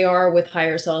connected they are with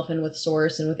higher self and with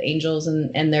source and with angels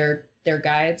and their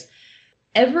guides.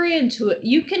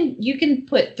 You can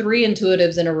put 3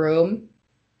 intuitives in a room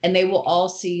and they will all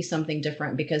see something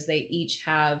different because they each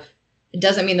have, it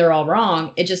doesn't mean they're all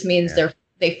wrong. It just means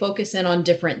they focus in on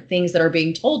different things that are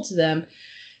being told to them.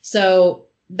 So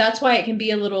that's why it can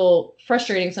be a little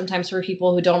frustrating sometimes for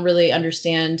people who don't really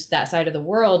understand that side of the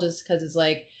world, is because it's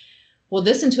like, well,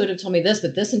 this intuitive told me this,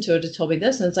 but this intuitive told me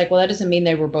this. And it's like, well, that doesn't mean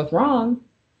they were both wrong.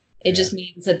 It just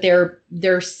means that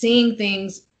they're seeing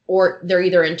things, or they're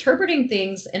either interpreting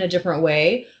things in a different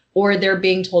way, or they're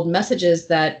being told messages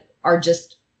that are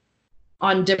just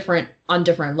on different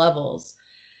levels.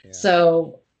 Yeah.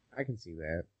 So I can see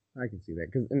that.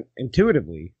 Because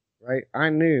intuitively, right? I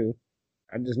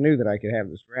just knew that I could have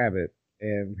this rabbit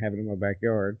and have it in my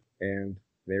backyard, and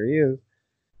there he is.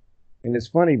 And it's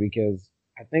funny because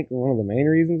I think one of the main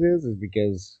reasons is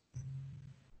because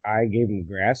I gave him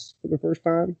grass for the first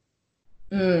time.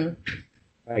 Mm.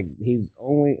 Like they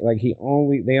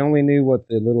only knew what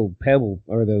the little pebble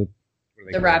or the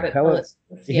rabbit pellets.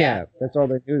 Yeah, that's all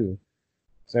they knew.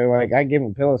 So like I give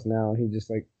him pellets now, and he just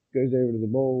like goes over to the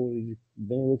bowl.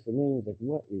 Then he looks at me and he's like,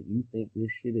 "What do you think this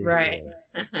shit is?" Right.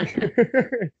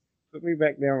 Put me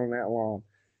back down on that lawn.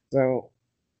 So,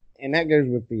 and that goes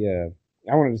with the.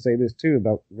 I wanted to say this too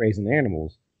about raising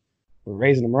animals. We're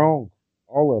raising them wrong,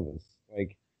 all of us.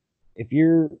 Like, if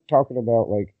you're talking about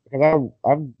like, because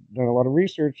I've done a lot of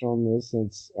research on this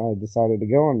since I decided to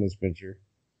go on this venture.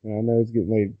 And I know it's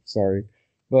getting late, sorry,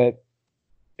 but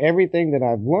everything that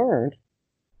I've learned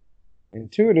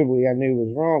intuitively, I knew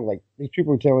was wrong. Like, these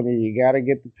people are telling you got to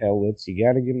get the pellets, you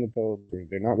got to give them the pellets, or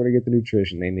they're not going to get the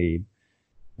nutrition they need.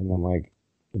 And I'm like,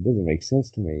 it doesn't make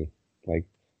sense to me. Like,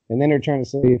 and then they're trying to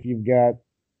say if you've got,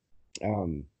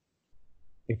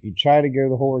 if you try to go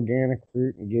the whole organic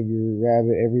route and give your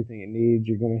rabbit everything it needs,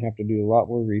 you're going to have to do a lot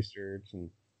more research and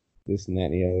this and that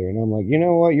and the other. And I'm like, you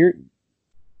know what?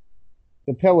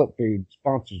 The pellet food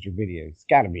sponsors your video. It's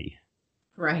got to be.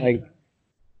 Right.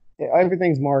 Like,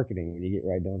 everything's marketing when you get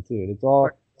right down to it. It's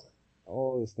all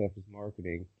this stuff is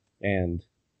marketing, and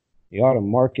you ought to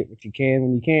market what you can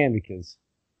when you can, because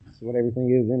that's what everything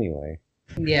is anyway.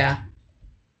 Yeah.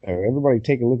 So everybody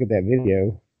take a look at that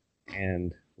video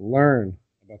and learn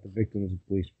about the victims of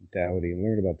police brutality and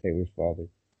learn about Taylor's father.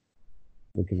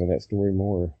 Look into that story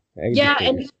more. Yeah,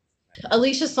 and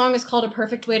Alicia's song is called A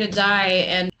Perfect Way to Die,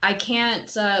 and I can't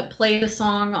play the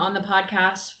song on the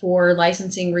podcast for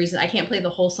licensing reasons. I can't play the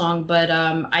whole song, but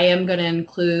I am going to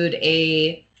include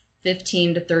a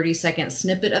 15 to 30 second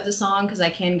snippet of the song, because I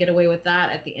can get away with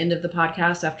that at the end of the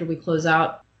podcast after we close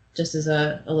out, just as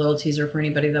a little teaser for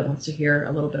anybody that wants to hear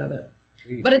a little bit of it.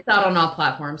 Jeez. But it's out on all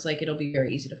platforms. Like, it'll be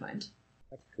very easy to find.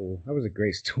 That's cool. That was a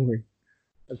great story.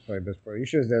 That's probably the best part. You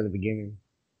should have said at the beginning.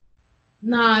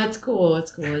 Nah, it's cool.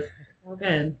 It's cool. It's all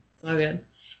good. It's all good.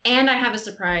 And I have a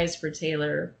surprise for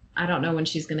Taylor. I don't know when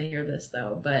she's going to hear this,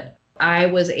 though, but I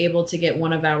was able to get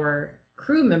one of our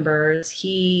crew members.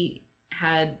 He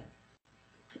had,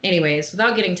 anyways,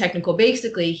 without getting technical,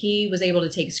 basically, he was able to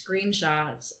take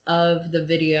screenshots of the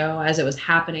video as it was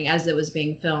happening, as it was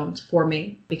being filmed for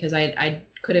me, because I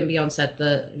couldn't be on set.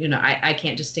 I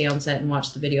can't just stay on set and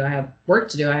watch the video. I have work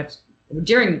to do. I have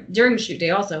during the shoot day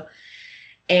also.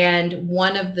 And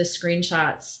one of the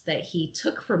screenshots that he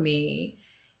took for me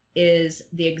is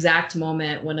the exact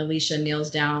moment when Alicia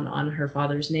kneels down on her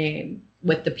father's name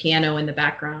with the piano in the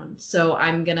background. So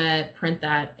I'm going to print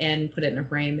that and put it in a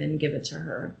frame and give it to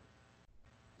her.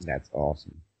 That's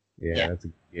awesome. Yeah, that's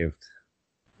a gift.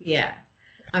 Yeah,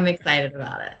 I'm excited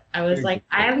about it. I was like,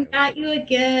 I've got you a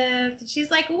gift.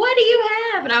 She's like, what do you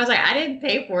have? And I was like, I didn't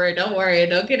pay for it. Don't worry.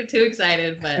 Don't get too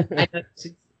excited. But I know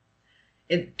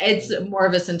it's more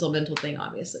of a sentimental thing,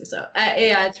 obviously. So,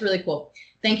 yeah, it's really cool.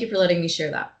 Thank you for letting me share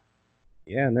that.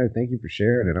 Yeah, no, thank you for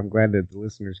sharing it. I'm glad that the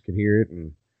listeners could hear it,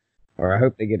 or I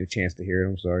hope they get a chance to hear it.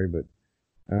 I'm sorry, but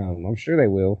I'm sure they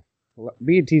will.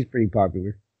 B&T's pretty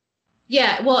popular.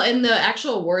 Yeah, well, and the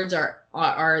actual awards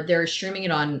are they're streaming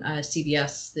it on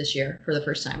CBS this year for the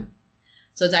first time.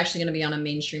 So it's actually going to be on a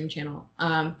mainstream channel.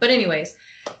 But anyways,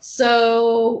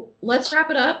 so let's wrap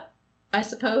it up, I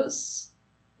suppose.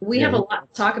 We have a lot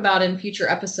to talk about in future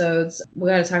episodes. We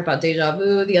got to talk about Deja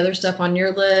Vu, the other stuff on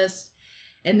your list.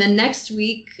 And then next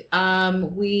week,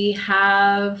 we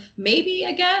have maybe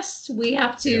a guest. We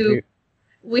have to.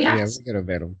 We gotta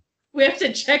vet him. We have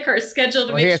to check our schedule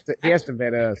to make sure. He has to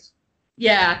vet us.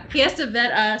 Yeah, he has to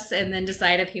vet us and then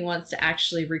decide if he wants to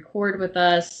actually record with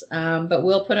us. But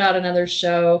we'll put out another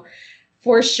show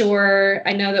for sure.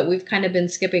 I know that we've kind of been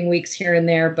skipping weeks here and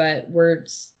there, but we're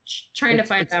trying to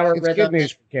find our It's good rhythm.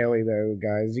 news for Kelly, though,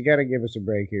 guys. You got to give us a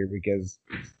break here because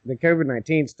the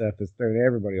COVID-19 stuff has thrown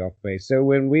everybody off base. So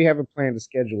when we have a plan to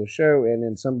schedule a show and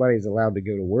then somebody's allowed to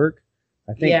go to work,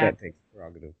 I think that takes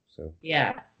prerogative. So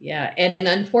yeah. And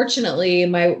unfortunately,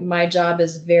 my job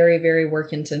is very, very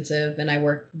work intensive, and I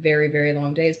work very, very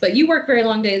long days. But you work very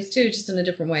long days too, just in a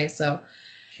different way. So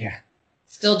yeah,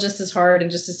 still just as hard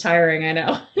and just as tiring. I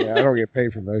know. yeah, I don't get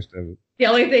paid for most of it. The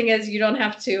only thing is you don't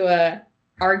have to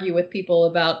argue with people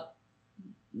about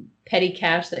petty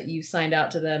cash that you signed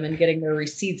out to them and getting their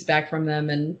receipts back from them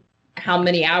and how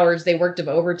many hours they worked of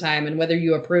overtime and whether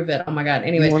you approve it. Oh my God.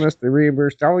 Anyway. You want us to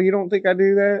reimburse? Oh, you don't think I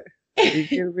do that? Are you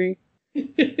kidding me?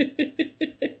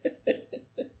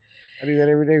 I do that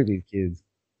every day with these kids.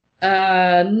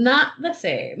 Not the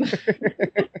same.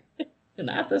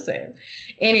 Not the same.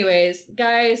 Anyways,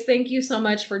 guys, thank you so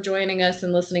much for joining us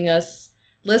and listening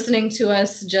to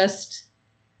us just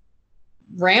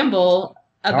ramble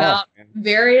about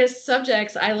various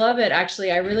subjects. I love it.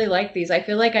 Actually, I really like these. I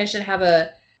feel like I should have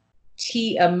a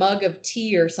mug of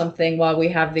tea or something while we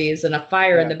have these and a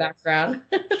fire in the background.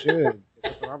 Should.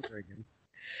 That's what I'm drinking.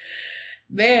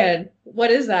 Man,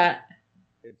 what is that?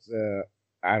 It's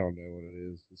I don't know what it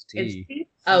is. It's tea. It's tea?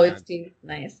 Oh, it's tea.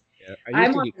 Nice. Yeah. I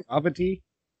used to get guava tea.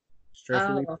 Stress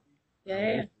relief. Yeah.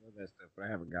 I love that stuff, but I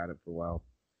haven't got it for a while.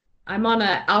 I'm on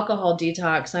an alcohol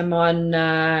detox. I'm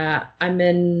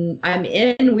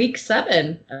in week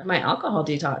 7 of my alcohol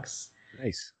detox.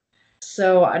 Nice.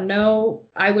 So I know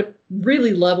I would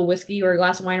really love a whiskey or a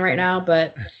glass of wine right now,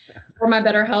 but for my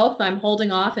better health, I'm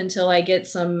holding off until I get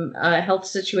some health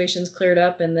situations cleared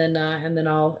up, and then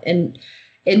I'll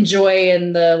enjoy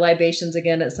in the libations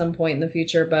again at some point in the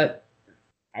future. But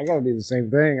I gotta do the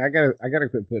same thing. I gotta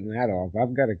quit putting that off.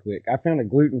 I've got to quit. I found a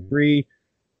gluten-free,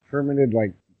 fermented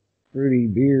like fruity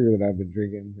beer that I've been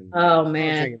drinking. Oh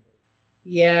man,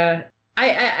 yeah. I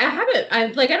haven't. I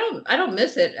don't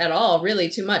miss it at all. Really,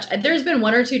 too much. There's been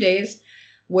 1 or 2 days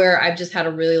where I've just had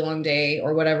a really long day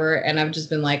or whatever, and I've just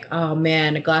been like, oh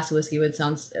man, a glass of whiskey would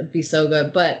be so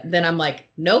good. But then I'm like,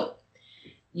 nope.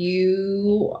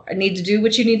 You need to do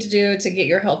what you need to do to get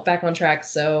your health back on track.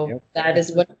 So that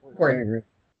is what's important.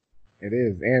 It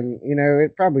is, and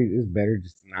it probably is better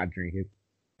just to not drink it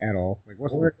at all. Like,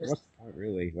 what's the point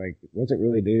really? Like, what's it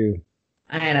really do?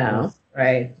 I know,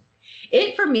 right?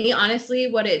 It, for me,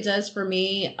 honestly, what it does for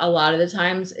me a lot of the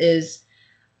times is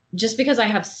just because I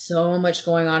have so much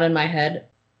going on in my head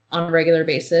on a regular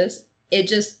basis, it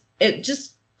just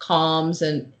calms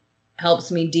and helps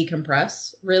me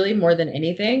decompress really more than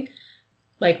anything.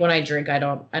 Like when I drink, I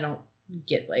don't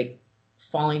get like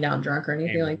falling down drunk or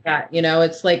anything like that.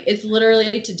 It's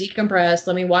literally to decompress.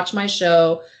 Let me watch my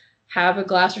show, have a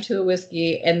glass or 2 of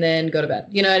whiskey, and then go to bed.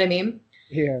 You know what I mean?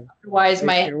 Yeah. Otherwise,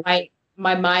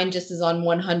 my mind just is on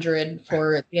 100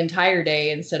 for the entire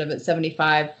day instead of at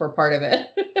 75 for part of it.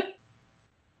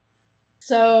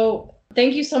 So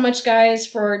thank you so much, guys,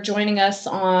 for joining us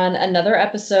on another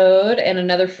episode and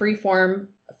another free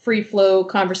flow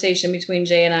conversation between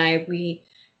Jay and I. We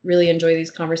really enjoy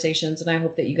these conversations, and I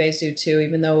hope that you guys do too,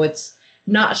 even though it's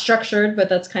not structured, but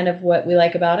that's kind of what we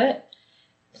like about it.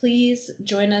 Please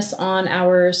join us on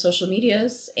our social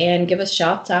medias and give us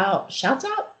shout outs,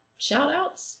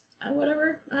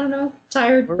 whatever. I don't know.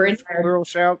 Brain tired. Plural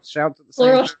shouts at the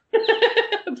same time.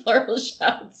 Plural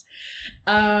shouts.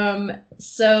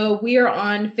 So we are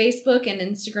on Facebook and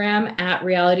Instagram at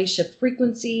Reality Shift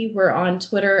Frequency. We're on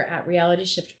Twitter at Reality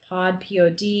Shift Pod,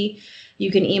 POD.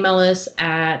 You can email us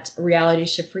at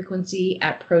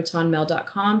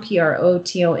realityshiftfrequency@protonmail.com,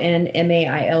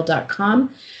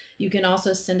 protonmail.com. You can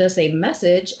also send us a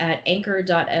message at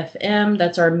anchor.fm.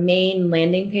 That's our main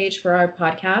landing page for our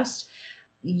podcast.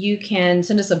 You can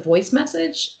send us a voice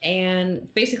message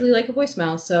and basically like a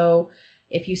voicemail. So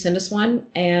if you send us one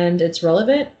and it's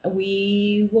relevant,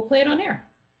 we will play it on air.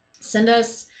 Send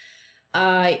us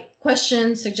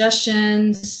questions,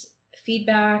 suggestions,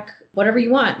 feedback, whatever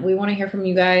you want. We want to hear from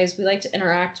you guys. We like to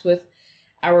interact with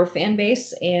our fan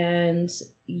base, and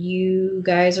you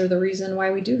guys are the reason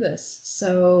why we do this.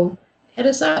 So hit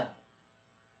us up.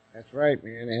 That's right,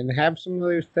 man. And have some of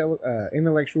those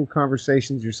intellectual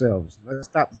conversations yourselves. Let's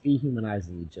stop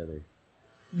dehumanizing each other.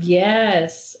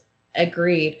 Yes,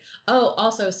 agreed. Oh,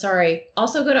 also, sorry.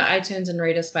 Also go to iTunes and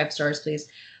rate us 5 stars, please.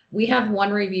 We have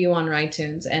 1 review on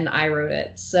iTunes, and I wrote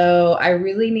it. So I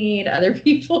really need other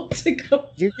people to go.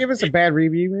 You give us a bad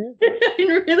review, man.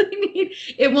 I really need.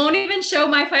 It won't even show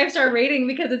my 5-star rating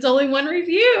because it's only 1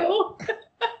 review.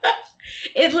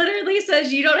 It literally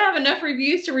says you don't have enough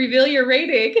reviews to reveal your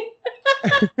rating.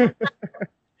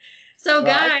 So,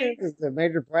 guys, it's a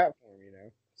major platform,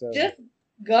 So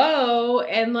go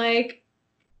and like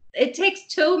it takes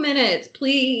 2 minutes,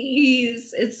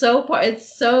 please. It's so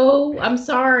I'm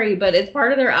sorry, but it's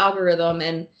part of their algorithm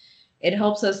and it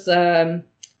helps us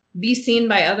be seen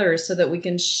by others so that we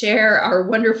can share our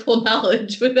wonderful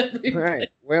knowledge with everybody. Right.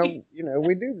 Well,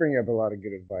 we do bring up a lot of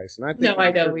good advice, and I think No,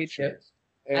 I know deserve we the do. shares.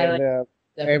 I And like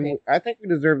and I think we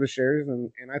deserve the shares,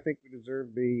 and I think we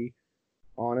deserve the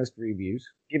honest reviews.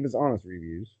 Give us honest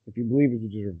reviews. If you believe we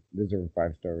deserve a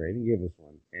 5-star rating, give us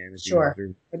one. And if Sure. you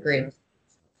deserve Agreed.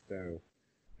 so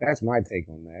that's my take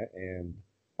on that. And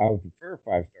I would prefer a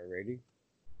 5-star rating.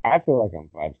 I feel like I'm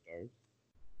 5 stars.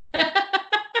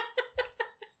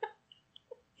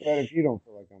 But if you don't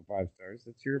feel like I'm 5 stars,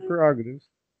 that's your prerogative.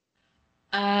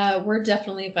 We're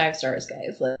definitely 5 stars,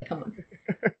 guys. Come on.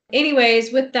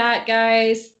 Anyways, with that,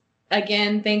 guys,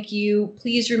 again, thank you.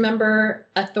 Please remember,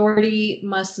 authority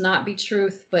must not be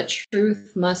truth, but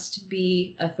truth must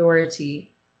be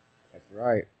authority. That's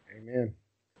right. Amen.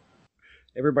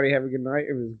 Everybody have a good night.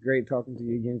 It was great talking to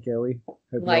you again, Kelly. Hope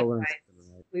you all learned Likewise. something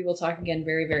tonight. We will talk again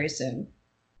very, very soon.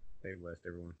 Stay blessed,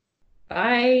 everyone.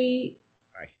 Bye.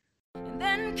 Bye. And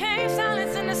then came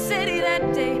silence in the city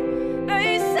that day.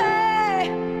 They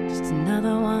say, just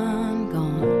another one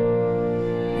gone.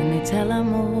 And they tell her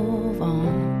move on.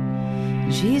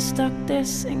 And she's stuck there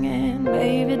singing,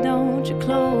 baby, don't you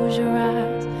close your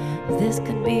eyes. This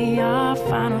could be our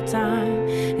final time.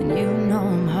 And you know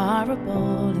I'm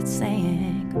horrible at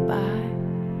saying goodbye.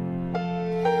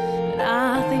 But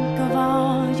I think of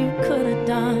all you could have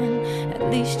done. At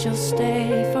least you'll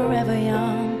stay forever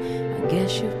young. I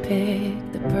guess you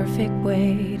picked the perfect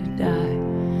way to die.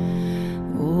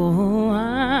 Oh,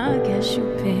 I guess you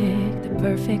picked the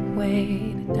perfect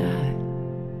way to die.